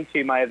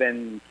she might have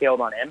been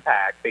killed on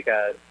impact,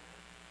 because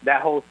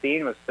that whole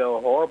scene was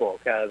so horrible.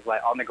 Because,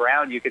 like, on the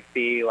ground you could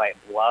see, like,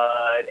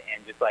 blood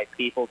and just, like,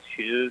 people's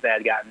shoes that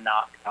had gotten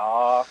knocked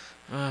off.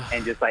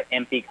 And just, like,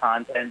 empty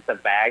contents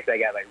of bags that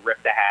got, like,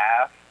 ripped to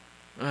half.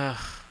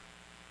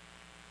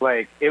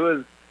 Like, it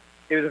was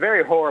a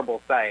very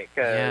horrible sight,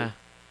 because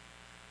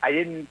I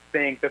didn't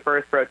think the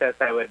first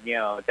protest I would,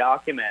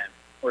 document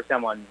where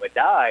someone would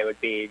die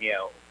would be,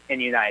 in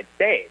the United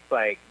States.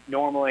 Like,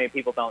 normally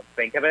people don't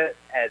think of it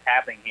as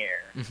happening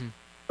here. Mm-hmm.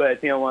 But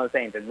it's, one of those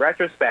things in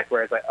retrospect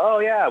where it's like, oh,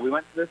 yeah, we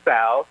went to the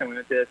South and we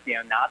went to this,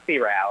 Nazi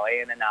rally,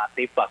 and the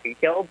Nazi fucking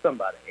killed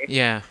somebody.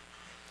 Yeah.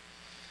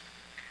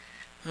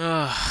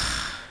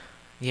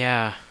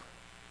 Yeah.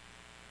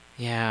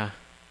 Yeah.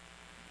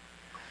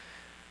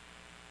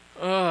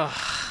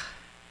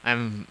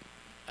 I'm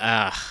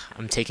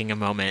taking a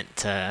moment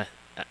to,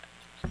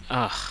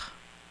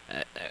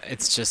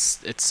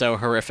 it's so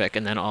horrific.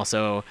 And then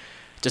also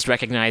just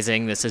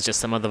recognizing this is just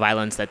some of the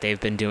violence that they've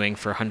been doing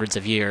for hundreds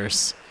of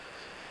years.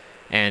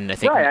 And I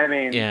think, right, I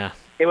mean, yeah.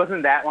 It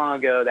wasn't that long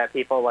ago that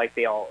people like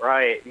the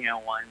alt-right,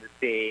 wanted to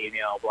see,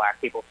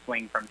 black people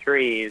swing from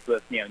trees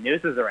with,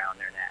 nooses around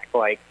their neck.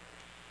 Like,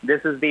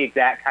 this is the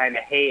exact kind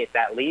of hate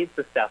that leads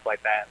to stuff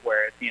like that,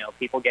 where it's,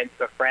 people get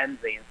into a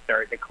frenzy and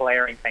start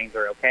declaring things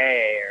are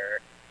okay, or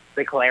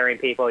declaring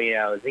people,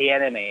 the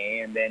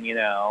enemy, and then,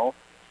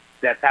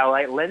 that's how,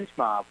 like, lynch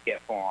mobs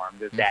get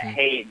formed, is that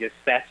hate just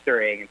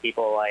festering and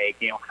people, like,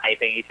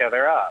 hyping each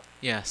other up.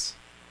 Yes.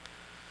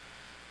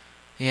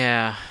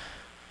 Yeah.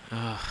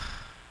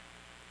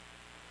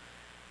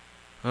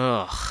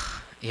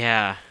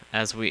 Yeah.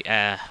 As we,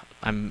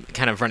 I'm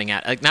kind of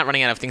not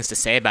running out of things to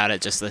say about it,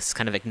 just this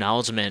kind of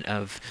acknowledgement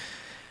of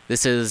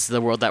this is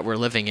the world that we're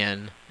living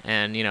in,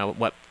 and,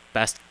 what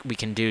best we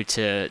can do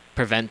to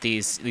prevent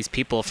these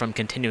people from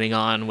continuing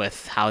on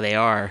with how they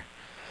are.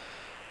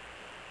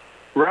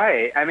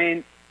 Right. I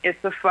mean,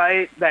 it's a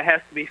fight that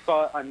has to be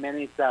fought on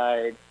many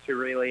sides to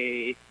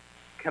really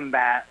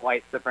combat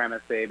white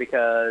supremacy,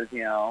 because,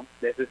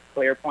 this is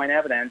clear point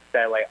evidence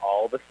that, like,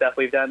 all the stuff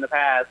we've done in the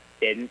past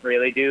didn't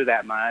really do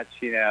that much,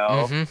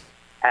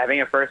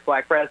 Having a first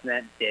black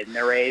president didn't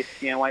erase,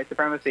 white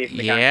supremacy from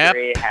the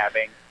country.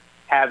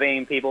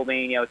 Having people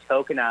being,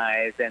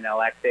 tokenized and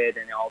elected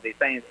and all these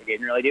things, it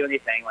didn't really do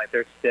anything. Like,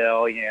 there's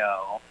still,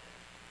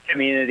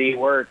 community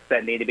works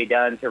that need to be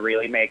done to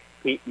really make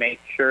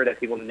sure that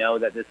people know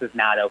that this is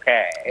not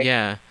okay.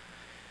 Yeah.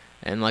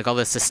 And, like, all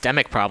the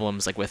systemic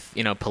problems, like with,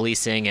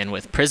 policing and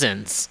with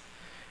prisons,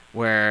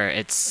 where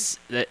there's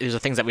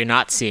things that we're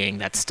not seeing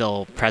that's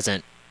still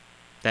present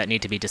that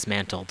need to be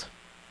dismantled.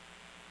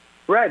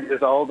 Right.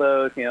 There's all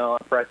those,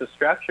 oppressive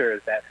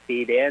structures that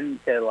feed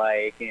into,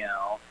 like,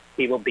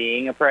 people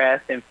being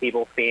oppressed and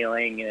people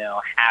feeling,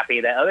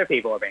 happy that other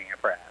people are being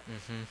oppressed.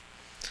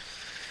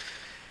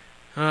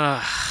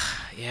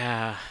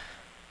 Yeah.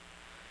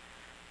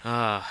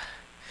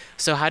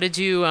 So how did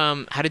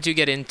you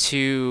get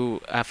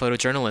into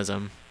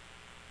photojournalism?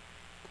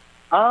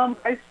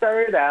 I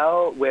started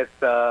out with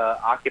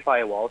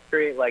Occupy Wall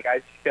Street. Like,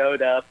 I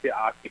showed up to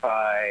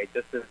Occupy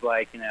just as,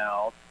 like,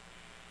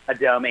 a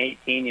dumb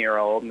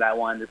 18-year-old that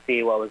wanted to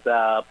see what was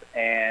up.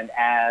 And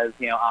as,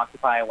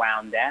 Occupy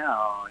wound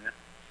down,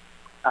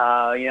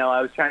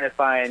 I was trying to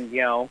find,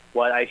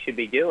 what I should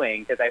be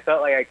doing, because I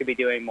felt like I could be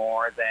doing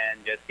more than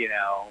just,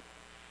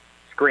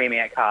 screaming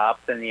at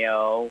cops and,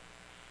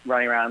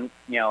 running around,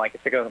 like a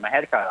sicko with my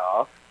head cut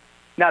off.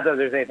 Not that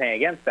there's anything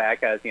against that,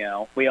 because,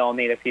 we all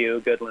need a few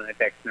good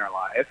lunatics in our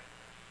life.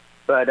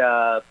 But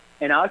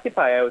in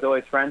Occupy, I was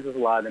always friends with a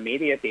lot of the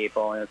media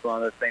people, and it's one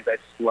of those things I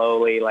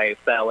slowly, like,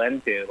 fell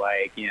into.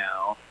 Like,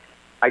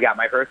 I got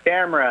my first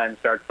camera and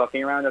started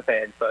fucking around with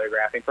it and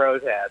photographing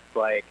protests.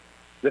 Like,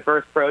 the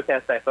first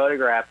protest I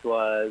photographed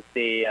was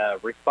the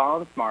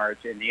response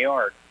march in New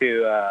York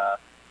to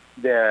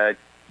the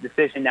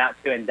decision not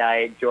to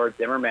indict George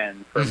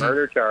Zimmerman for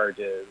murder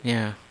charges.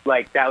 Yeah.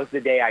 Like, that was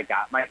the day I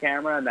got my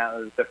camera, and that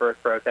was the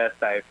first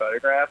protest I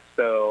photographed.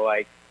 So,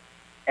 like,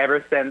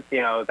 ever since,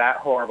 that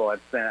horrible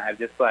incident, I've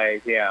just,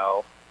 like,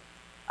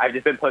 I've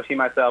just been pushing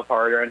myself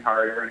harder and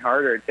harder and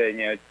harder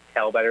to,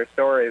 tell better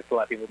stories, to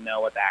let people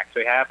know what's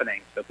actually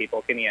happening, so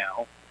people can,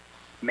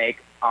 make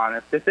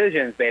honest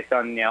decisions based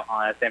on,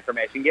 honest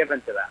information given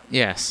to them.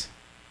 Yes.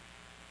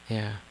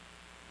 Yeah.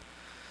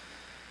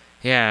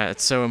 Yeah,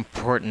 it's so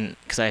important,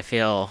 because I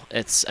feel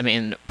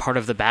part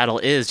of the battle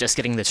is just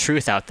getting the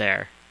truth out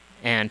there,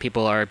 and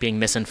people are being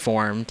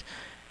misinformed,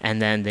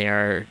 and then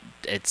they're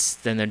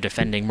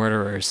defending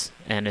murderers,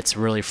 and it's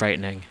really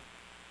frightening.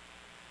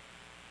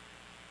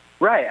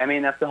 Right. I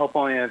mean, that's the whole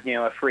point of,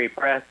 a free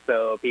press,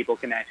 so people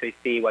can actually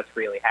see what's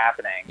really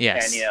happening.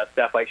 Yes. And,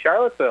 stuff like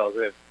Charlottesville is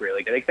a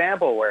really good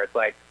example where it's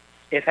like,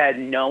 if had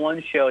no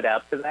one showed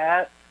up to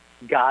that,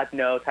 God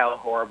knows how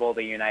horrible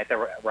the Unite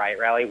the Right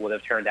rally would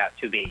have turned out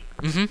to be.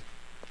 Mm-hmm.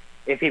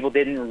 If people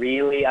didn't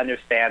really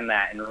understand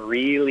that and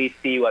really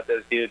see what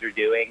those dudes are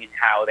doing and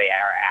how they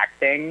are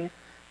acting,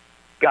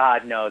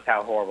 God knows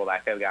how horrible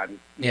that could have gotten.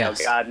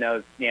 Yes. God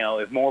knows,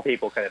 if more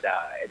people could have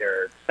died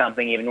or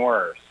something even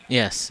worse.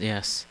 Yes,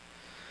 yes.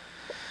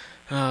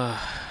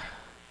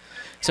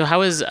 So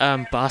how is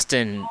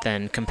Boston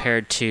then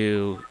compared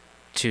to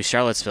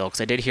Charlottesville?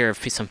 Because I did hear of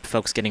some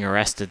folks getting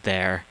arrested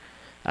there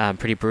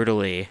pretty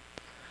brutally.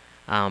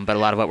 But a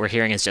lot of what we're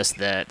hearing is just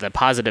the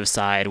positive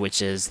side,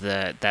 which is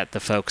that the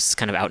folks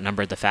kind of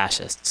outnumbered the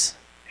fascists.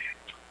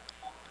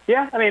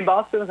 Yeah, I mean,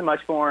 Boston was a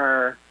much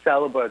more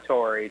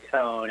celebratory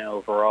tone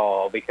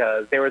overall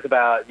because there was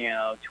about,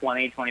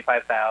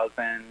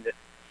 25,000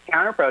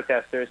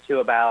 counter-protesters to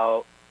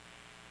about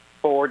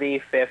 40,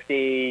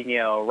 50,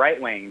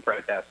 right-wing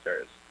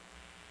protesters.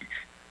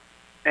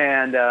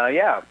 And,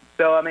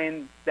 so, I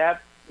mean,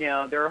 that,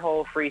 their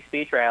whole free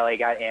speech rally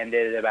got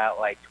ended at about,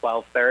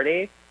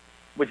 12:30,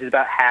 which is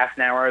about half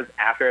an hour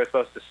after it was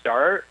supposed to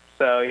start.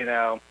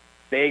 So,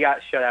 they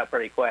got shut out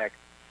pretty quick.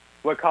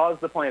 What caused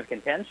the point of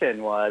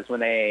contention was when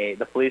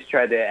the police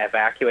tried to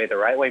evacuate the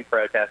right-wing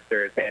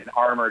protesters in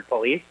armored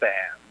police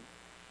vans.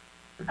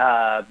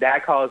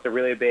 That caused a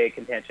really big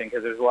contention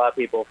because there's a lot of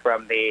people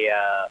from the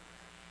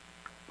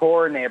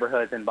poor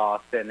neighborhoods in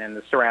Boston and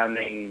the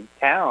surrounding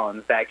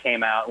towns that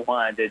came out and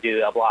wanted to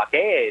do a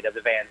blockade of the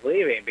vans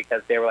leaving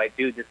because they were like,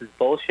 dude, this is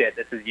bullshit.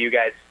 This is you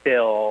guys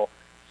still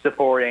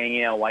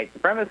supporting, white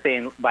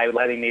supremacy by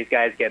letting these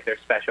guys get their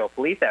special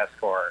police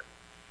escort.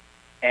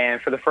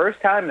 And for the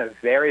first time in a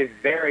very,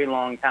 very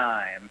long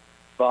time,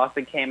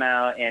 Boston came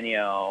out in,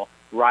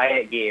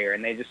 riot gear,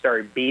 and they just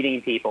started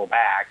beating people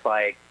back.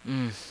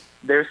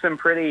 There's some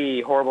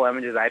pretty horrible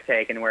images I've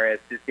taken where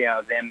it's just,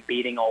 them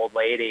beating old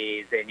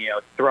ladies and,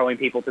 throwing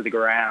people to the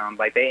ground.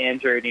 They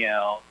injured,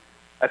 a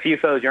few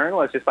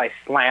photojournalists just by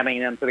slamming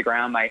them to the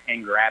ground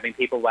and grabbing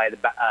people by the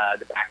back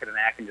of the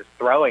neck and just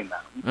throwing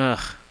them. Ugh.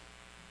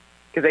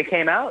 Because they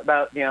came out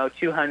about,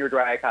 200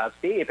 riot cops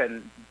deep,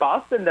 and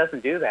Boston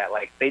doesn't do that.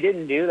 They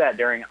didn't do that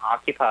during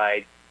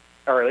Occupied,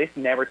 or at least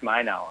never to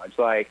my knowledge.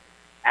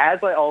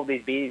 As all of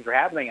these beatings were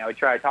happening, I would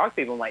try to talk to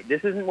people, and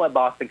this isn't what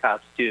Boston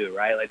cops do,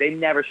 right? They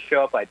never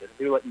show up like this.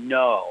 People are like,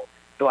 no.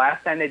 The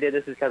last time they did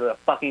this is because of a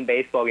fucking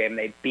baseball game, and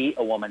they beat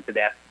a woman to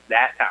death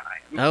that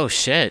time. Oh,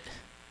 shit.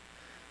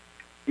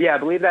 Yeah, I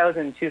believe that was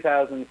in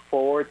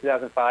 2004,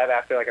 2005,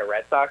 after, a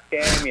Red Sox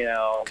game,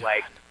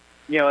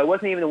 it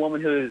wasn't even the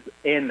woman who was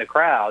in the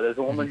crowd. It was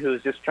a woman who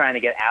was just trying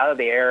to get out of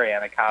the area,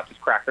 and the cops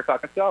just cracked her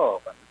fucking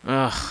skull open.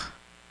 Ugh.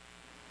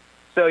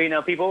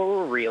 So, people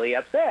were really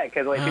upset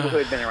because, people who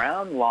had been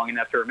around long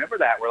enough to remember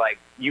that were like,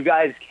 you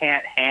guys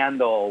can't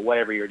handle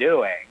whatever you're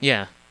doing.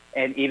 Yeah.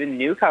 And even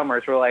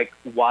newcomers were like,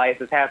 why is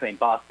this happening?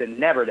 Boston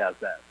never does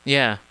this.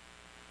 Yeah.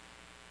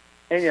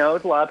 And,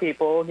 it's a lot of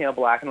people,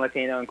 black and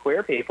Latino and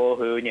queer people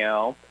who,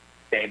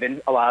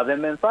 a lot of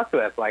them been fucked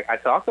with. I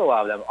talked to a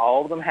lot of them.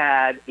 All of them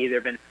had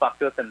either been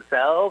fucked with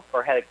themselves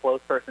or had a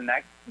close person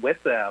next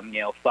with them,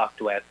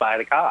 fucked with by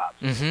the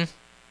cops. Mm-hmm.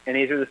 And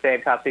these are the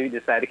same cops who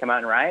decided to come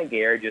out in riot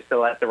gear just to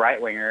let the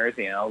right-wingers,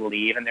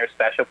 leave in their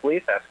special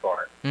police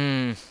escort.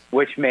 Mm.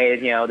 Which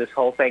made, this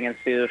whole thing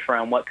ensue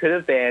from what could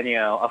have been,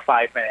 a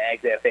 5-minute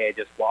exit if they had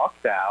just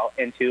walked out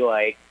into,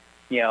 a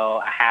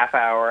half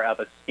hour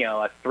of a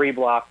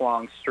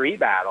 3-block-long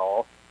street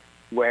battle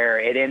where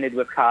it ended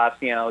with cops,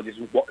 just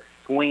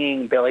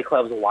swinging billy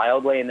clubs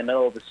wildly in the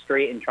middle of the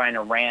street and trying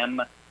to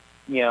ram,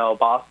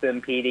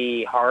 Boston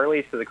PD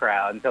Harleys to the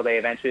crowd until they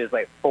eventually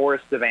just,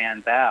 forced the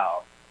vans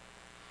out.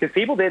 Because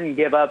people didn't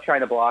give up trying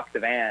to block the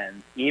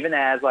vans, even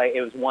as,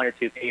 it was one or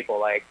two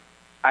people.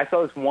 I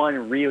saw this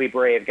one really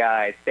brave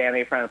guy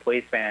standing in front of the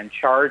police van,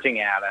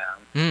 charging at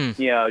him,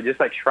 just,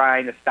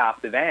 trying to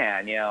stop the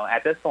van.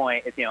 At this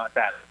point, it's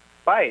that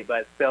fight,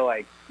 but still,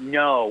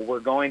 no, we're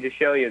going to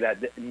show you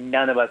that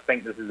none of us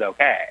think this is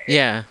okay.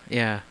 Yeah,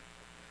 yeah.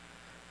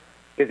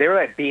 Because they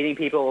were, beating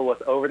people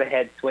with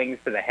over-the-head swings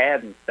to the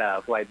head and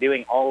stuff,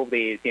 doing all of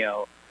these,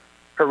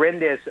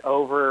 horrendous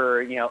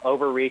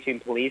overreaching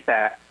police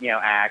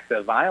acts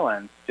of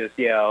violence, just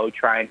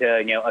trying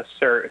to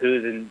assert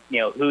who's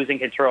in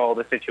control of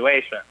the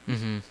situation.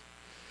 Mm-hmm.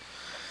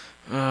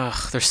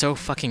 Ugh, they're so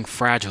fucking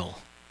fragile.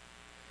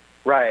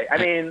 Right. I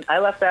mean, I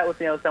left that with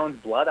someone's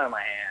blood on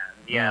my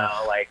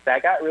hands.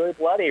 That got really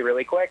bloody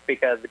really quick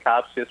because the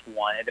cops just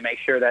wanted to make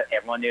sure that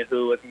everyone knew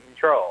who was in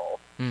control.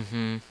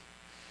 Mm-hmm.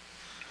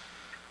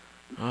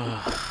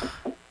 Ugh.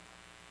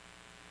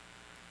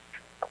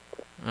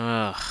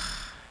 Ugh.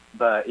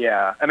 But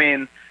yeah, I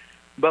mean,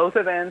 both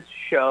events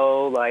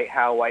show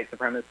how white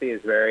supremacy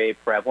is very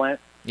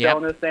prevalent still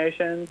in this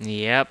nation.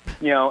 Yep.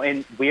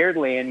 And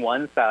weirdly, in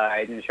one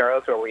side in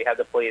Charlottesville, we have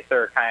the police that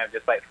are kind of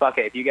just fuck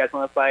it, if you guys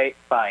want to fight,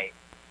 fight.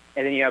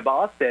 And then you have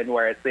Boston,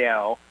 where it's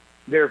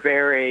they're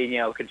very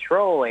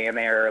controlling, and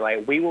they're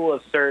we will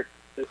assert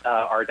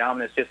our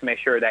dominance just to make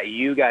sure that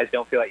you guys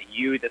don't feel like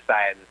you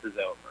decided this is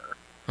over.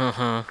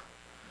 Uh-huh.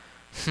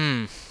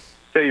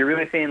 So you're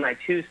really seeing like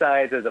two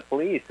sides of the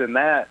police in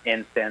that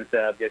instance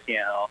of just,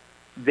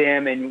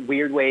 them in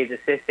weird ways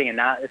assisting and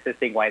not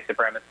assisting white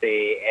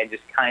supremacy and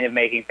just kind of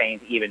making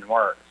things even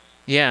worse.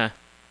 Yeah.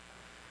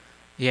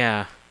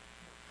 Yeah.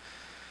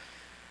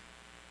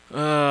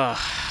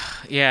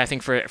 Yeah, I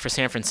think for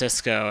San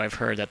Francisco, I've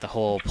heard that the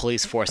whole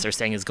police force they're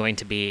saying is going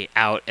to be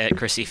out at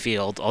Crissy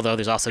Field, although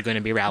there's also going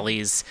to be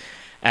rallies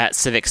at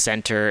Civic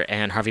Center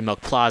and Harvey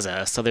Milk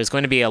Plaza. So there's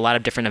going to be a lot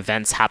of different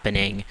events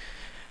happening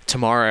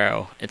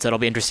tomorrow. And so it'll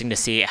be interesting to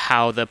see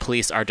how the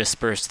police are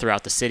dispersed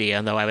throughout the city,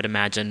 although I would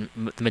imagine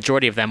the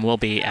majority of them will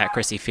be at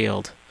Crissy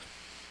Field.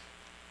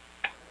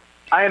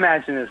 I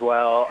imagine as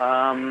well.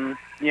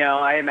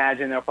 I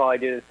imagine they'll probably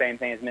do the same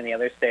thing as many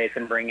other states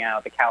and bring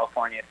out the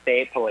California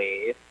State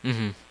Police,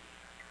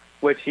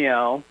 which,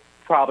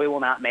 probably will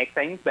not make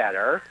things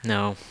better.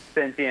 No.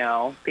 Since,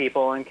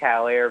 people in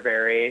Cali are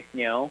very,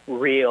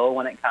 real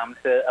when it comes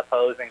to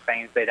opposing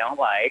things they don't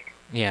like.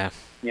 Yeah.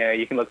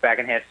 You can look back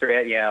in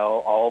history at,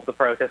 all of the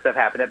protests that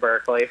happened at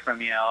Berkeley from,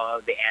 the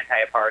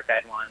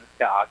anti-apartheid ones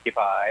to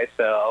Occupy.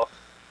 So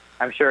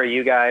I'm sure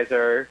you guys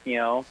are,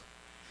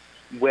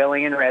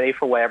 willing and ready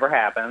for whatever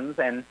happens.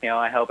 And,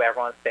 I hope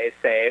everyone stays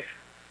safe.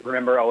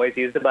 Remember, always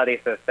use the buddy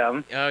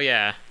system. Oh,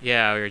 yeah.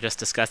 Yeah, we were just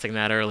discussing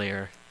that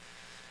earlier.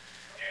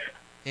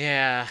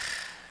 Yeah.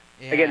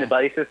 Again, the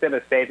buddy system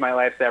has saved my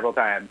life several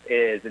times. It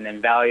is an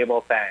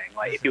invaluable thing.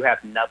 Like, if you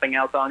have nothing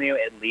else on you,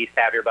 at least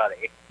have your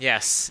buddy.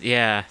 Yes.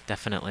 Yeah,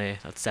 definitely.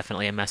 That's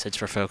definitely a message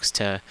for folks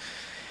to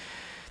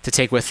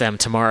take with them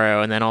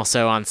tomorrow, and then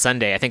also on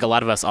Sunday. I think a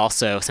lot of us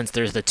also, since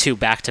there's the 2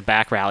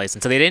 back-to-back rallies,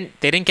 and so they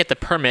didn't get the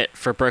permit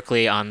for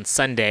Berkeley on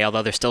Sunday,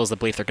 although there still is the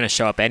belief they're going to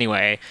show up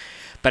anyway.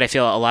 But I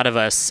feel a lot of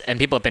us, and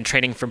people have been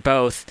training for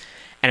both,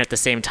 and at the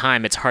same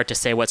time, it's hard to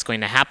say what's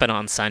going to happen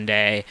on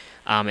Sunday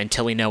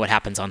until we know what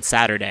happens on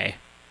Saturday.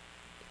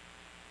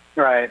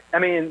 Right. I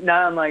mean,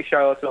 not unlike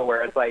Charlottesville,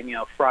 where it's like,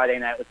 Friday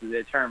night was the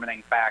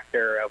determining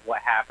factor of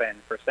what happened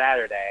for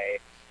Saturday.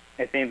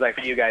 It seems like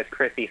for you guys,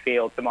 Crissy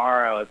Field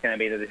tomorrow is going to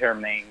be the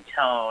determining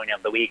tone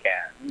of the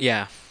weekend.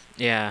 Yeah,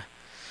 yeah.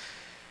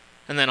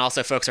 And then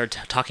also folks are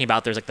talking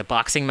about there's like the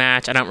boxing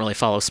match. I don't really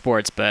follow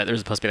sports, but there's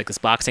supposed to be like this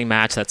boxing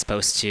match that's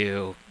supposed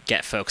to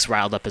get folks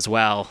riled up as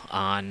well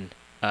on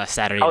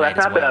Saturday night. Oh, that's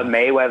not the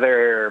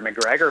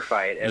Mayweather-McGregor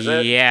fight, is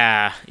it?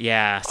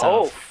 Yeah.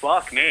 So,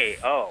 fuck me.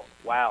 Oh,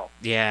 wow.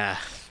 Yeah.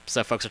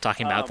 So folks are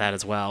talking about that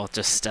as well.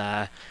 Just,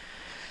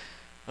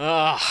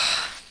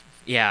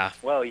 yeah.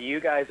 Well, you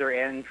guys are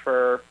in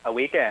for a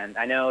weekend.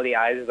 I know the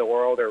eyes of the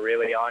world are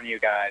really on you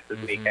guys this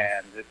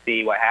weekend to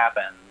see what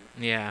happens.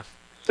 Yeah.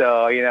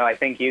 So, I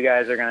think you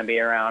guys are going to be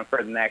around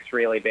for the next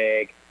really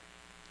big,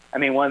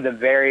 one of the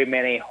very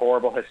many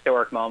horrible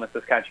historic moments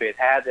this country has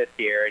had this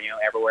year,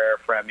 everywhere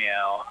from,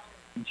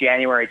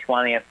 January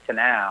 20th to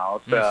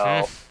now.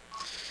 So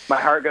my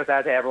heart goes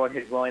out to everyone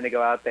who's willing to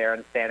go out there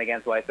and stand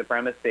against white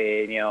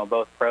supremacy,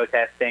 both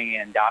protesting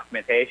and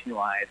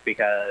documentation-wise,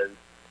 because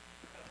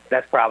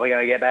that's probably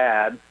going to get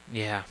bad.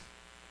 Yeah.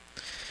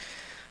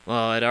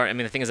 Well,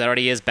 the thing is, it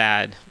already is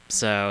bad,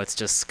 so it's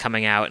just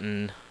coming out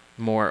in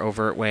more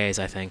overt ways,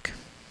 I think.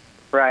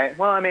 Right.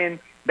 Well,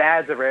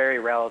 bad's a very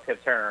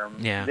relative term.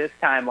 Yeah. This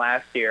time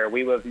last year,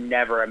 we would have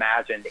never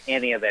imagined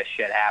any of this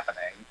shit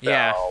happening. So,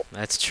 yeah,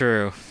 that's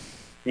true.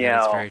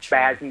 That's very true.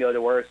 Bad can go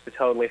to worse to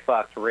totally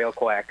fucked real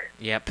quick.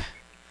 Yep.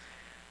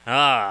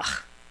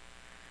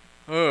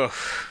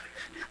 Oof.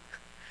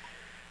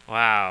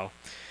 Wow.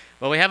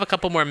 Well, we have a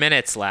couple more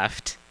minutes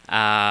left.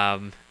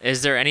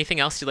 Is there anything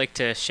else you'd like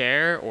to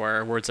share,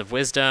 or words of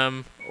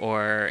wisdom,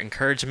 or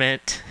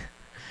encouragement,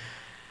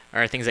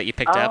 or things that you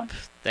picked up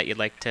that you'd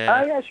like to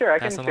yeah, sure. I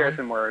can pass share along?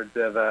 some words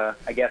of,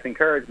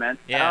 encouragement.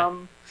 Yeah.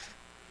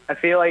 I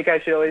feel like I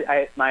should always,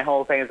 my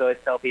whole thing is always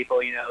tell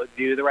people,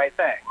 do the right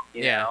thing.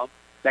 You know?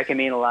 That can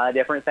mean a lot of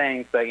different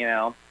things, but,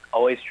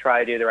 always try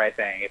to do the right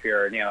thing. If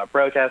you're, a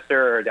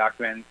protester or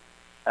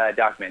a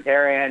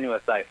documentarian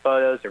with like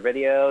photos or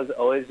videos,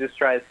 always just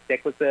try to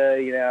stick with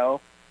the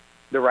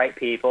right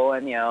people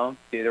and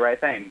do the right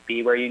thing.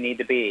 Be where you need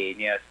to be.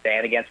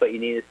 Stand against what you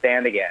need to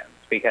stand against,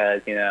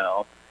 because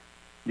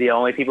the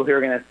only people who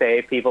are going to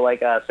save people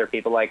like us are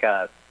people like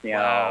us.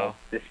 Wow.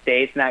 The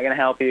state's not going to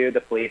help you. The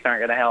police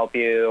aren't going to help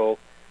you.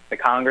 The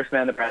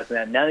congressman, the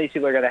president, none of these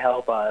people are going to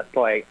help us.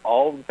 Like,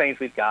 all the things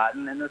we've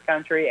gotten in this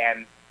country,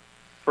 and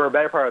for a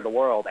better part of the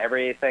world,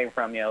 everything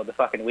from the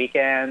fucking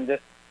weekend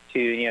to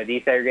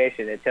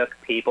desegregation, it took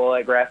people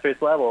at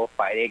grassroots level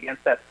fighting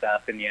against that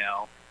stuff, and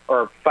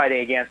or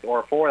fighting against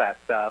or for that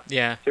stuff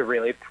to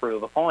really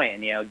prove a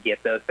point and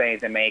get those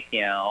things and make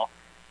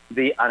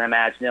the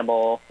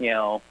unimaginable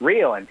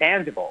real and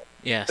tangible.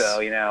 Yes.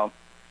 So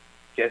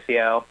just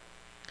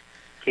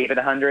keep it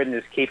 100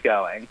 and just keep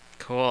going.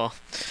 Cool.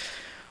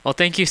 Well,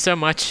 thank you so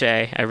much,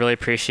 Shay. I really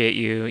appreciate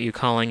you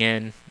calling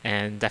in,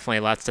 and definitely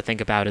lots to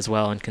think about as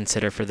well and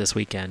consider for this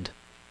weekend.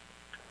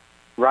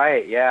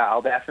 Right, yeah.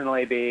 I'll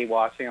definitely be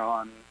watching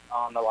on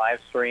the live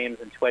streams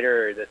and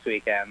Twitter this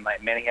weekend,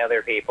 like many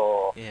other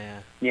people. Yeah.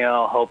 You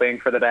know, hoping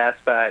for the best,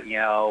 but, you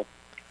know,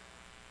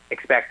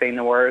 expecting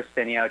the worst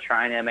and, you know,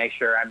 trying to make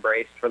sure I'm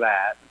braced for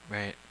that.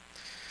 Right.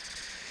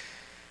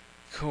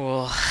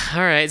 Cool.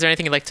 All right. Is there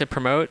anything you'd like to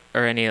promote,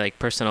 or any like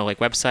personal like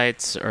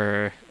websites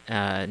or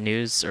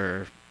news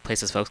or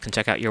places folks can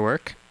check out your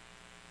work?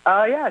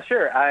 Yeah,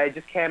 sure. I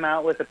just came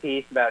out with a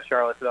piece about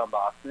Charlottesville and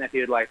Boston. If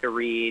you'd like to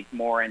read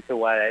more into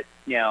what,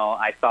 you know,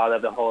 I thought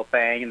of the whole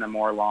thing in the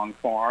more long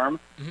form,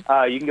 you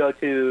can go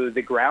to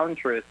the Ground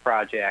Truth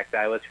Project.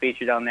 I was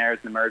featured on there as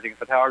an emerging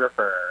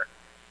photographer.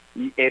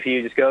 If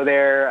you just go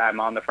there, I'm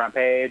on the front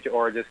page,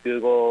 or just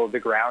Google the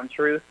Ground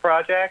Truth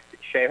Project,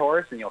 Shea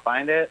Horse, and you'll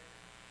find it.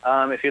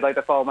 If you'd like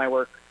to follow my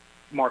work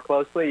more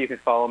closely, you can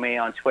follow me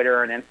on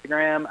Twitter and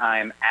Instagram.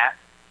 I'm at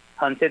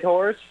Hunted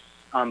Horse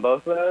on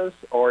both of those,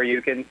 or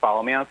you can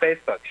follow me on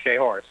Facebook, Shea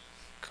Horse.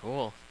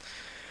 Cool.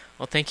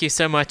 Well, thank you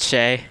so much,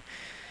 Shea.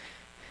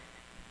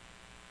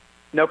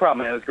 No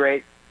problem. It was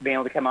great being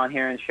able to come on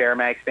here and share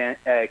my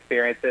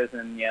experiences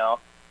in, you know,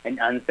 an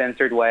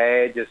uncensored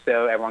way, just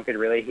so everyone could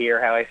really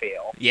hear how I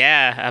feel.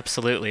 Yeah,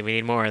 absolutely. We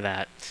need more of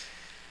that.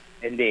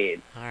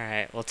 Indeed. All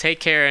right. Well, take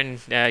care and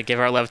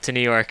give our love to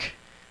New York.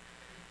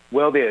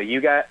 Will do.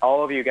 You guys,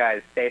 all of you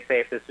guys, stay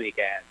safe this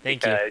weekend.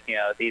 Thank you. Because, you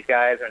know, these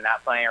guys are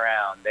not playing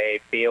around.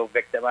 They feel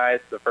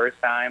victimized for the first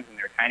time in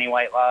their tiny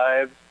white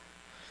lives.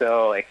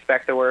 So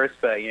expect the worst,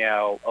 but, you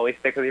know, always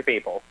stick with your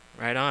people.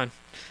 Right on.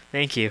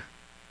 Thank you.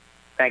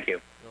 Thank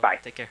you. Bye.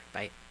 Take care.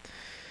 Bye.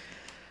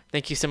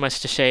 Thank you so much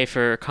to Shea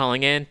for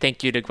calling in.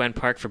 Thank you to Gwen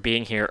Park for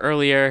being here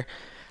earlier.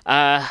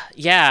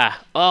 Yeah.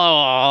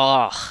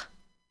 Oh.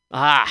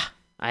 I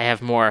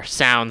have more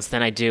sounds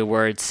than I do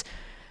words.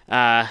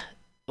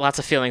 Lots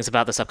of feelings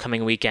about this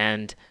upcoming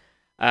weekend.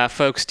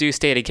 Folks, do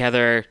stay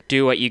together.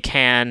 Do what you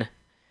can.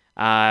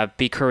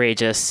 Be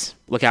courageous.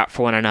 Look out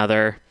for one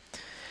another.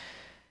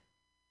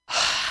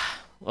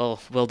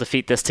 We'll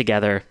defeat this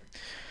together.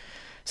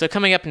 So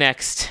coming up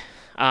next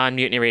on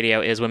Mutiny Radio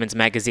is Women's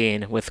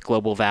Magazine with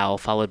Global Val,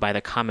 followed by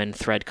the Common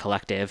Thread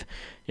Collective.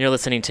 You're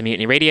listening to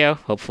Mutiny Radio.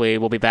 Hopefully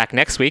we'll be back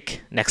next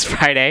week, next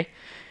Friday.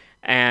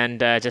 And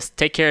just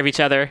take care of each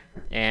other,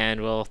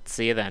 and we'll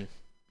see you then.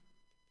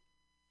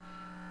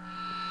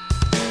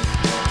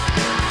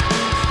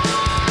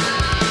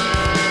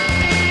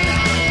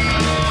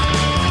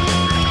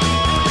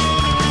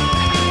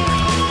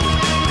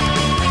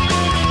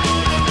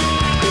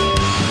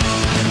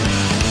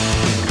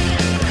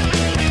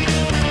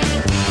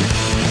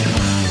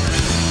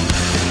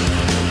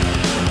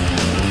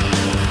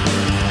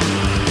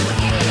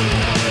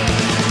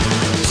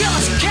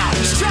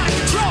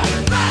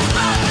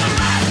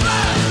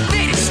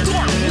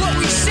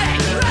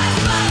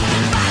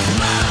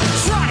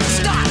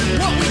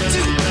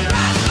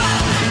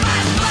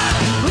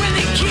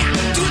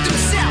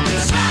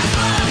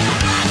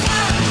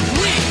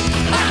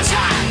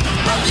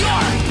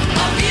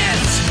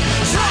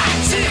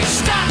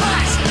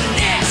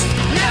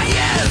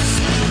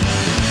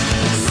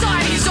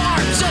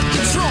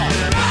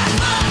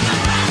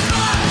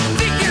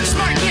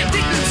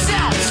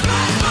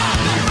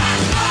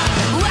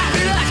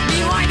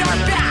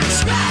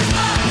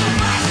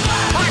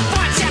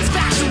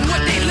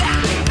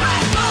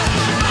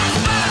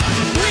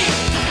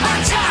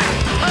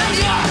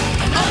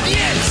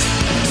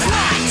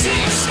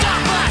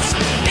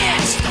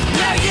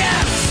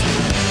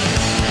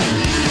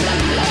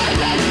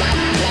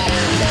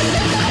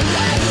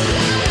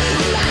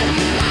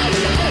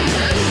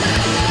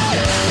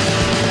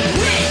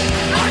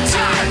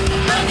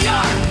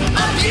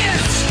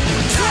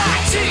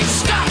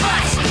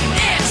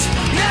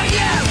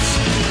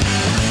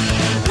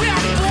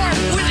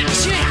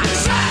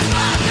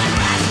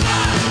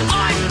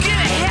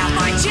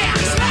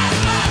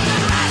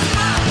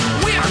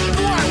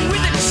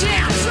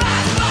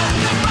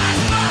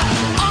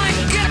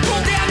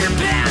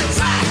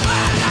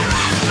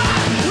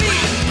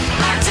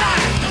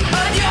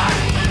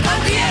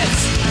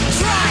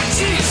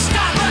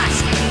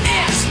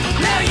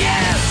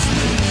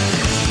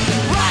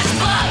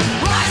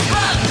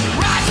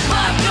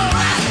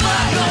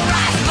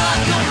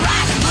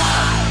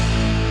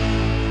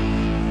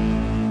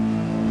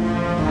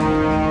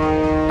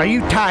 Are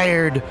you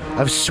tired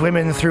of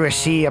swimming through a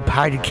sea of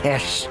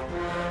podcasts?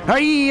 Are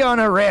ye on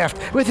a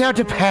raft without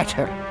a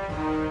paddle?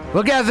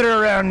 Well, gather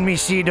around me,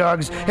 sea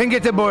dogs, and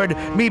get aboard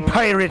me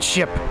pirate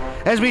ship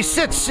as we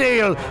set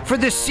sail for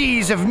the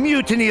seas of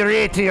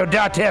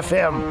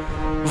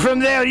MutinyRadio.fm. From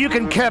there, you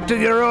can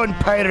captain your own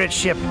pirate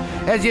ship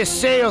as you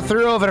sail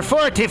through over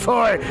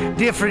 44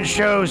 different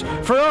shows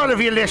for all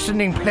of your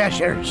listening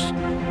pleasures.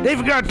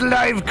 They've got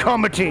live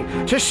comedy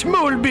to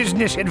small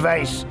business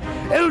advice,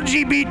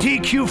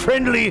 LGBTQ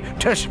friendly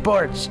to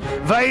sports,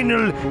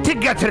 vinyl to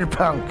gutter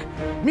punk.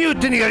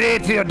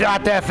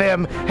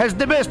 MutinyRadio.fm has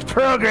the best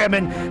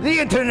programming the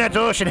internet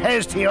ocean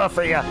has to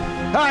offer you.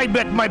 I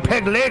bet my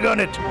peg leg on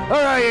it, or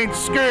I ain't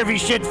scurvy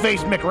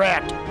shit-faced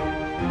McRat.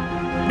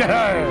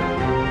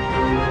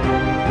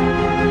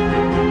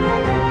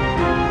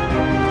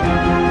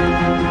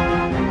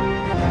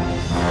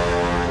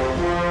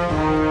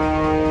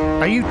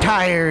 Are you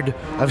tired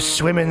of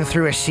swimming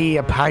through a sea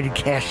of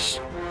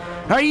podcasts?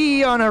 Are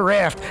ye on a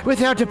raft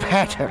without a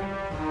paddle?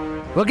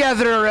 Well,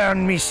 gather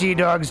around me, sea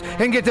dogs,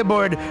 and get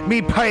aboard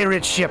me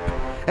pirate ship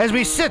as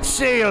we set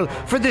sail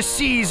for the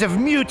seas of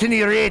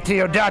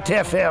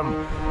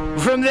MutinyRadio.fm.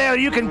 From there,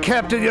 you can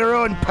captain your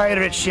own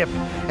pirate ship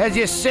as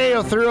you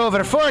sail through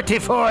over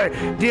 44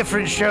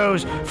 different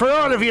shows for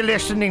all of your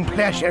listening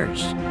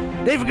pleasures.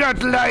 They've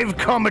got live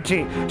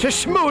comedy to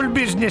small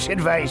business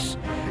advice,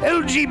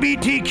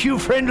 LGBTQ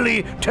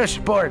friendly to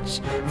sports,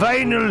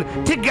 vinyl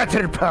to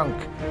gutter punk.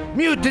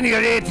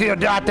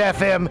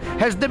 MutinyRadio.fm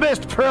has the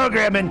best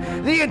programming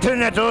the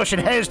internet ocean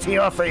has to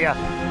offer you.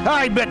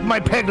 I bet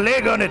my peg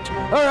leg on it,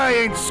 or I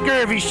ain't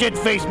scurvy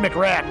shit-faced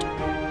McRat.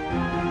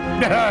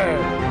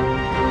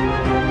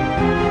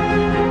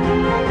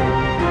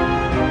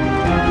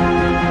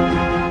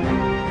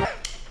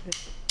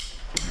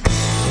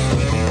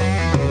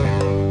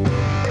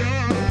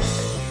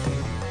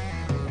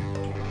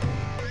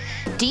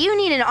 Do you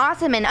need an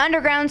awesome and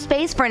underground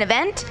space for an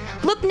event?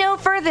 Look no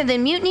further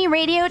than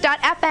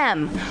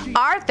MutinyRadio.fm.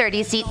 Our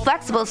 30-seat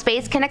flexible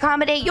space can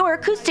accommodate your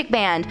acoustic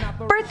band,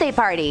 birthday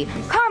party,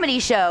 comedy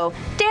show,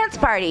 dance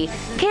party,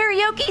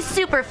 karaoke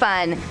super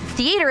fun,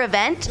 theater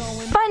event,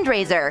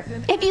 fundraiser.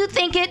 If you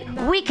think it,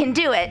 we can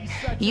do it.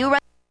 You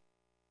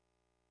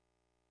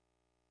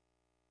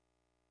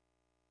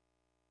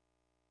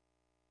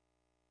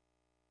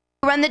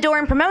run the door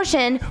and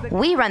promotion,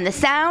 we run the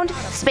sound,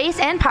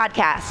 space, and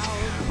podcast.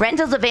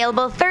 Rentals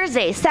available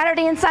Thursday,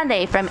 Saturday, and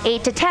Sunday from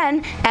 8 to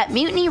 10 at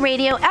Mutiny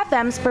Radio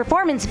FM's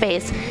performance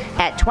space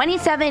at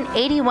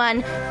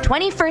 2781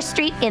 21st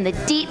Street in the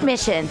Deep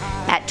Mission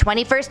at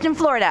 21st in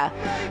Florida.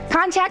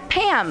 Contact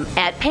Pam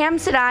at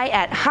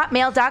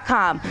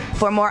pamsadai@hotmail.com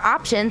for more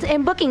options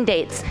and booking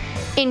dates.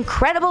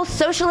 Incredible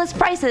socialist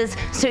prices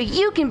so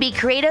you can be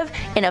creative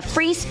in a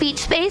free speech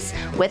space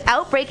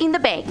without breaking the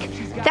bank.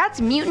 That's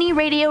Mutiny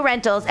Radio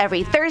Rentals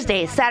every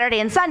Thursday,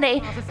 Saturday, and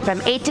Sunday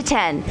from 8 to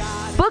 10.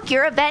 Book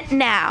your event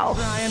now.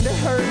 Trying to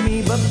hurt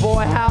me, but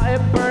boy, how it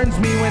burns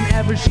me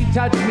whenever she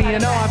touches me,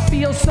 and oh, I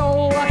feel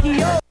so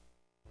lucky. Oh.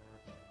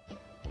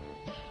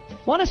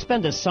 Want to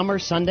spend a summer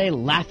Sunday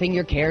laughing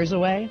your cares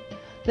away?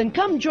 Then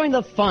come join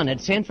the fun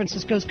at San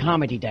Francisco's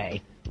Comedy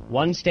Day.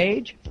 One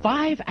stage,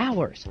 5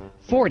 hours,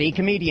 40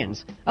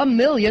 comedians, 1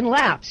 million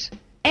laughs,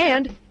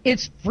 and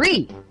it's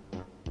free.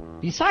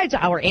 Besides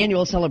our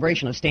annual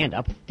celebration of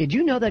stand-up, did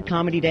you know that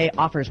Comedy Day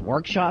offers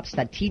workshops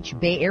that teach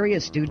Bay Area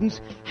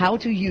students how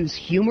to use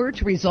humor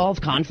to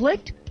resolve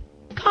conflict?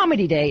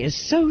 Comedy Day is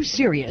so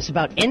serious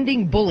about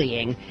ending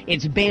bullying,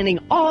 it's banning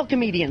all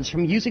comedians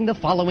from using the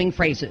following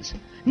phrases: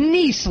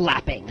 knee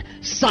slapping,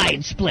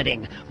 side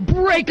splitting,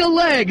 break a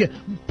leg,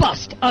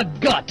 bust a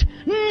gut,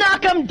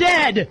 knock 'em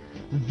dead.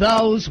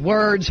 Those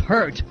words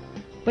hurt.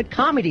 But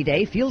Comedy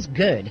Day feels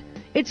good.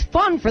 It's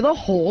fun for the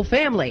whole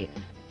family.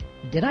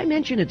 Did I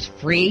mention it's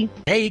free?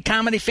 Hey,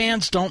 comedy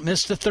fans, don't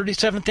miss the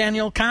 37th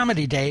Annual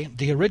Comedy Day,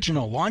 the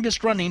original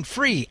longest-running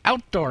free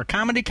outdoor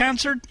comedy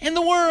concert in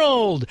the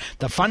world.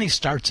 The Funny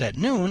starts at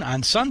noon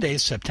on Sunday,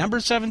 September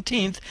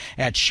 17th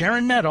at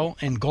Sharon Meadow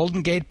in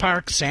Golden Gate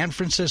Park, San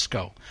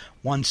Francisco.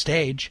 One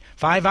stage,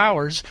 5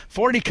 hours,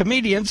 40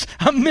 comedians,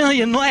 1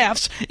 million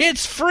laughs.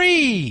 It's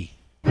free!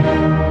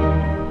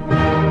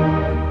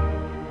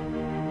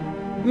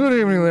 Good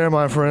evening there,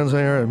 my friends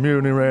here at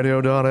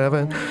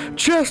MutinyRadio.fm.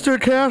 Chester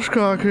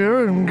Cashcock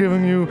here, and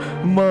giving you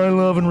my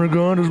love and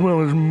regard as well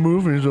as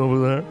movies over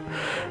there.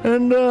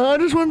 And I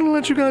just wanted to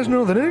let you guys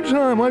know that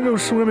anytime I go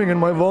swimming in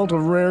my vault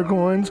of rare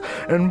coins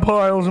and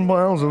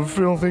piles of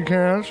filthy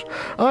cash,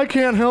 I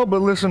can't help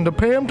but listen to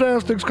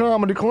Pamtastic's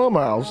Comedy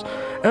Clubhouse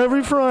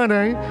every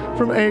Friday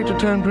from 8 to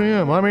 10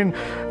 p.m. I mean,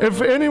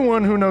 if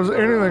anyone who knows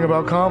anything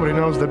about comedy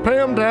knows that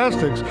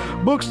Pamtastics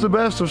books the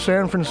best of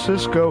San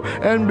Francisco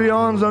and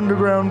beyond's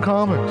underground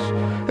comics.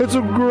 It's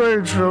a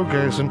great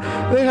showcase, and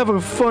they have a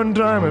fun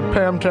time at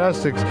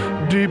Pamtastics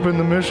deep in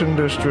the Mission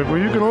District, where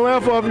you can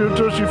laugh off your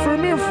tushy for a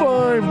mere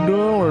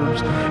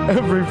 $5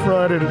 every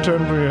Friday to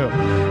 10 p.m.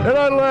 And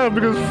I laugh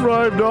because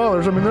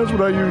 $5, I mean, that's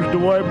what I use to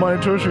wipe my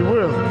tushy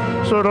with.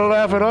 So to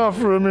laugh it off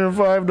for a mere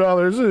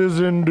 $5 is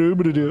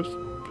indubitious.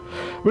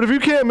 But if you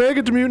can't make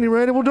it to Mutiny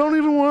Radio, well, don't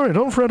even worry.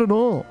 Don't fret at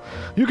all.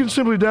 You can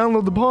simply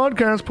download the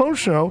podcast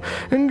post-show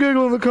and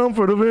giggle in the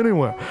comfort of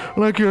anywhere,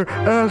 like your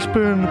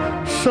Aspen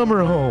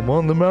summer home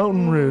on the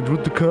mountain ridge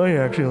with the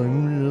kayak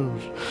feeling.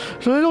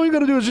 So all you got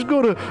to do is just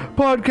go to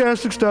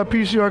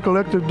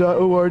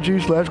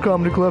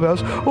podcastics.pcrcollective.org/Comedy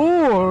Clubhouse,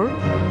 or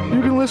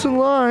you can listen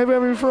live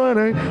every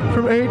Friday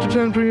from 8 to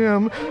 10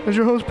 p.m. as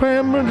your host,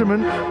 Pam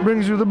Benjamin,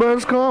 brings you the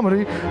best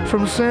comedy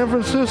from San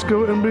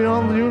Francisco and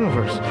beyond the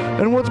universe.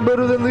 And what's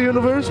better than the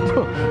universe?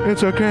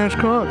 It's a cash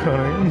cock,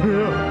 honey.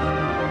 Yeah.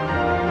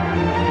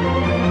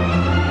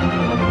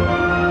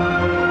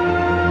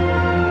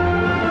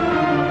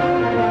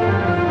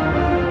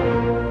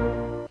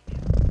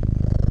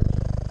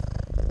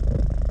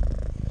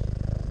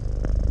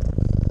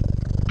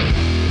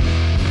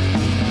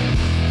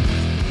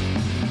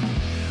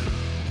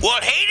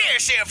 Well, hey there,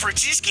 San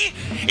Francisco.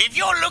 If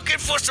you're looking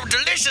for some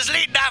delicious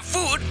late-night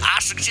food, I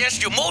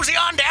suggest you mosey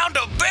on down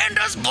to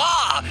Bender's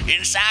Bar.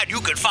 Inside,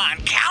 you can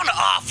find counter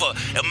offer,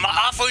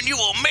 offering you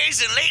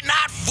amazing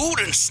late-night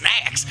food and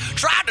snacks.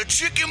 Try the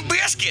chicken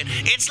biscuit.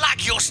 It's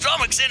like your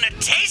stomach's in a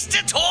tasty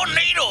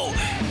tornado.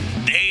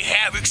 They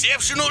have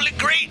exceptionally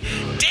great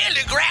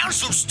daily ground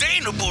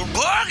sustainable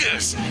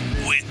burgers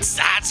with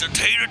sides of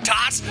tater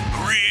tots,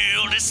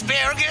 grilled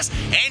asparagus,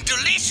 and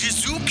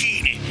delicious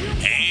zucchini,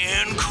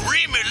 and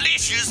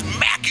creamy-licious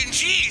mac and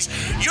cheese.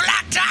 You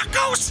like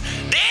tacos?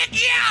 They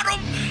got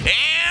them.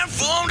 And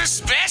from the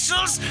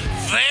specials,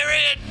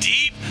 very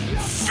deep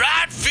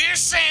fried fish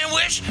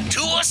sandwich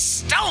to a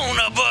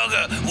stoner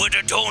burger with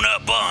a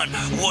donut bun.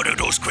 What are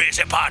those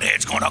crazy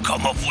potheads gonna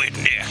come up with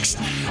next?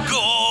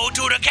 Go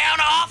to the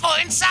counter offer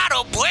inside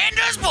of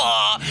Bender's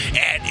Bar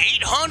at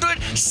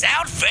 800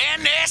 South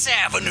Van Ness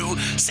Avenue,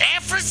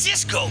 San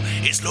Francisco.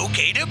 It's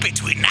located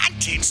between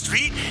 19th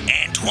Street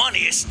and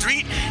 20th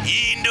Street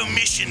in the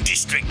Mission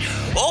District.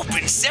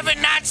 Open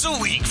 7 nights a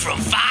week from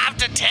 5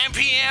 to 10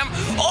 p.m.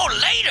 or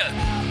later.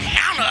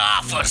 Counter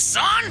offer,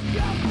 son.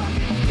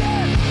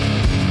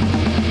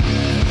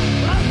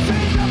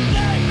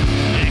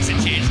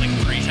 Accent changed like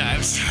 3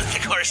 times throughout the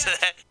course of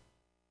that.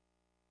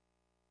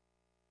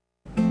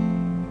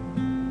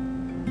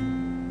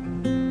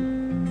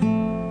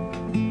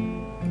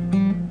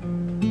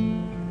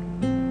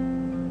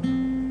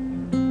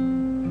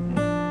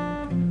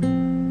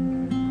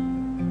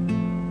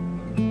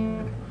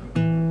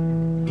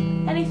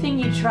 Anything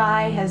you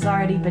try has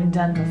already been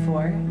done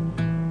before,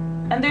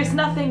 and there's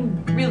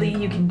nothing really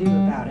you can do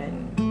about it.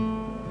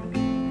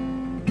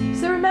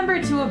 So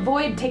remember to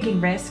avoid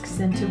taking risks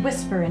and to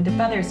whisper into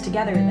feathers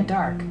together in the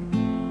dark.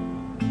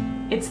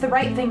 It's the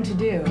right thing to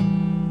do,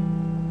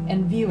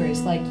 and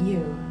viewers like you.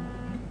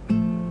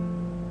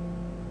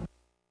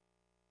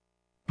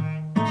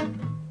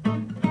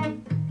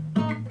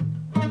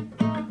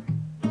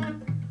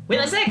 When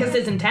a circus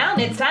is in town,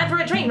 it's time for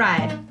a train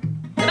ride.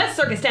 The best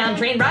circus town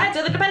train rides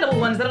are the dependable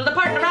ones that'll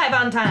depart and arrive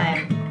on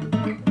time.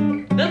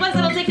 The ones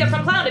that'll take you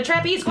from clown to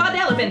trapeze, quad to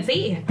elephant,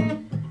 see?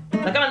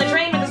 They'll come on the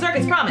train with the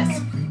circus promise.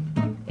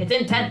 It's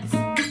intense.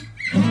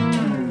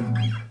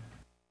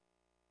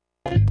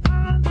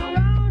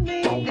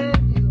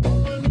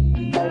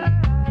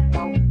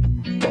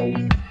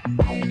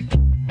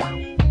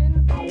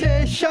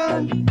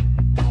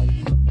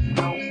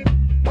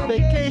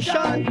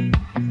 Vacation,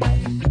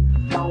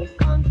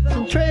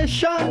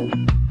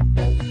 concentration,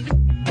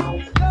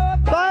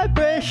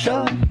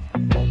 vibration.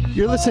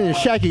 You're listening to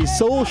Shaggy's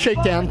Soul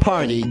Shakedown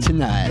Party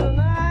tonight.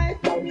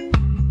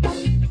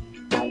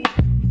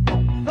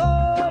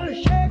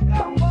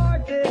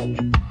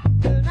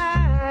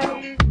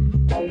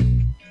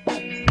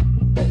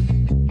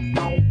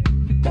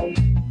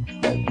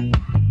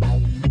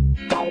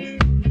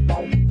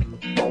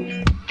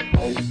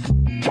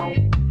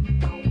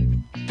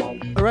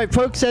 All right,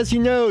 folks, as you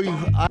know,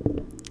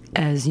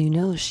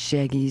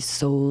 Shaggy's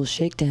Soul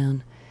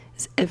Shakedown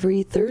is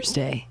every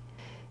Thursday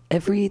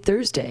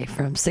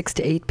from 6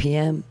 to 8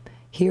 p.m.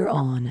 here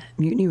on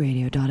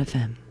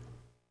MutinyRadio.fm.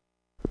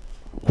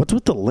 What's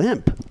with the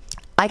limp?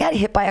 I got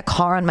hit by a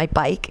car on my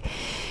bike.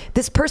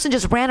 This person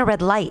just ran a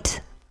red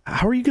light.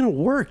 How are you going to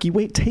work? You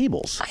wait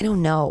tables. I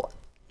don't know.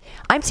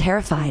 I'm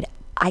terrified.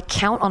 I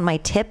count on my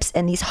tips,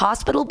 and these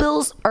hospital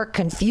bills are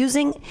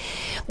confusing.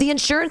 The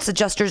insurance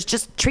adjusters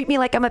just treat me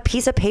like I'm a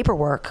piece of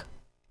paperwork.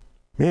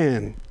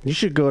 Man, you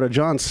should go to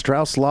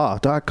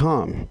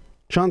johnstrausslaw.com.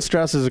 John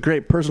Strauss is a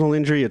great personal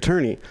injury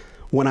attorney.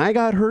 When I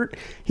got hurt,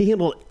 he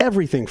handled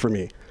everything for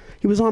me. He was on